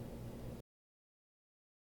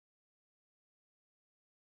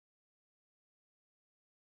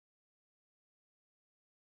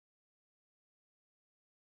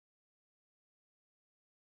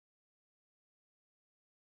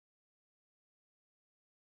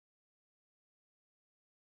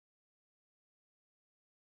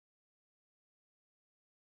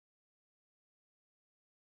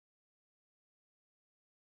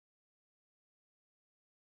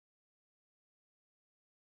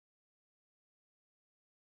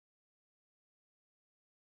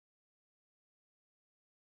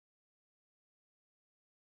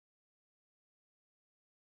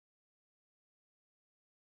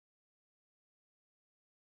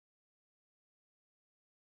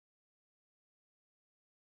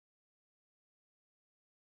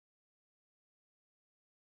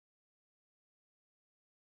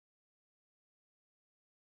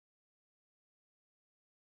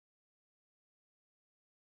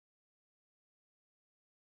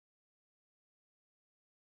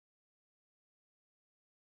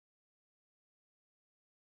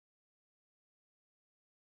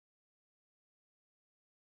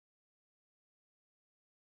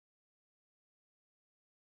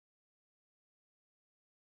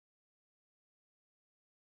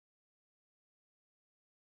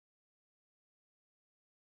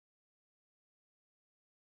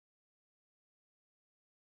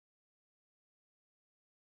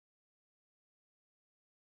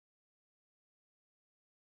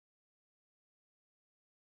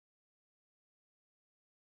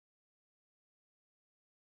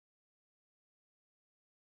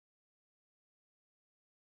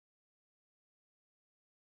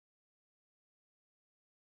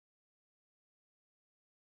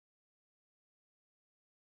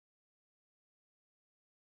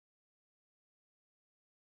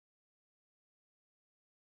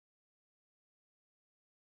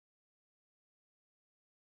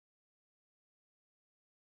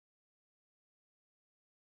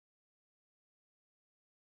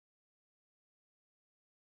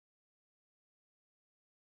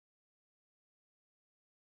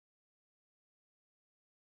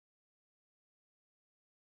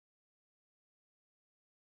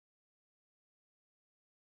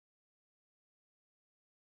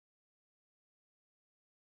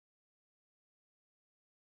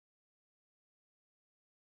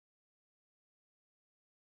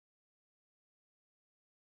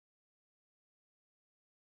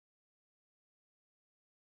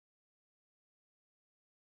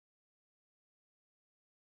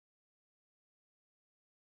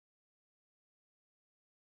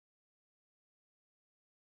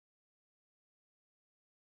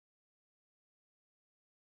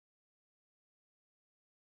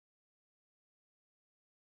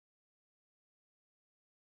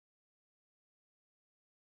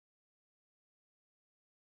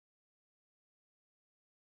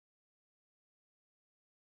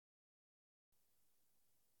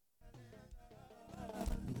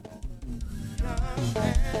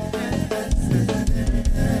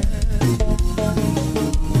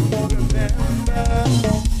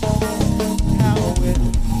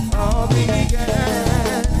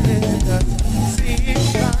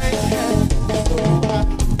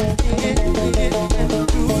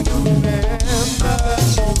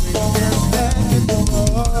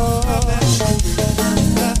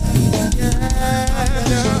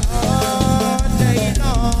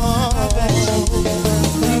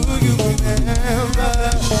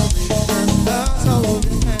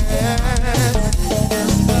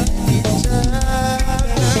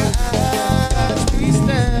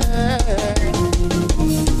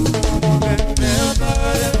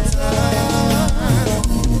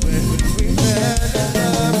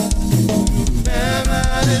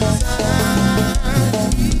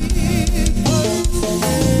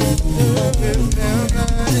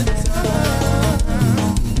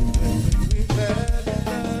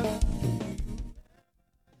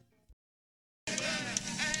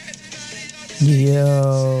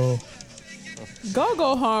 Yo.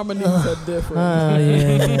 Go-go harmonies are different. Oh,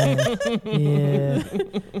 yeah. Yeah.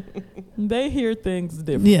 They hear things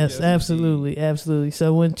different. Yes, absolutely. Absolutely.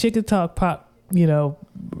 So when Chicken Talk Pop,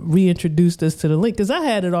 reintroduced us to the link, because I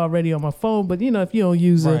had it already on my phone, but, if you don't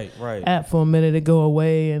use the app for a minute, it go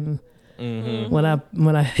away. And when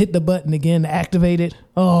I hit the button again to activate it,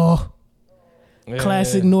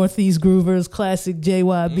 classic Northeast Groovers, classic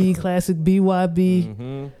JYB, classic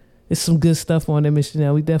BYB. There's some good stuff on there, Mr.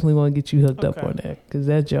 Now. We definitely want to get you hooked up on that, because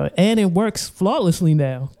that joint, and it works flawlessly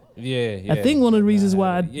now. Yeah. I think one of the reasons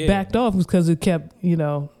why I backed off was because it kept,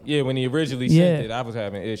 Yeah, when he originally sent it, I was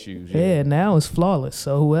having issues. Yeah, now it's flawless.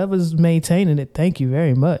 So whoever's maintaining it, thank you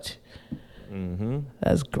very much.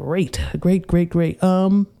 That's great. Great.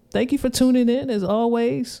 Thank you for tuning in, as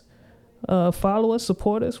always. Follow us,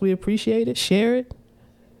 support us. We appreciate it. Share it.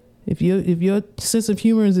 If your sense of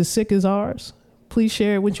humor is as sick as ours, please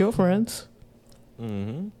share it with your friends.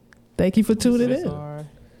 Thank you for tuning in.